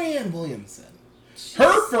Marianne Williamson.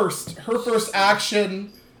 Her first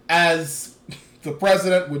action as the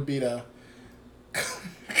president would be to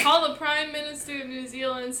Call the Prime Minister of New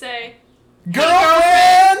Zealand and say,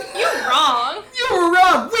 girlfriend! "You're wrong." You were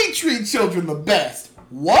wrong. We treat children the best.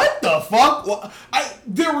 What the fuck?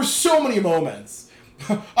 There were so many moments.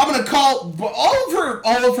 I'm gonna call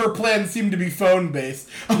all of her plans seem to be phone based.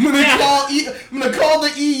 I'm gonna call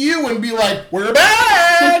the EU and be like, "We're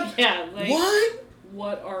back." Yeah. Like, What?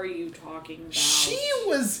 What are you talking about? She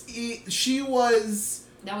was.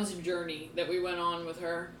 That was a journey that we went on with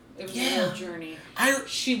her. It was a Yeah. real journey.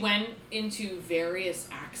 She went into various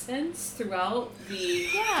accents throughout the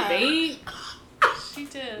debate. She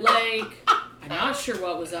did. Like, I'm not sure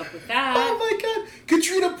what was up with that. Oh my god!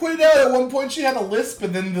 Katrina pointed out at one point she had a lisp,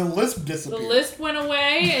 and then the lisp disappeared. The lisp went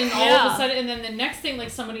away, and all of Yeah. a sudden, and then the next thing, like,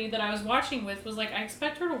 somebody that I was watching with was like, I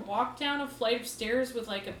expect her to walk down a flight of stairs with,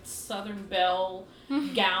 like, a Southern Belle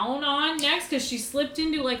gown on next, because she slipped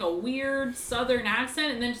into, like, a weird Southern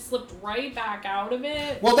accent, and then slipped right back out of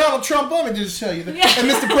it. Well, Donald Trump, let me just tell you that. Yeah. And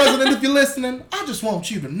Mr. President, if you're listening, I just want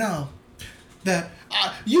you to know that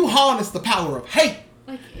you harness the power of hate,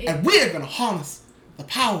 Like, and we're gonna harness the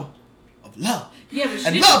power of love. yeah, but she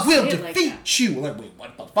And didn't love will say it like defeat that. you. Like, wait,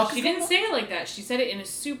 what the fuck? She is didn't going say it like that. She said it in a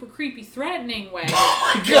super creepy, threatening way.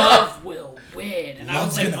 Oh my God. Love will win. And I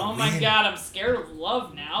was Love's like, gonna oh my win. god, I'm scared of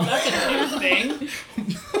love now. That's a new thing.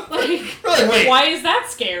 on? Like, Really, wait. why is that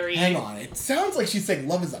scary? Hang on. It sounds like she's saying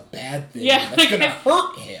love is a bad thing. Yeah, That's gonna like-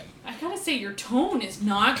 hurt him. I gotta say, your tone is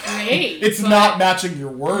not great. It's but- not matching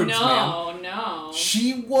your words, man. No.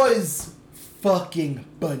 She was fucking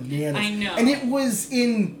bananas. I know. And it was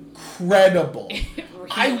incredible. It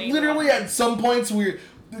I really literally was. at some points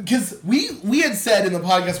because we had said in the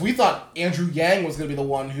podcast we thought Andrew Yang was gonna be the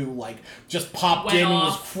one who like just popped Went in and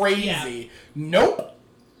off. was crazy. Yeah. Nope.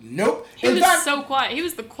 He In was fact, so quiet. He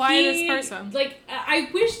was the quietest person. Like, I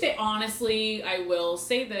wish they, honestly, I will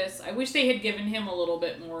say this, I wish they had given him a little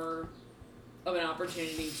bit more of an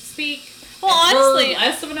opportunity to speak. Well, and her honestly,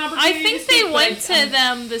 less of an I opportunity think to speak, they went but, to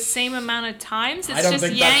them the same amount of times. It's I don't just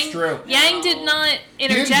think Yang. that's true. Yang No. did not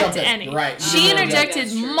didn't interject jump in. any. Right. She Yeah, interjected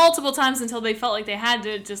that's true. multiple times until they felt like they had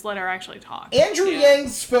to just let her actually talk. Andrew Yeah. Yang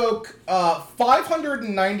spoke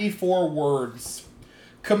 594 words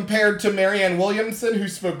compared to Marianne Williamson, who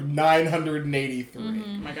spoke 983. Oh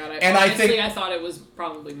my god, And I honestly, think- I thought it was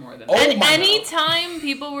probably more than Oh that. And my anytime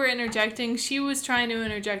people were interjecting, she was trying to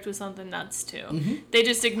interject with something nuts too. Mm-hmm. They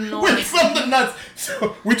just ignored With something nuts.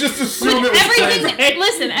 So we just assumed it was everything. crazy.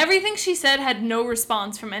 Listen, everything she said had no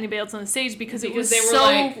response from anybody else on the stage because it was they were so.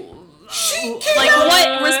 like, She Like, cannot-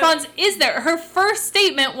 what response is there? Her first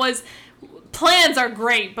statement was, "Plans are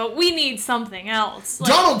great, but we need something else."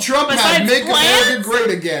 Like, Donald Trump had besides "Make plans? America Great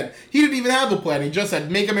Again." He didn't even have a plan. He just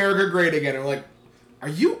said "Make America Great Again." And we're like, are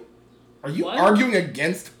you What? arguing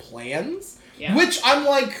against plans? Yeah. Which I'm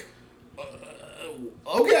like,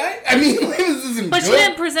 okay. I mean, this isn't But good. she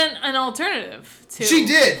didn't present an alternative to She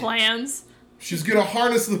did. plans. She's gonna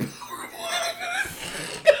harness the power of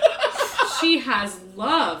she has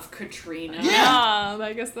love, Katrina. Yeah.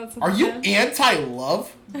 I guess that's. Are you plan.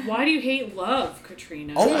 anti-love? Why do you hate love,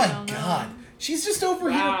 Katrina? Oh my don't know. god. She's just over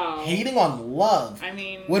Wow. here hating on love. I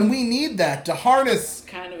mean, When we need that to harness.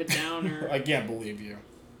 kind of a downer. I can't believe you.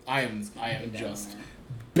 I am Downer. just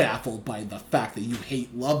baffled by the fact that you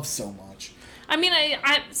hate love so much. I mean, I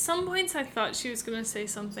at some points I thought she was gonna say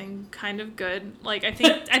something kind of good. Like I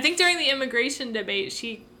think during the immigration debate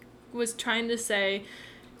she was trying to say,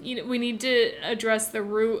 you know, we need to address the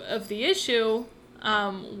root of the issue,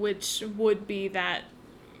 which would be that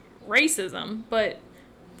racism, but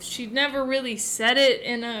she never really said it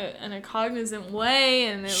in a cognizant way,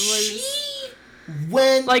 and it was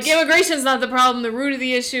When like immigration's not the problem. The root of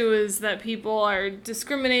the issue is that people are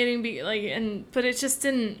discriminating, but it just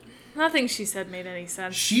didn't. Nothing she said made any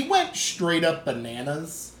sense. she went straight up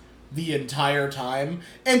bananas the entire time,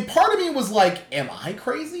 and part of me was like, "Am I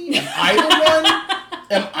crazy? Am I the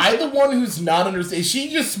one? Am I the one who's not understanding? Is she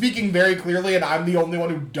just speaking very clearly, and I'm the only one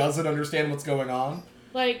who doesn't understand what's going on?"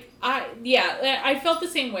 Like, I felt the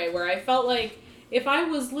same way, where I felt like if I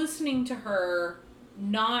was listening to her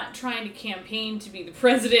not trying to campaign to be the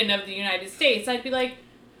president of the United States, I'd be like,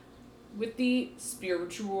 with the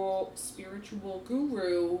spiritual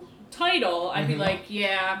guru title, I'd be like,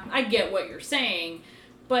 yeah, I get what you're saying.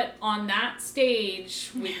 But on that stage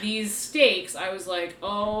with these stakes, I was like,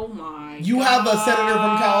 oh my You God. have a senator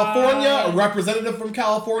from California, a representative from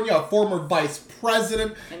California, a former vice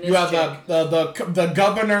president. And You have this the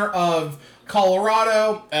governor of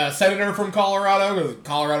Colorado, a senator from Colorado, because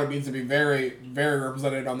Colorado needs to be very, very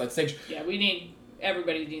represented on that stage. Yeah,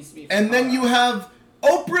 everybody needs to be from And then you Colorado. have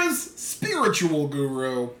Oprah's spiritual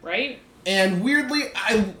guru. Right? And weirdly,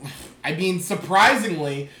 I mean,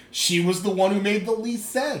 surprisingly, she was the one who made the least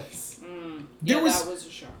sense. Yeah, There was- that was a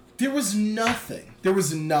shock. There was nothing.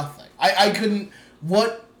 I couldn't.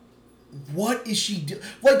 What is she doing?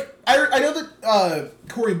 Like, I know that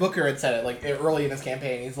Cory Booker had said it like early in his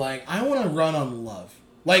campaign. He's like, I want to run on love.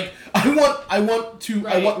 Like, I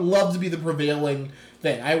want love to be the prevailing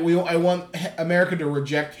thing. I want America to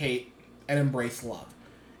reject hate and embrace love,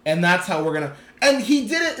 and that's how we're gonna. And he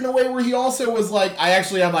did it in a way where he also was like, I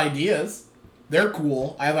actually have ideas. They're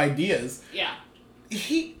cool. I have ideas. Yeah.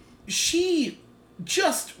 She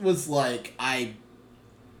just was like, I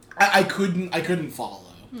couldn't follow.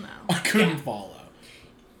 No. I couldn't follow.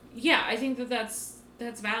 Yeah, I think that's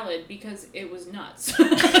valid because it was nuts.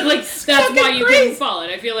 Like, that's why you crazy. couldn't follow it.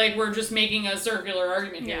 I feel like we're just making a circular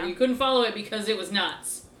argument here. Yeah. You couldn't follow it because it was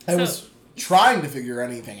nuts. I was trying to figure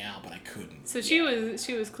anything out, but I couldn't. So she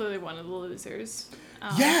was clearly one of the losers.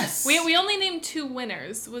 Yes! We only named 2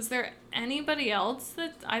 winners. Was there anybody else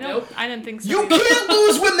that Nope. I didn't think so. You can't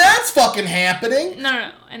lose when that's fucking happening!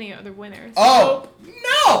 No. Any other winners? Oh,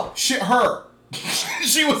 no! Her.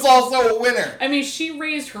 She was also a winner. I mean, she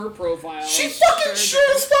raised her profile. She fucking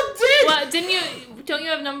sure as fuck did! Well, don't you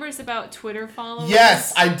have numbers about Twitter followers?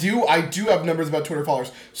 Yes, I do. I do have numbers about Twitter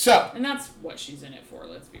followers. So, And that's what she's in it for,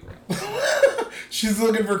 let's be real. she's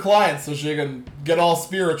looking for clients so she can get all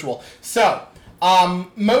spiritual. So,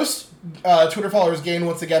 most Twitter followers gain,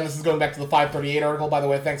 once again, this is going back to the 538 article, by the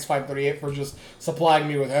way. Thanks, 538, for just supplying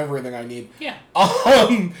me with everything I need. Yeah.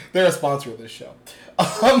 They're a sponsor of this show.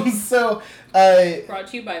 So, Brought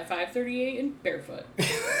to you by 538 and Barefoot.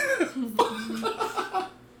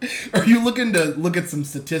 are you looking to look at some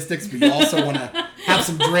statistics, but you also want to have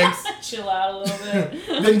some drinks? Chill out a little bit.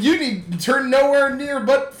 Then you need to turn nowhere near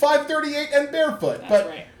but 538 and Barefoot. That's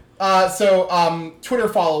right. So, Twitter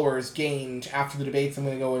followers gained after the debates. I'm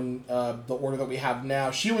going to go in the order that we have now.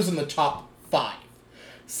 She was in the top 5.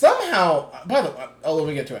 Somehow, by the way, let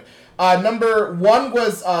me get to it. Number 1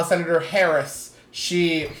 was Senator Harris.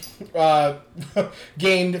 She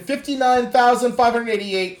gained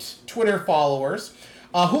 59,588 Twitter followers.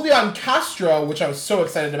 Julian Castro, which I was so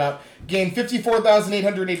excited about, gained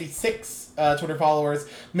 54,886 Twitter followers.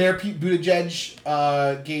 Mayor Pete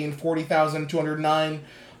Buttigieg gained 40,209.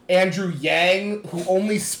 Andrew Yang, who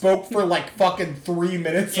only spoke for like fucking 3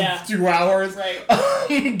 minutes Yeah. of 2 hours, Right.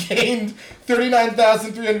 gained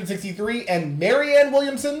 39,363. And Marianne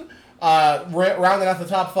Williamson, rounding out the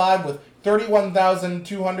top 5 with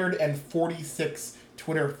 31,246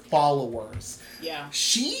 Twitter followers. Yeah.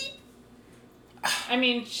 She, I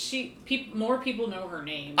mean, more people know her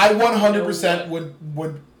name. I 100% Know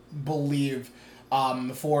would believe.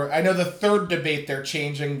 I know the third debate they're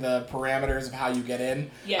changing the parameters of how you get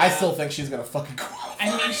in. Yeah. I still think she's gonna fucking qualify.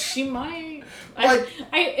 I mean, she might. Like-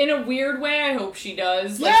 I in a weird way, I hope she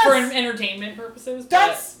does. Like, Yes! for entertainment purposes.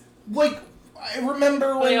 That's like I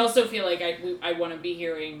remember But when I also feel like I want to be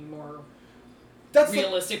hearing more that's like,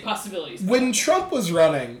 realistic possibilities. when Trump was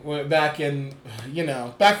running back in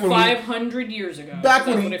back when 500 years ago. back that's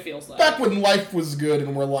when what it feels like. back when life was good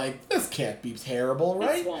and we're like, this can't be terrible, This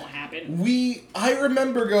right? won't happen. I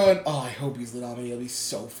remember going, oh, I hope he's the nominee. It'll be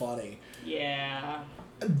so funny. Yeah.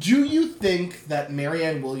 Do you think that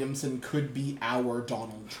Marianne Williamson could be our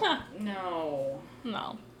Donald Trump? No.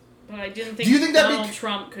 No. But I didn't think, Do you think that Donald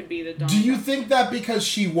Trump could be the Donald Do you Trump. think that because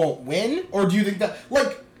she won't win, or do you think that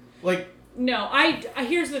like No, I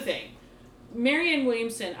here's the thing. Marianne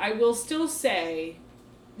Williamson, I will still say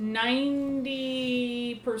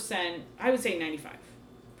 90%, I would say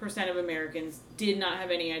 95% of Americans did not have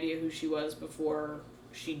any idea who she was before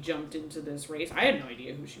she jumped into this race. I had no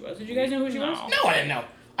idea who she was. Did you guys know who she was? no, I didn't know.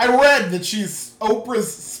 I read that she's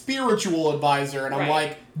Oprah's spiritual advisor, and I'm Right.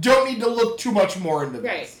 like, don't need to look too much more into this.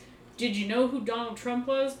 Right. Did you know who Donald Trump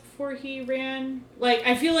was before he ran? Like,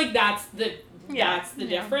 I feel like that's the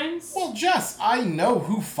difference. Well, Jess, I know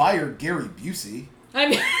who fired Gary Busey. I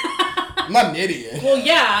mean, I'm not an idiot. well,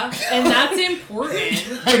 yeah, and that's important.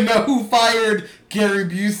 I know who fired Gary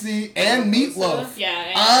Busey and Meatloaf. Yeah.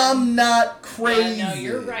 And I'm not crazy. Yeah, no,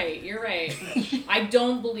 you're right. You're right. I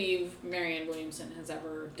don't believe Marianne Williamson has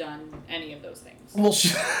ever done any of those things. Well,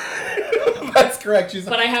 that's correct.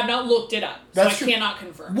 But I have not looked it up, so I cannot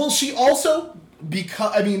confirm. Well, she also,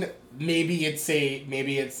 because, I mean, maybe it's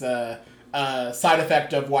a side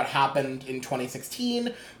effect of what happened in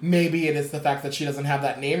 2016. Maybe it is the fact that she doesn't have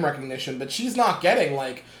that name recognition, but she's not getting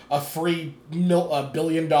like a free $1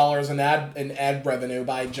 billion in ad revenue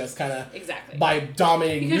by just kind of by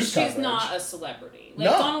dominating news coverage. Because she's not a celebrity. Like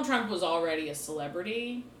Donald Trump was already a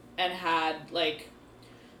celebrity and had like,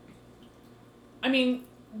 I mean,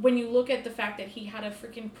 when you look at the fact that he had a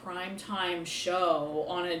freaking primetime show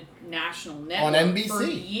on a national network on NBC for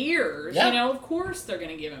years, you know, of course they're going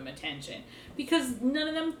to give him attention. Because none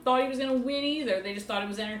of them thought he was going to win either. They just thought it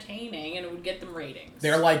was entertaining and it would get them ratings.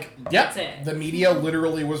 They're like, that's it. The media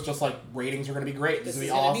literally was just like, ratings are going to be great. This is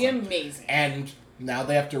going to be amazing. And now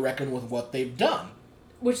they have to reckon with what they've done.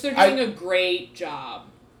 Which they're doing a great job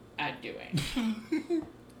at doing.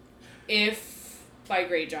 If by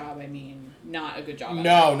great job, I mean not a good job.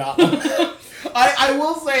 No, not. I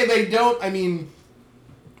will say they don't. I mean,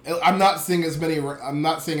 I'm not seeing as many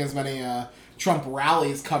Trump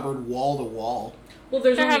rallies covered wall to wall. Well,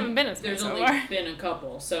 there haven't been a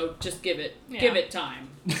couple, so just give it time.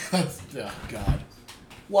 Oh God,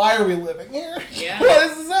 why are we living here? Yeah. Why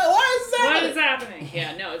is that? What is happening?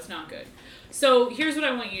 Yeah, no, it's not good. So here's what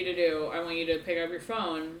I want you to do. I want you to pick up your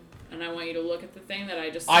phone. And I want you to look at the thing that I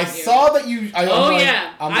just sent you. Saw that you...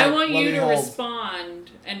 I want you to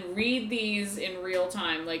respond and read these in real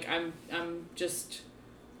time. Like, I'm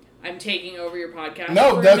taking over your podcast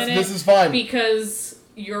for a minute. This is fine. Because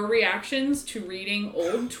your reactions to reading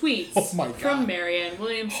old tweets from Marianne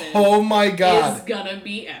Williamson oh my God. is gonna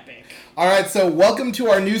be epic. Alright, so welcome to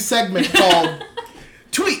our new segment called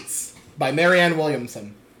Tweets by Marianne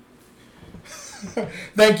Williamson.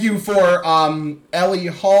 Thank you for Ellie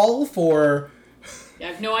Hall for... Yeah,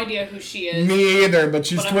 I have no idea who she is. Me either, but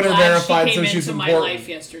she's Twitter verified, so she's important. She came into my life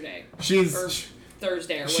yesterday. Or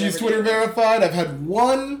Thursday or whatever. She's Twitter verified. I've had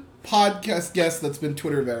one podcast guest that's been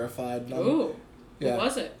Twitter verified. Ooh. Yeah. Who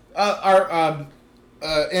was it? Our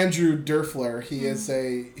Andrew Derfler.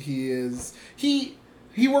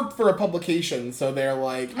 He worked for a publication, so they're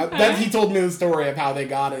like... he told me the story of how they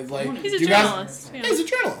got it. Like, he's a journalist. He's a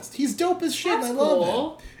journalist. He's dope as shit, That's and I love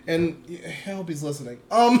cool. him. And I hope he's listening.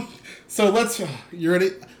 So let's... You ready?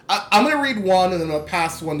 I'm going to read one, and then I'll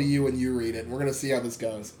pass one to you, and you read it. And we're going to see how this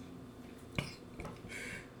goes.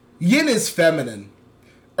 Yin is feminine.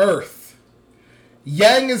 Earth.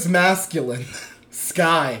 Yang is masculine.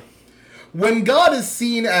 Sky. When God is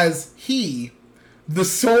seen as he, the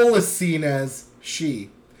soul is seen as she.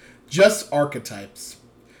 Just archetypes.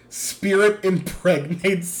 Spirit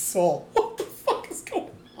impregnates soul. What the fuck is going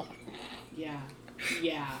on? Yeah.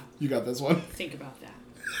 You got this one? Think about that.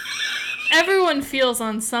 Everyone feels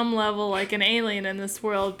on some level like an alien in this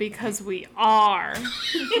world because we are.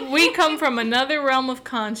 We come from another realm of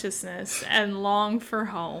consciousness and long for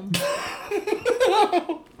home.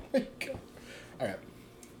 Oh my God. Alright.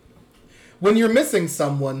 When you're missing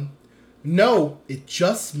someone, no, it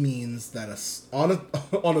just means that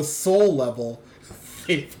on a soul level,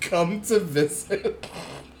 they've come to visit.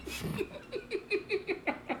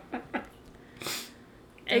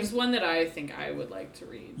 There's one that I think I would like to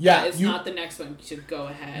read. Yeah. It's not the next one. You should go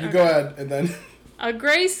ahead. You go ahead, and then... A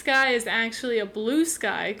gray sky is actually a blue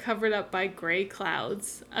sky covered up by gray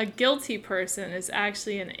clouds. A guilty person is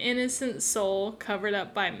actually an innocent soul covered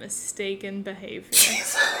up by mistaken behavior.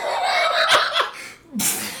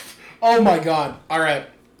 Oh my God. All right.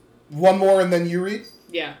 One more and then you read?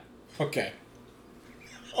 Yeah. Okay.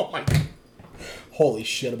 Oh my God. Holy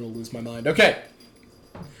shit, I'm going to lose my mind. Okay.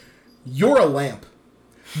 You're a lamp.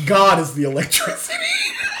 God is the electricity.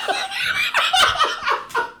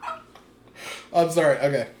 I'm sorry.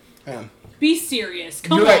 Okay. Be serious.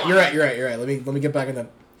 Come on. on. You're right. Let me get back in that.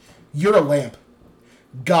 You're a lamp.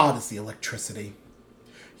 God is the electricity.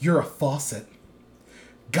 You're a faucet.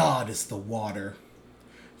 God is the water.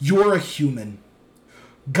 You're a human.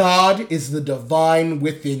 God is the divine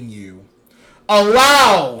within you.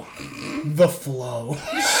 Allow the flow.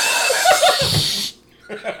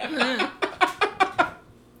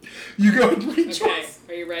 You go and read yours. Okay,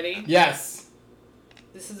 are you ready? Yes.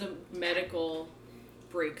 This is a medical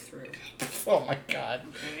breakthrough. Oh my God.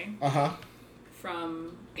 Okay. Uh-huh.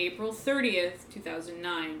 From April 30th,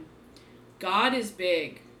 2009. God is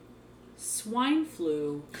big. Swine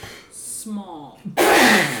flu, small.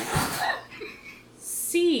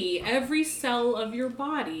 See every cell of your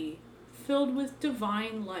body filled with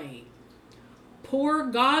divine light. Pour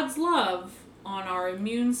God's love on our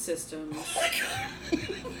immune systems.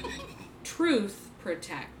 truth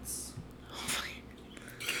protects.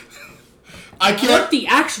 I What can't. the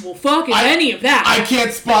actual fuck is any of that? I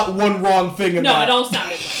can't spot one wrong thing in no, that. it all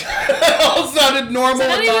sounded like It all sounded normal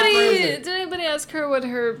Did and not crazy. anybody ask her what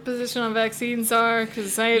her position on vaccines are?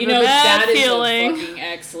 Because I have You a know, bad that is feeling. a fucking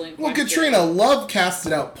excellent Well, question. Katrina, Love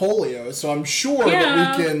casted out polio, so I'm sure Yeah.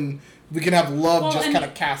 that we can have Love Well, just and- kind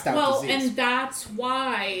of cast out Well, disease. and that's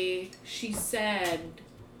why she said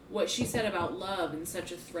what she said about love in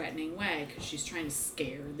such a threatening way, because she's trying to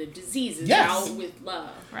scare the diseases Yes. out with love.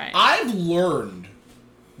 Right. I've learned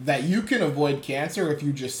that you can avoid cancer if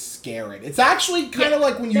you just scare it. It's actually kind of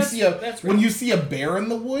like when you that's when real. you see a bear in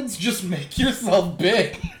the woods, just make yourself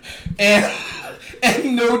big, and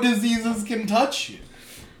no diseases can touch you.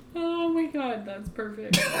 Oh my god, that's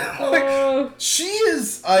perfect. Oh. She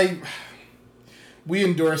is we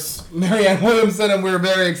endorse Marianne Williamson, and we're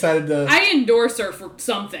very excited to. I endorse her for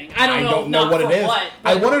something. I don't know not what for it is. what,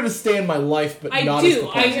 I but want her to stay in my life, but I not as do. the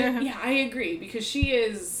president. Yeah, I agree, because she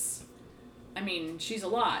is. I mean, she's a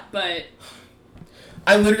lot, but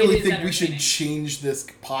I literally It is think we should entertaining. change this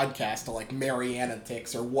podcast to like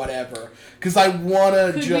Marianatics or whatever, because I want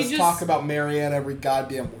to Could we just just- talk about Marianne every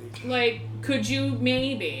goddamn week. like, could you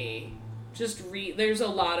maybe just read? There's a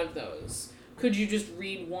lot of those. Could you just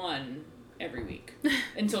read one every week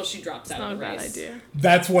until she drops out Not of a the bad race? idea.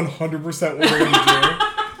 That's 100% what we're gonna do.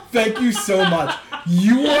 Thank you so much.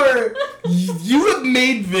 You have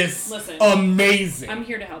made this Listen, amazing. I'm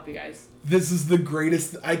here to help you guys. This is the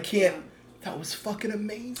greatest. I can't. That was fucking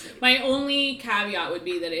amazing. My only caveat would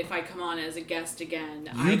be that if I come on as a guest again,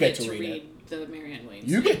 You I get get to to read read the Marianne Williamson.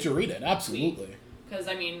 You get to read it, absolutely. Because,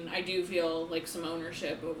 I mean, I do feel like some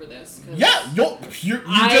ownership over this. 'Cause Yeah, you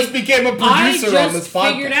I- just became a producer I on this just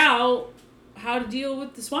podcast. figured out how to deal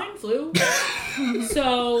with the swine flu.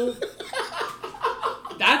 So,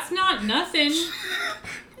 that's not nothing.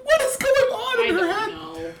 What is going on I in her don't head?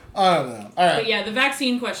 know. I don't know. All right. But yeah, the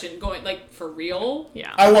vaccine question, going, like, for real,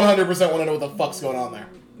 Yeah. I 100% want to know what the fuck's going on there.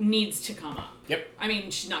 needs to come up. Yep. I mean,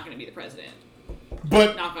 she's not going to be the president.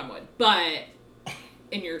 But Knock on wood. But,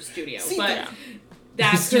 in your studio. See, but that-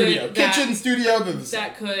 that studio, could... kitchen studio. they're the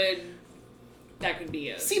same. That could be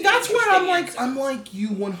a... See, that's where I'm interesting like, answer. you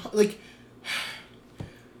one like.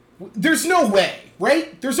 There's no way,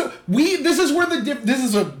 right? This is where this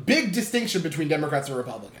is a big distinction between Democrats and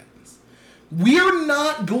Republicans. We're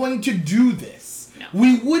not going to do this. No.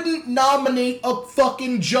 We wouldn't nominate a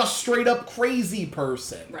fucking just straight up crazy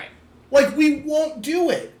person. Right. Like, we won't do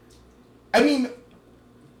it. I mean,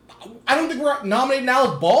 I don't think we're nominating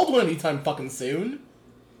Alec Baldwin anytime fucking soon.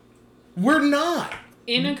 We're not.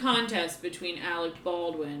 In a contest between Alec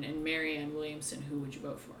Baldwin and Marianne Williamson, who would you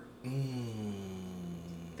vote for?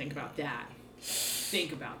 Think about that.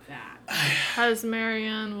 Think about that. Has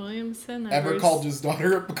Marianne Williamson Ever called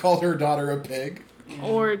her daughter a pig?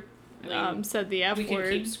 or I mean, said the F we can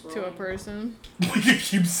word keep to a scrolling. person? We could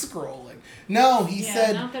keep scrolling. No, he Yeah,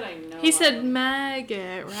 said not that I know. He said of.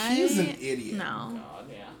 maggot, right? he's an idiot. No. God,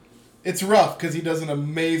 yeah. It's rough because he does an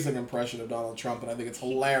amazing impression of Donald Trump, and I think it's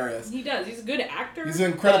hilarious. He does. He's a good actor. He's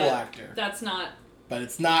an incredible but actor. That's not. But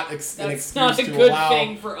it's not an That's excuse not a to good allow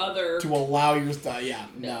thing for other. to allow your stuff. Yeah,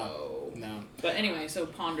 No. no. But anyway, so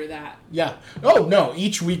ponder that. Yeah. Oh no!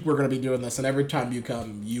 Each week we're gonna be doing this, and every time you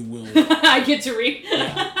come, you will. I get to read.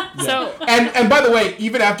 Yeah. So And by the way,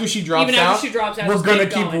 even after she drops Even out, after she drops out, we're just gonna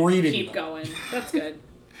keep keep going. reading. Keep going. That's good.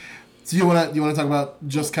 So you wanna talk about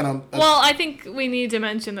just kind of? well, I think we need to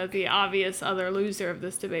mention that the obvious other loser of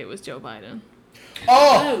this debate was Joe Biden.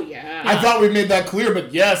 Oh yeah. I thought we made that clear,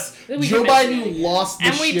 but yes, We Joe can mention it Biden again. lost the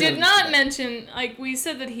And we shit did out not of mention, like, we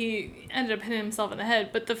said that he ended up hitting himself in the head,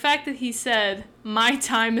 but the fact that he said, "My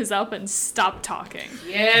time is up," and stopped talking.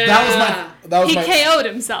 Yeah. That was He my KO'd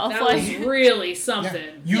himself. That like, was really Yeah.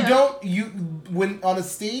 something. You Yeah. don't when on a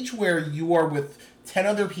stage where you are with 9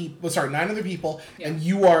 other people, Yeah. and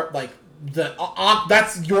you are like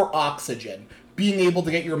that's your oxygen. Being able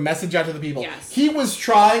to get your message out to the people. Yes. He was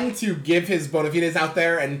trying to give his bona fides out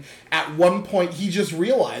there, and at one point he just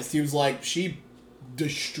realized, he was like, she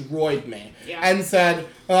destroyed me. Yeah. And said,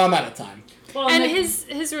 oh, I'm out of time. Well, and then-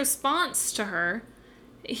 his response to her,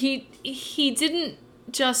 he didn't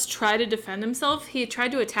just try to defend himself, he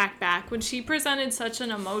tried to attack back when she presented such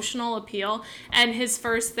an emotional appeal. And his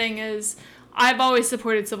first thing is, I've always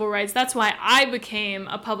supported civil rights, that's why I became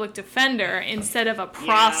a public defender instead of a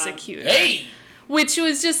prosecutor. Hey! Which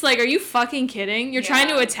was just like, are you fucking kidding? You're trying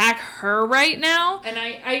to Yeah. attack her right now? And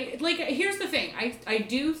I like, here's the thing. I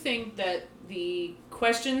do think that the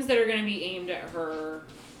questions that are going to be aimed at her,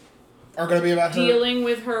 Are going to be about her. dealing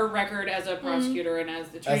with her record as a prosecutor and as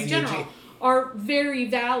the attorney As the general, AG. are very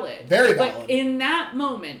valid. Very But valid. in that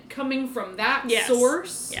moment, coming from that Yes.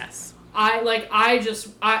 source, Yes.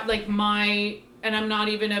 and I'm not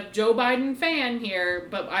even a Joe Biden fan here,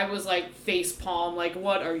 but I was like face palm, like,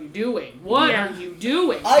 what are you doing? What Yeah. are you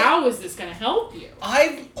doing? I- How is this going to help you?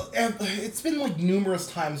 It's been like numerous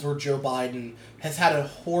times where Joe Biden has had a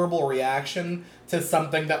horrible reaction to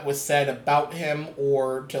something that was said about him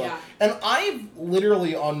or to, Yeah. and I've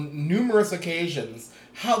literally on numerous occasions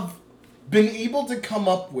have been able to come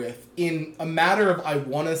up with, in a matter of, I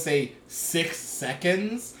want to say, 6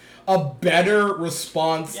 seconds, a better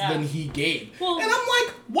response Yeah. than he gave. Well- And I'm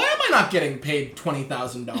like, why am I not getting paid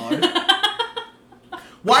 $20,000?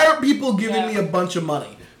 Why aren't people giving me a bunch of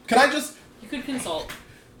money? Can I just... You could consult.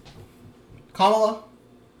 Kamala,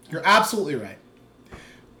 you're absolutely right.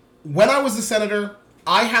 When I was a senator,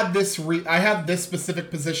 I had this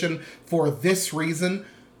specific position for this reason,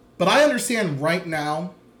 but I understand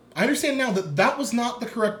now that was not the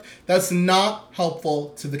correct, that's not helpful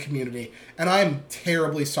to the community, and I am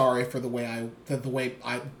terribly sorry for the way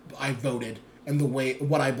I voted and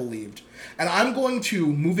what I believed. And I'm going to,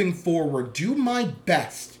 moving forward, do my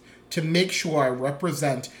best to make sure I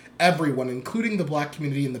represent everyone, including the black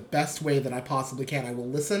community, in the best way that I possibly can. I will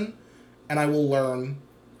listen, and I will learn,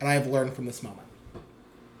 and I have learned from this moment.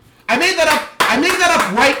 I made that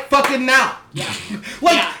up right fucking now. Yeah.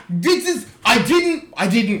 This is, I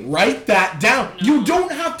didn't write that down. No. You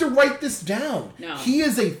don't have to write this down. No. He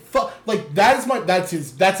is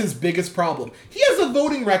that's his biggest problem. He has a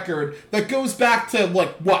voting record that goes back to,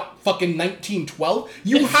 fucking 1912.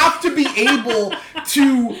 You have to be able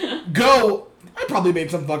to go, I probably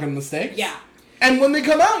made some fucking mistakes. Yeah. And when they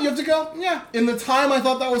come out, you have to go, yeah, in the time I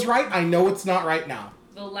thought that was right, I know it's not right now.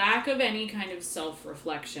 The lack of any kind of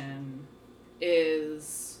self-reflection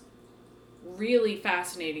is really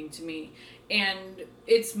fascinating to me. And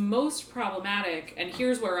it's most problematic, and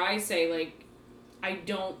here's where I say, I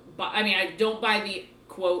don't buy the,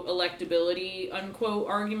 quote, electability, unquote,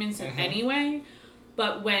 arguments in any way,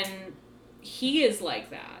 but when he is like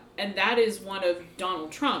that, and that is one of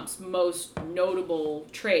Donald Trump's most notable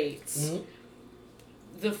traits,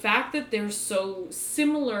 the fact that they're so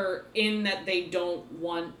similar in that they don't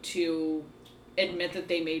want to admit that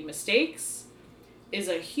they made mistakes is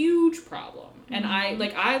a huge problem. And I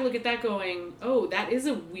look at that going, oh, that is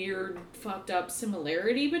a weird, fucked up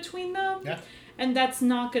similarity between them. Yeah. And that's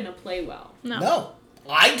not going to play well. No.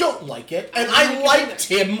 I don't like it. And I I don't like it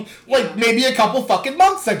liked either. him, Yeah. maybe a couple fucking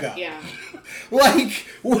months ago. Yeah. What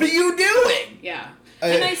are you doing? Yeah.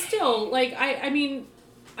 And I still,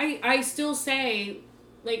 I still say,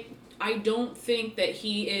 I don't think that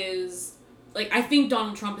he is, I think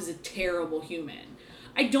Donald Trump is a terrible human.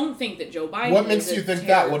 I don't think that Joe Biden What makes is a you think that?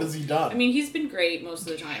 terrible- What has he done? I mean, he's been great most of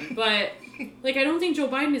the time, but, I don't think Joe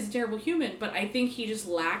Biden is a terrible human, but I think he just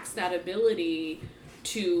lacks that ability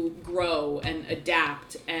to grow and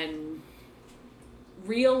adapt and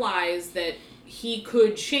realize that he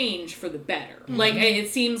could change for the better. It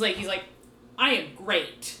seems like he's like, I am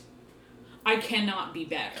great. I cannot be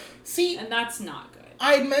better. See, And that's not good.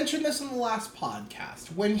 I mentioned this in the last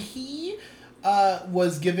podcast. When he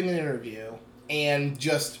was giving an interview and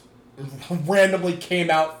just randomly came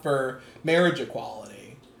out for marriage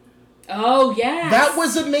equality. Oh, yes. That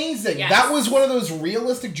was amazing. Yes. That was one of those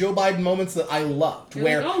realistic Joe Biden moments that I loved. You're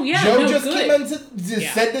where like, oh, yeah, Joe no, just good. came in and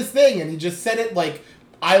just said this thing, and he just said it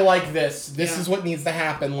I like this. This Yeah. is what needs to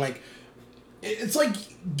happen. It's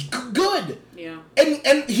good. Yeah.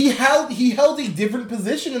 And he held a different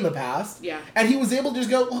position in the past. Yeah. And he was able to just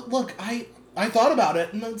go, look, I thought about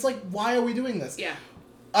it, and it's why are we doing this? Yeah.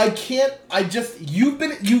 You've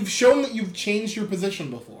shown that you've changed your position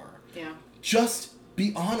before. Yeah. Just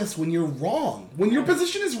be honest when you're wrong. When your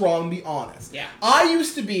position is wrong, be honest. Yeah. I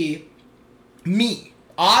used to be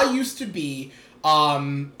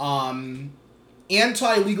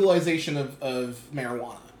anti-legalization of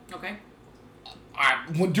marijuana. Okay.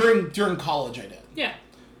 During college I did. Yeah.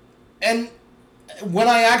 And when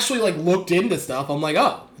I actually looked into stuff, I'm like,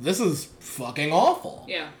 oh, this is fucking awful.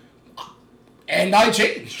 Yeah. And I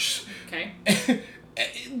changed. Okay.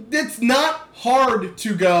 It's not hard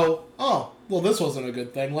to go, oh, well, this wasn't a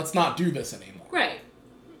good thing. Let's not do this anymore. Right.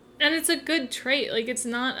 And it's a good trait. It's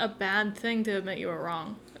not a bad thing to admit you were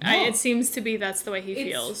wrong. No. It seems to be that's the way he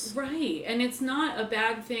feels. Right. And it's not a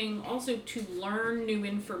bad thing also to learn new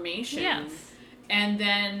information. Yes. And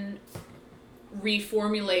then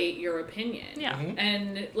reformulate your opinion. Yeah. Mhm.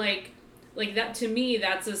 And like that, to me,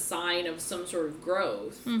 that's a sign of some sort of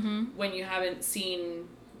growth. Mm-hmm. When you haven't seen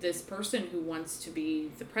this person who wants to be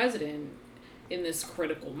the president in this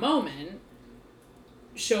critical moment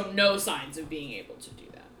show no signs of being able to do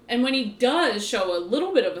that. And when he does show a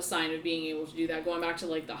little bit of a sign of being able to do that, going back to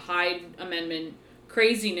like the Hyde Amendment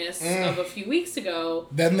craziness of a few weeks ago,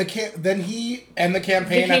 then he and the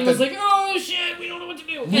campaign the king was like, "Oh shit, we don't know what to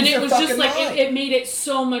do," and it was just like it made it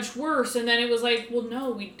so much worse. And then it was like, "Well,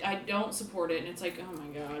 no, I don't support it," and it's like, "Oh my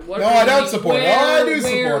god, what?" No, I don't support it. Oh, I do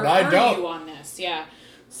support it. I don't. Where are you on this? Yeah,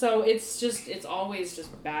 so it's always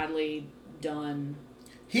just badly done.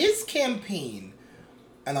 His campaign,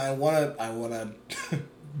 and I wanna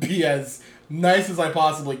be as nice as I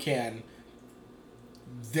possibly can.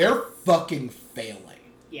 They're fucking failing.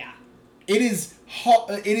 Yeah. It is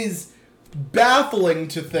baffling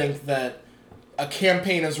to think that a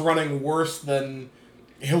campaign is running worse than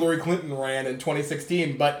Hillary Clinton ran in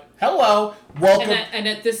 2016. But hello, welcome. And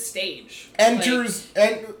at this stage, enter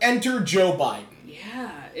Joe Biden.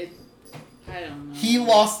 Yeah, I don't know. He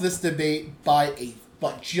lost this debate by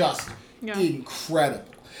but just incredible.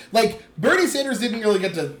 Like, Bernie Sanders didn't really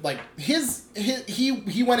get to, like, he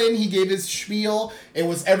went in, he gave his spiel, it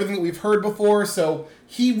was everything that we've heard before, so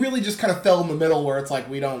he really just kind of fell in the middle where it's like,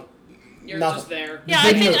 we don't... You're just there. Yeah,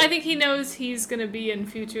 I think he knows he's going to be in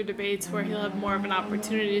future debates where he'll have more of an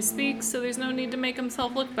opportunity to speak, so there's no need to make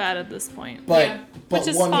himself look bad at this point. But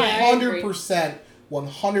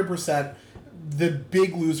 100%, the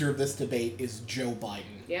big loser of this debate is Joe Biden.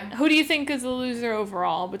 Yeah. Who do you think is the loser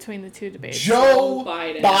overall between the two debates? Joe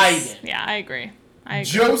Biden. Yeah, I agree.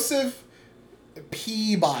 Joseph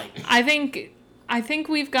P. Biden. I think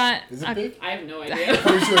we've got... Is it P? I have no idea. I'm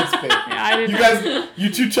pretty sure it's P. Yeah, I didn't You guys, you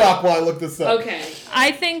two talk while I look this up. Okay.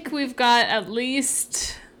 I think we've got at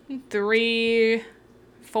least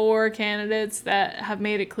 3-4 candidates that have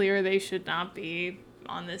made it clear they should not be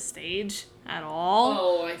on this stage at all.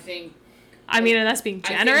 Oh, I think... I mean, and that's being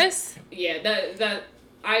generous.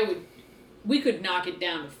 We could knock it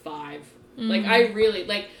down to 5. Mm-hmm.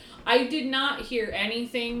 I did not hear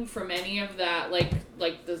anything from any of that, like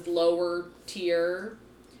this lower tier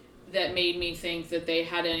that made me think that they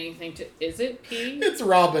had anything to, is it P? It's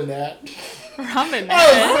Robinette. Robinette?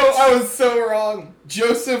 I was so wrong.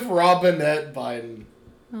 Joseph Robinette Biden.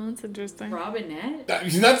 Oh, that's interesting. Robinette?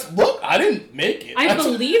 Look, I didn't make it. I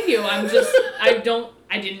believe you. I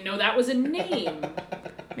didn't know that was a name.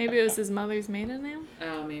 Maybe it was his mother's maiden name?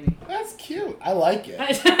 Oh, maybe. That's cute. I like it.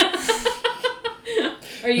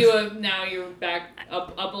 Are you now you're back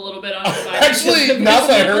up a little bit on the side? Actually, now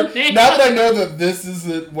that I know that this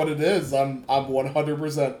is what it is, I'm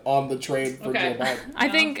 100% on the train for Joe Biden. I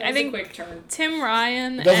think a quick turn. Tim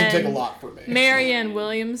Ryan It doesn't and take a lot for me. Marianne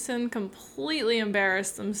Williamson completely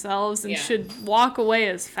embarrassed themselves and should walk away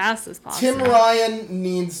as fast as possible. Tim Ryan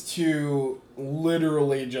needs to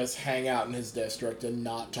literally just hang out in his district and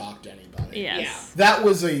not talk to anybody. Yes. Yeah. That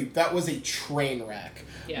was a train wreck.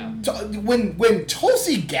 Yeah. When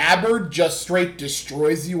Tulsi Gabbard just straight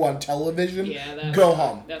destroys you on television, go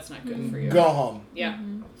home. That's not good for you. Go home. Yeah.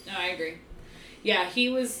 No, I agree. Yeah, he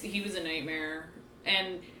was a nightmare.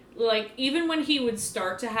 And like even when he would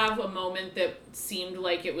start to have a moment that seemed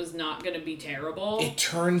like it was not going to be terrible, it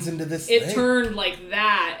turns into this thing. It turned like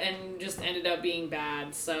that and just ended up being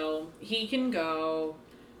bad. So he can go.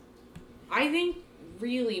 I think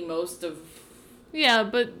really most of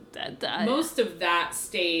that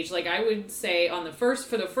stage, like I would say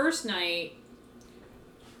for the first night,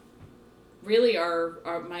 really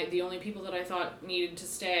the only people that I thought needed to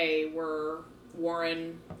stay were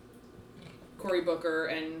Warren, Cory Booker,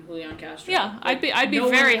 and Julian Castro. Yeah, I'd be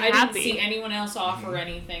very happy. I didn't see anyone else offer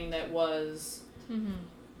anything that was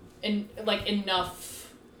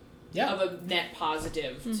enough of a net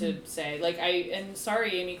positive to say. And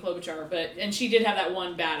sorry, Amy Klobuchar, and she did have that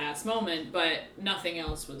one badass moment, but nothing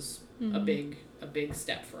else was a big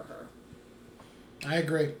step for her. I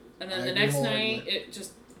agree. And then the next night, it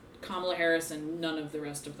just Kamala Harris and none of the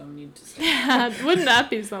rest of them need to stay. Yeah, wouldn't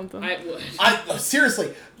that be something? I would.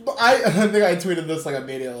 Seriously, I think I tweeted this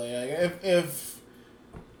immediately.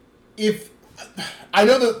 If I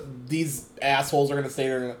know that these assholes are going to stay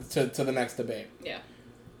to the next debate. Yeah.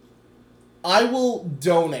 I will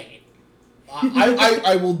donate.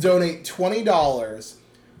 I will donate $20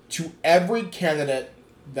 to every candidate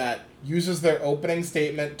that uses their opening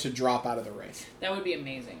statement to drop out of the race. That would be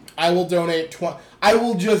amazing. I will donate I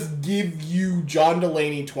will just give you, John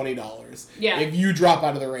Delaney, $20. Yeah. If you drop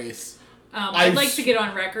out of the race. I'd like to get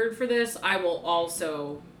on record for this. I will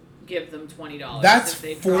also give them $20. That's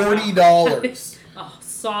 $40. A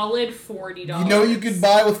solid $40. You know what you could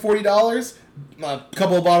buy with $40? A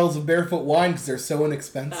couple of bottles of Barefoot wine because they're so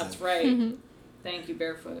inexpensive. That's right. Thank you,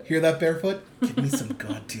 Barefoot. Hear that, Barefoot? Give me some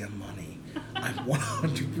goddamn money. I'm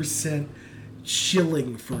 100%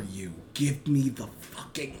 chilling for you. Give me the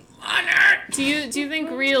fucking money. Do you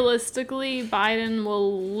think realistically Biden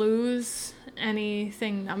will lose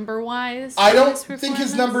anything number-wise? I in don't his think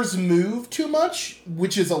his performance? numbers move too much,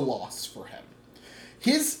 which is a loss for him.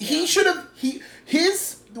 He should have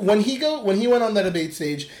when he went on the debate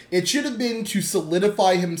stage, it should have been to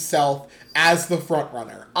solidify himself as the front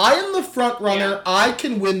runner. I am the front runner. Yeah. I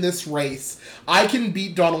can win this race. I can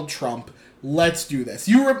beat Donald Trump. Let's do this.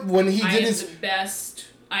 When he did his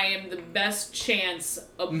I am the best chance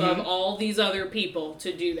above all these other people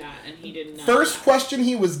to do that, and he did not. first question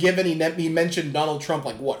he was given, he mentioned Donald Trump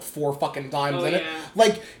 4 fucking times in it.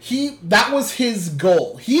 That was his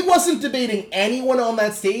goal. He wasn't debating anyone on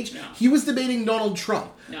that stage. No. He was debating Donald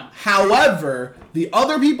Trump. No. However, the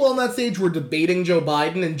other people on that stage were debating Joe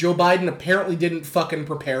Biden, and Joe Biden apparently didn't fucking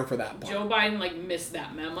prepare for that part. Joe Biden missed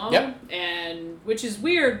that memo, Yep. and which is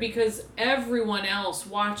weird because everyone else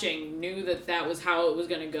watching knew that was how it was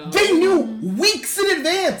going to go. They knew weeks in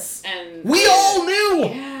advance. And we all knew.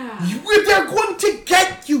 Yeah. They're going to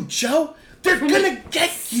get you, Joe. They're going to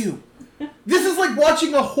get you. This is like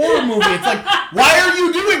watching a horror movie. It's like, why are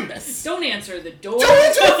you doing this? Don't answer the door. Don't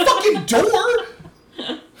answer the fucking door.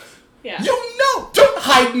 Yeah. You know. Don't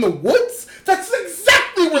hide in the woods. That's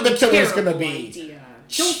exactly where the killer's going to Terrible be. idea.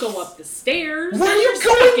 Don't go up the stairs. Where are You're you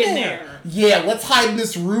stuck going in there? Yeah, let's hide in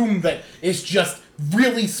this room that is just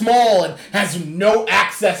really small and has no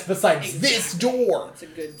access besides this door. That's a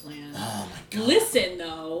good plan. Oh my god. Listen,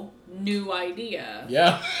 though, new idea.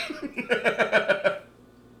 Yeah.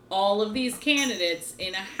 All of these candidates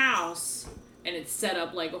in a house, and it's set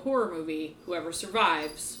up like a horror movie. Whoever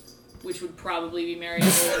survives, which would probably be Marianne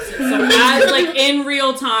Williamson. So as in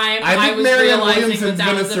real time, I think was Marianne realizing Williamson's that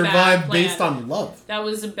gonna was a survive bad plan. based on love. That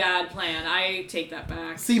was a bad plan. I take that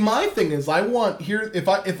back. See, my thing is,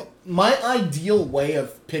 if my ideal way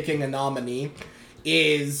of picking a nominee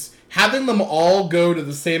is having them all go to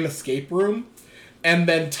the same escape room and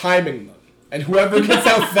then timing them, and whoever gets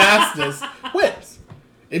out fastest wins.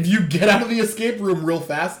 If you get out of the escape room real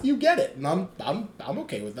fast, you get it, and I'm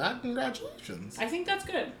okay with that. Congratulations. I think that's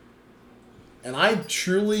good. And I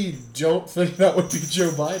truly don't think that would be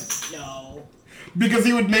Joe Biden. No. Because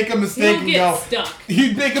he would make a mistake He'll get and go. stuck.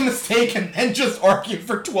 He'd make a mistake and then just argue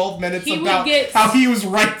for 12 minutes He would about get how he was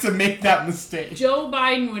right to make that mistake. Joe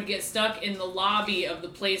Biden would get stuck in the lobby of the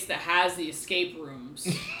place that has the escape rooms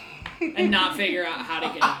and not figure out how to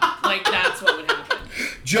get out. That's what would happen.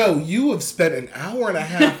 Joe, you have spent an hour and a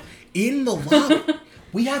half in the lobby.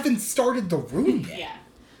 We haven't started the room yet. Yeah.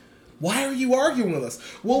 Why are you arguing with us?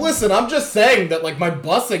 Well, listen, I'm just saying that my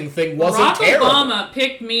busing thing wasn't Barack terrible. Obama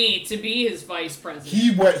picked me to be his vice president.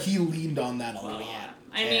 He leaned on that a lot. Yeah.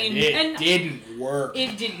 And it didn't work.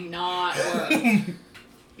 It did not work.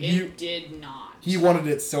 It did not. He wanted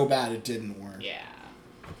it so bad it didn't work. Yeah.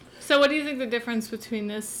 So what do you think the difference between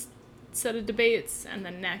this set of debates and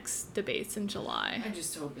the next debates in July? I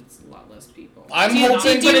just hope it's a lot less people. I'm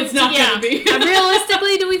hoping, but it's not going to be.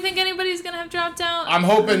 Realistically, do we think anybody's going to have dropped out? I'm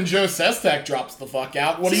hoping Joe Sestak drops the fuck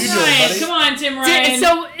out. What are you Tim doing, Ryan, buddy? come on, Tim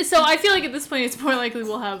Ryan. So I feel like at this point it's more likely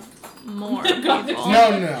we'll have more people.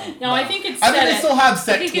 No, I think it's I think set they still have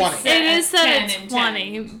set 20. It is set 10 at and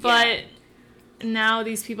 20, 10. but now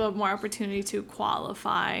these people have more opportunity to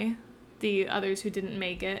qualify the others who didn't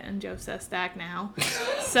make it, and Joe Sestak now.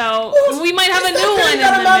 So we might have a new one in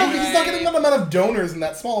the mix. He's not getting that amount of donors in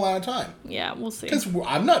that small amount of time. Yeah, we'll see. Because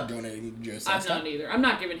I'm not donating to Joe Sestak. I'm not either. I'm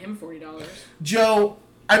not giving him $40. Joe,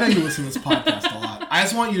 I know you listen to this podcast a lot. I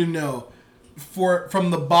just want you to know,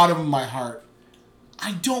 from the bottom of my heart,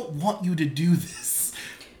 I don't want you to do this.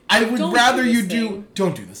 I would rather you do...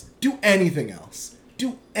 Don't do this. Do anything else.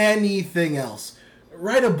 Do anything else.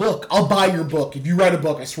 Write a book. I'll buy your book. If you write a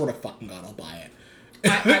book, I swear to fucking God, I'll buy it.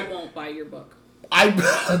 I won't buy your book.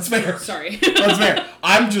 That's fair. Sorry. That's fair.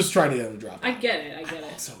 I'm just trying to get him to drop it. I get it. I'm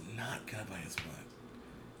also not gonna buy his book.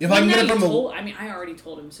 If I can get it from I already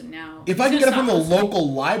told him, so now... If I can get it from the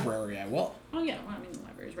local library, I will. Oh, yeah. Well, the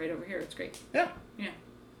library's right over here. It's great. Yeah. Yeah.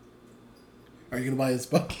 Are you gonna buy his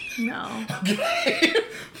book? No. Okay.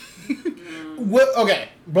 Okay.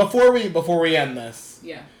 Before we end this,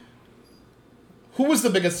 Yeah. who was the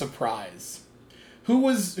biggest surprise? Who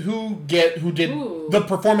did the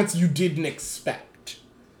performance you didn't expect?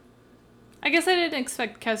 I guess I didn't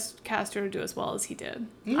expect Castro to do as well as he did.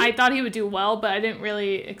 I thought he would do well, but I didn't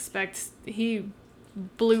really expect he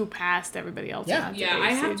blew past everybody else. Yeah. On that Yeah,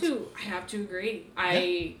 debate I have to agree.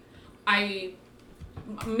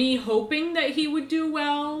 Me hoping that he would do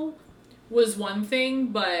well was one thing,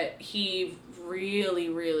 but he really,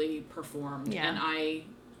 really performed. Yeah. And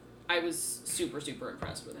I was super, super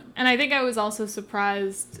impressed with him. And I think I was also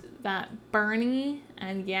surprised that Bernie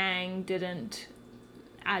and Yang didn't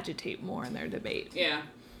agitate more in their debate. Yeah.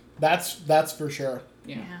 That's for sure.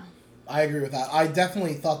 Yeah. I agree with that. I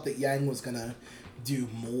definitely thought that Yang was gonna do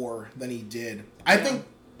more than he did. I think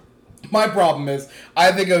my problem is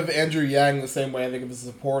I think of Andrew Yang the same way I think of his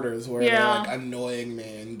supporters, where they're like annoying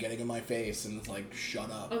me and getting in my face, and it's like,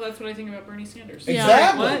 shut up. Oh, that's what I think about Bernie Sanders.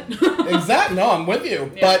 Exactly. What? Exactly. No, I'm with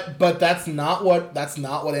you. Yeah. But that's not what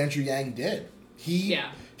Andrew Yang did. He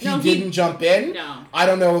didn't jump in. No. I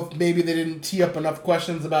don't know if maybe they didn't tee up enough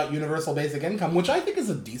questions about universal basic income, which I think is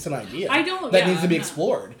a decent idea. That needs to be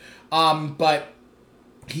explored. But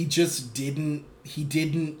he just didn't. He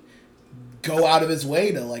didn't go out of his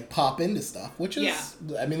way to like pop into stuff, which is,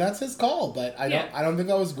 I mean, that's his call. But I don't think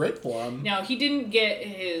that was great for him. No, he didn't get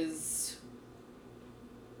his.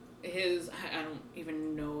 I don't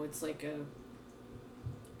even know. It's like a.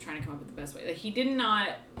 Trying to come up with the best way. Like, he did not,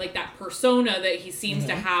 like, that persona that he seems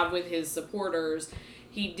to have with his supporters,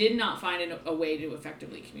 he did not find a way to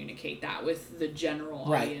effectively communicate that with the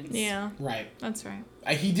general audience. Yeah. Right. That's right.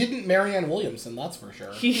 He didn't Marianne Williamson, that's for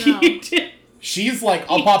sure. He did. She's like,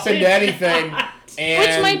 I'll pop into anything. And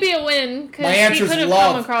which might be a win, because he could have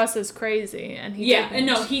come across as crazy, and he didn't. And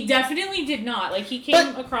no, he definitely did not. Like, he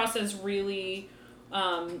came across as really...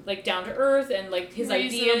 like down to earth, and like his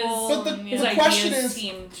reasonable. ideas. But his the question ideas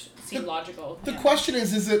is, seemed logical. The question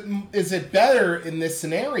is it better in this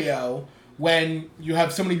scenario when you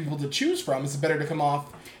have so many people to choose from? Is it better to come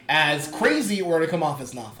off as crazy or to come off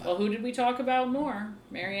as nothing? Well, who did we talk about more?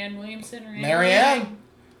 Marianne Williamson or Marianne? Right.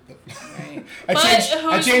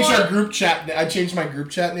 I changed our group chat. I changed my group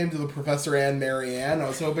chat name to the Professor Ann Marianne. I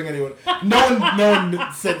was hoping anyone. No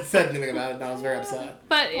one said anything about it, and I was very upset.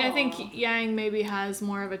 But I think Yang maybe has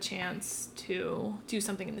more of a chance to do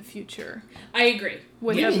something in the future. I agree.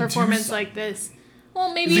 With a performance like this.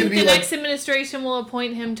 Well, maybe the next administration will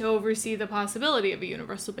appoint him to oversee the possibility of a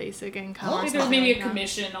universal basic income. Like there's maybe a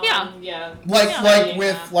commission on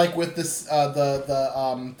Like with this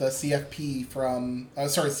the CFP from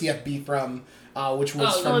CFB from which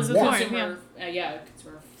was from Consumer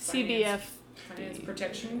CBF Finance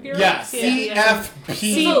Protection Bureau. Yeah, CFPB.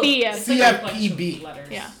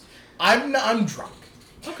 Yeah. I'm drunk.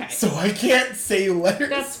 Okay. So I can't say letters.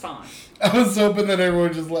 That's fine. I was hoping that everyone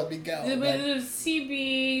would just let me go.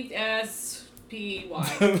 CBSPY.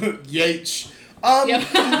 Yach.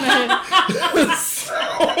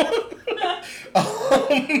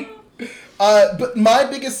 But my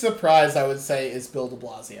biggest surprise, I would say, is Bill de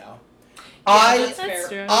Blasio. That's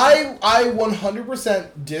fair. I 100%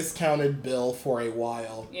 discounted Bill for a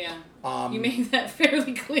while. Yeah. You made that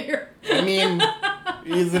fairly clear. I mean,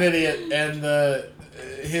 he's an idiot, and the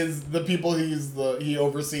people he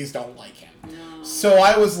oversees don't like him. No. So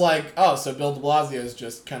I was like, oh, so Bill de Blasio is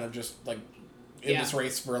just like in this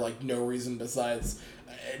race for like no reason besides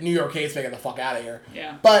New York Case, get the fuck out of here.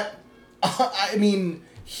 Yeah. But I mean,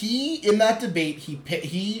 he in that debate he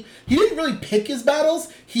didn't really pick his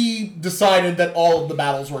battles. He decided that all of the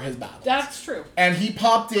battles were his battles. That's true. And he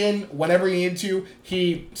popped in whenever he needed to.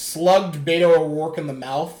 He slugged Beto O'Rourke in the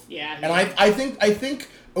mouth. Yeah. And I think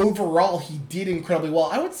overall he did incredibly well.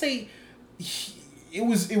 I would say he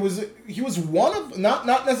was one of not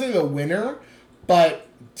necessarily a winner, but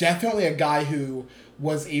definitely a guy who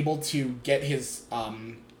was able to get his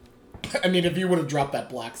I mean, if he would have dropped that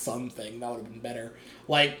Black Sun thing, that would have been better.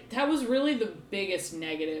 Like, that was really the biggest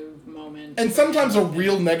negative moment. And sometimes a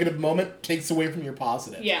real negative moment takes away from your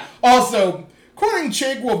positive. Yeah. Also, quoting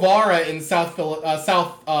Che Guevara in South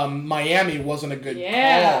Miami wasn't a good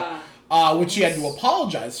call, which he had to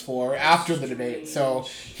apologize for after the debate. So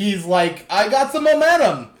he's like, I got some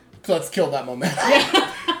momentum. So let's kill that momentum.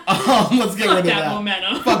 Yeah. Let's get rid of that.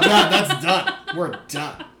 Momentum. Fuck that. That's done. We're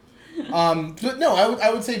done. But no,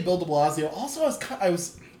 I would say Bill de Blasio. Also,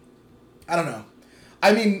 I don't know.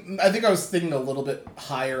 I mean, I think I was thinking a little bit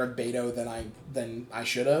higher of Beto than I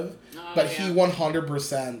should have. But he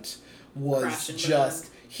 100% was just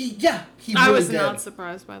he really I was did. not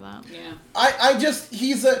surprised by that. Yeah.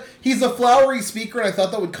 He's a flowery speaker, and I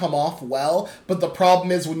thought that would come off well. But the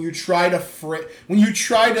problem is when you try to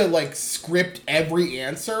like script every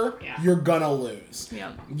answer, you're gonna lose.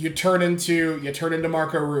 Yeah. You turn into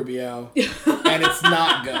Marco Rubio, and it's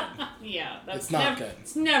not good. Yeah, it's not good.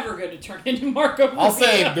 It's never good to turn into Marco Rubio. I'll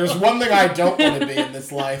say there's one thing I don't want to be in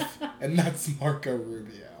this life, and that's Marco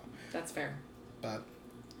Rubio. That's fair. But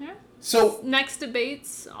yeah. So next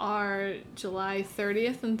debates are July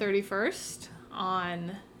 30th and 31st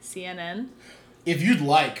on CNN. If you'd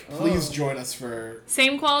like, please join us for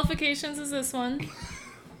same qualifications as this one.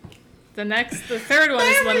 The third one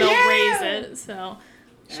is when they'll raise it. So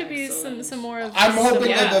Should be some more of. I'm hoping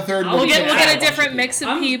yeah. that the third. We'll We'll one get will a have different bunch mix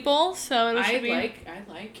of people, so it should be.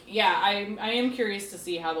 I am curious to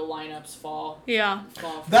see how the lineups fall. Yeah.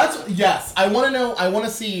 Yes. I want to know. I want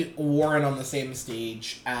to see Warren on the same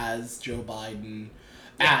stage as Joe Biden,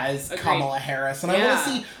 as agreed. Kamala Harris, and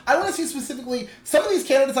I want to see specifically some of these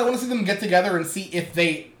candidates. I want to see them get together and see if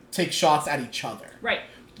they take shots at each other. Right.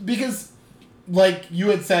 Because, like you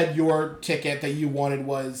had said, your ticket that you wanted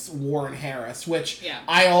was Warren Harris, which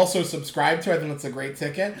I also subscribe to. I think that's a great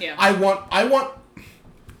ticket. Yeah. I'm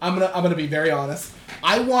gonna be very honest.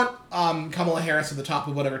 I want Kamala Harris at the top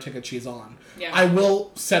of whatever ticket she's on. Yeah. I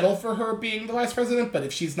will settle for her being the vice president, but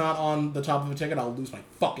if she's not on the top of a ticket, I'll lose my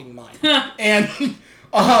fucking mind. And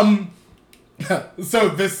so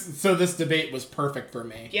this debate was perfect for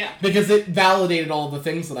me. Yeah. Because it validated all the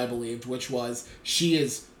things that I believed, which was she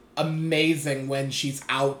is amazing when she's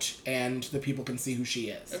out and the people can see who she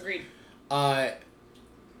is. Agreed.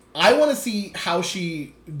 I want to see how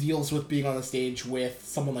she deals with being on the stage with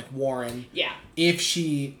someone like Warren. Yeah.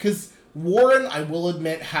 Because Warren, I will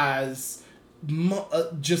admit, has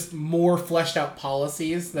just more fleshed out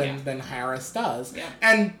policies than Harris does. Yeah.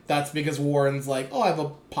 And that's because Warren's like, oh, I have a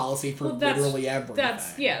policy for literally everything.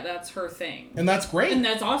 That's her thing. And that's great. And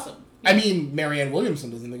that's awesome. I mean, Marianne Williamson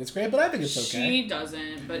doesn't think it's great, but I think it's okay. She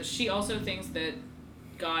doesn't, but she also thinks that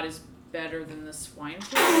God is better than the swine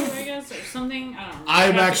flu, I guess, or something. I don't know.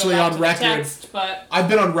 I'm actually on record. But I've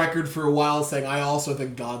been on record for a while saying I also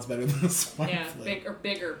think God's better than the swine flu.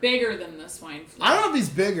 bigger than the swine flu. I don't know if he's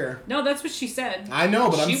bigger. No, that's what she said. I know,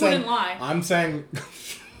 but she wouldn't lie. I'm saying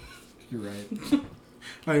you're right.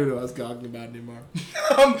 I don't even know what I was talking about anymore.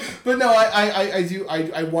 But no,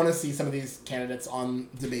 I want to see some of these candidates on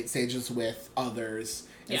debate stages with others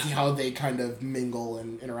and see how they kind of mingle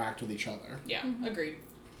and interact with each other. Yeah, agreed.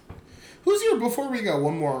 Before we go,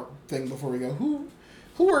 one more thing before we go.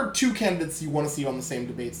 Who are two candidates you want to see on the same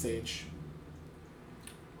debate stage?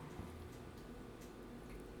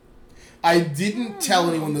 I didn't tell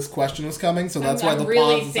anyone this question was coming, so that's why the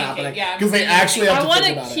really pause is thinking, happening. yeah, Because they actually have to think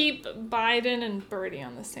about it. I want to keep Biden and Bernie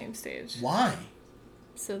on the same stage. Why?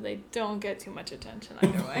 So they don't get too much attention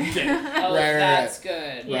either way. Okay. Oh, that's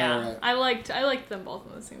good. Yeah, Right. I liked them both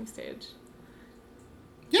on the same stage.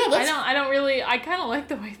 Yeah, that's... I kind of like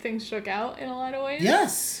the way things shook out in a lot of ways.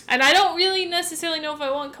 Yes. And I don't really necessarily know if I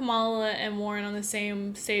want Kamala and Warren on the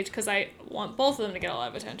same stage because I want both of them to get a lot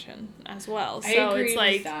of attention as well. So agree it's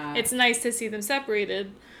like, with that. it's nice to see them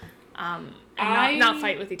separated and not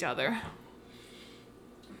fight with each other.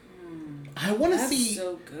 I want to see...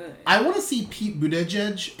 so good. I want to see Pete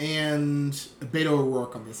Buttigieg and Beto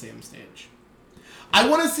O'Rourke on the same stage. I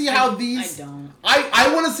want to see how these... I don't.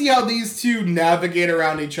 I want to see how these two navigate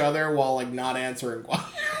around each other while, like, not answering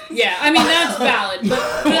questions. Yeah, I mean, that's valid. But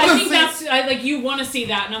I think that's... you want to see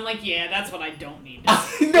that, and I'm like, yeah, that's what I don't need to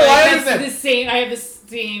see. No, I understand. I have the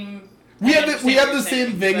same... We have the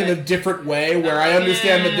same thing in a different way, where I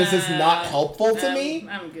understand that this is not helpful to me.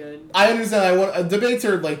 I'm good. I understand. Debates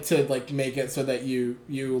are to make it so that you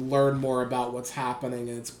learn more about what's happening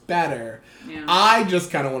and it's better. Yeah. I just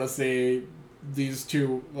kind of want to see these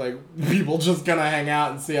two people just kind of hang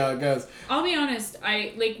out and see how it goes. I'll be honest.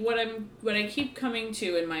 What I keep coming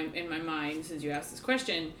to in my mind since you asked this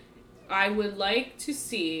question. I would like to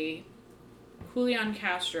see Julian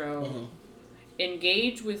Castro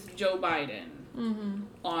engage with Joe Biden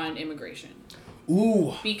on immigration.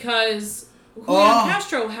 Ooh. Because Julian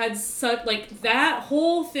Castro had such, that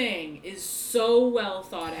whole thing is so well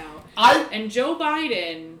thought out. And Joe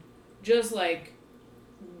Biden just,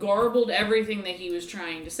 garbled everything that he was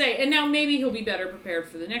trying to say. And now maybe he'll be better prepared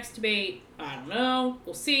for the next debate. I don't know.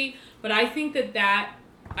 We'll see. But I think that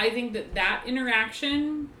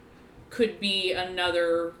interaction could be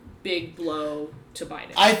another big blow to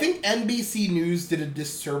Biden. I think NBC News did a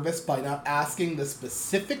disservice by not asking the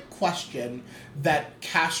specific question that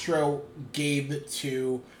Castro gave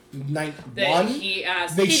to night one. He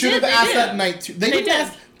asked. They should have asked that night two. They didn't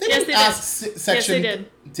ask. They didn't ask section. Yes, they did.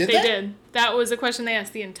 Did they? They did. That was a question they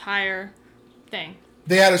asked the entire thing.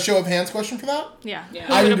 They had a show of hands question for that? Yeah. Yeah.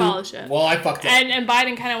 Who would abolish it? Well, I fucked up. And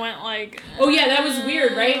Biden kind of went like... Oh, yeah, that was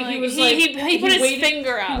weird, right? He was he put his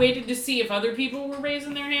finger up. He waited to see if other people were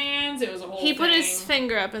raising their hands. It was a whole He thing. put his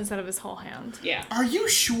finger up instead of his whole hand. Yeah. Are you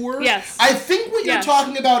sure? Yes. I think what you're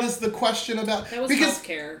talking about is the question about... That was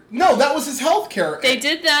healthcare. No, that was his healthcare. They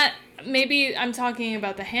did that... Maybe I'm talking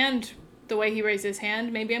about the hand... The way he raised his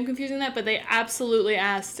hand, maybe I'm confusing that, but they absolutely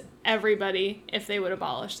asked everybody if they would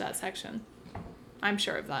abolish that section. I'm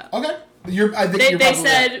sure of that. Okay. I think they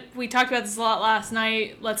said, we talked about this a lot last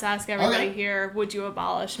night, let's ask everybody here, would you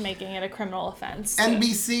abolish making it a criminal offense?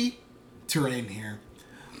 NBC, terrain here.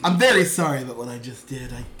 I'm very sorry about what I just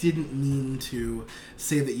did. I didn't mean to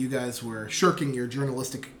say that you guys were shirking your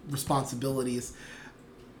journalistic responsibilities.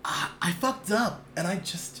 I fucked up, and I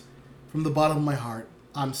just, from the bottom of my heart,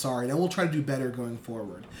 I'm sorry, and we'll try to do better going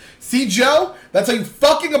forward. See, Joe? That's how you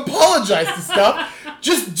fucking apologize to stuff.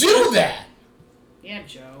 Just do that! Yeah,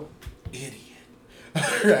 Joe. Idiot.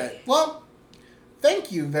 Alright, well,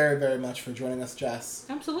 thank you very, very much for joining us, Jess.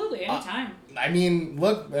 Absolutely, anytime. I mean,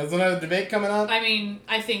 look, there's another debate coming up. I mean,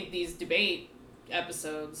 I think these debate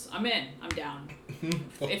episodes, I'm in. I'm down.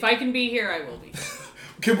 If I can be here, I will be.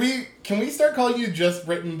 Can we start calling you Just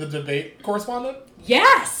Britain the debate correspondent?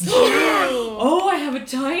 Yes! Oh, I have a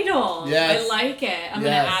title. Yes. I like it. I'm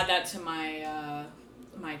Yes. gonna add that to my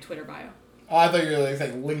my Twitter bio. Oh, I thought you were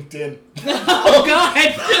saying LinkedIn. Oh God!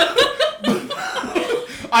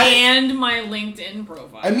 And my LinkedIn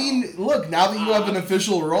profile. I mean, look, now that you have an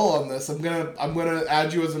official role on this, I'm gonna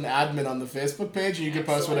add you as an admin on the Facebook page, and you can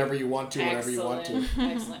post whatever you want to, whenever you want to.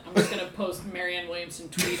 Excellent. I'm just gonna post Marianne Williamson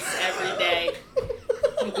tweets every day.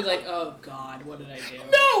 You'll be like, oh God, what did I do?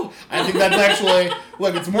 No! I think that's actually...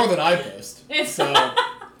 Look, it's more than I post. It's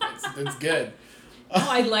good. Oh,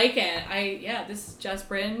 I like it. This is Jess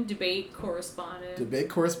Britton, debate correspondent. Debate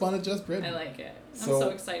correspondent Jess Britton. I like it. I'm So- so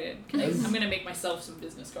excited. I'm gonna make myself some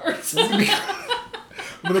business cards. I'm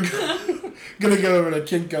gonna go over to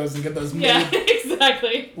Kinko's and get those made. Yeah,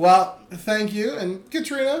 exactly. Well, thank you. And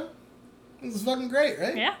Katrina, this is fucking great,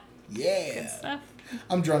 right? Yeah. Yeah. Good stuff.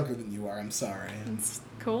 I'm drunker than you are. I'm sorry. It's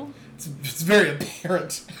cool. It's very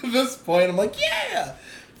apparent at this point. I'm like, yeah.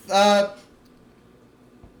 I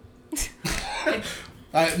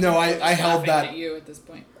held Laughing that. at you at this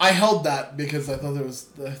point. I held that because I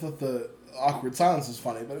thought the awkward silence was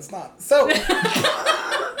funny, but it's not. So,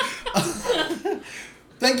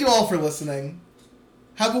 thank you all for listening.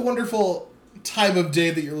 Have a wonderful time of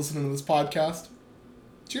day that you're listening to this podcast.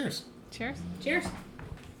 Cheers. Cheers. Cheers.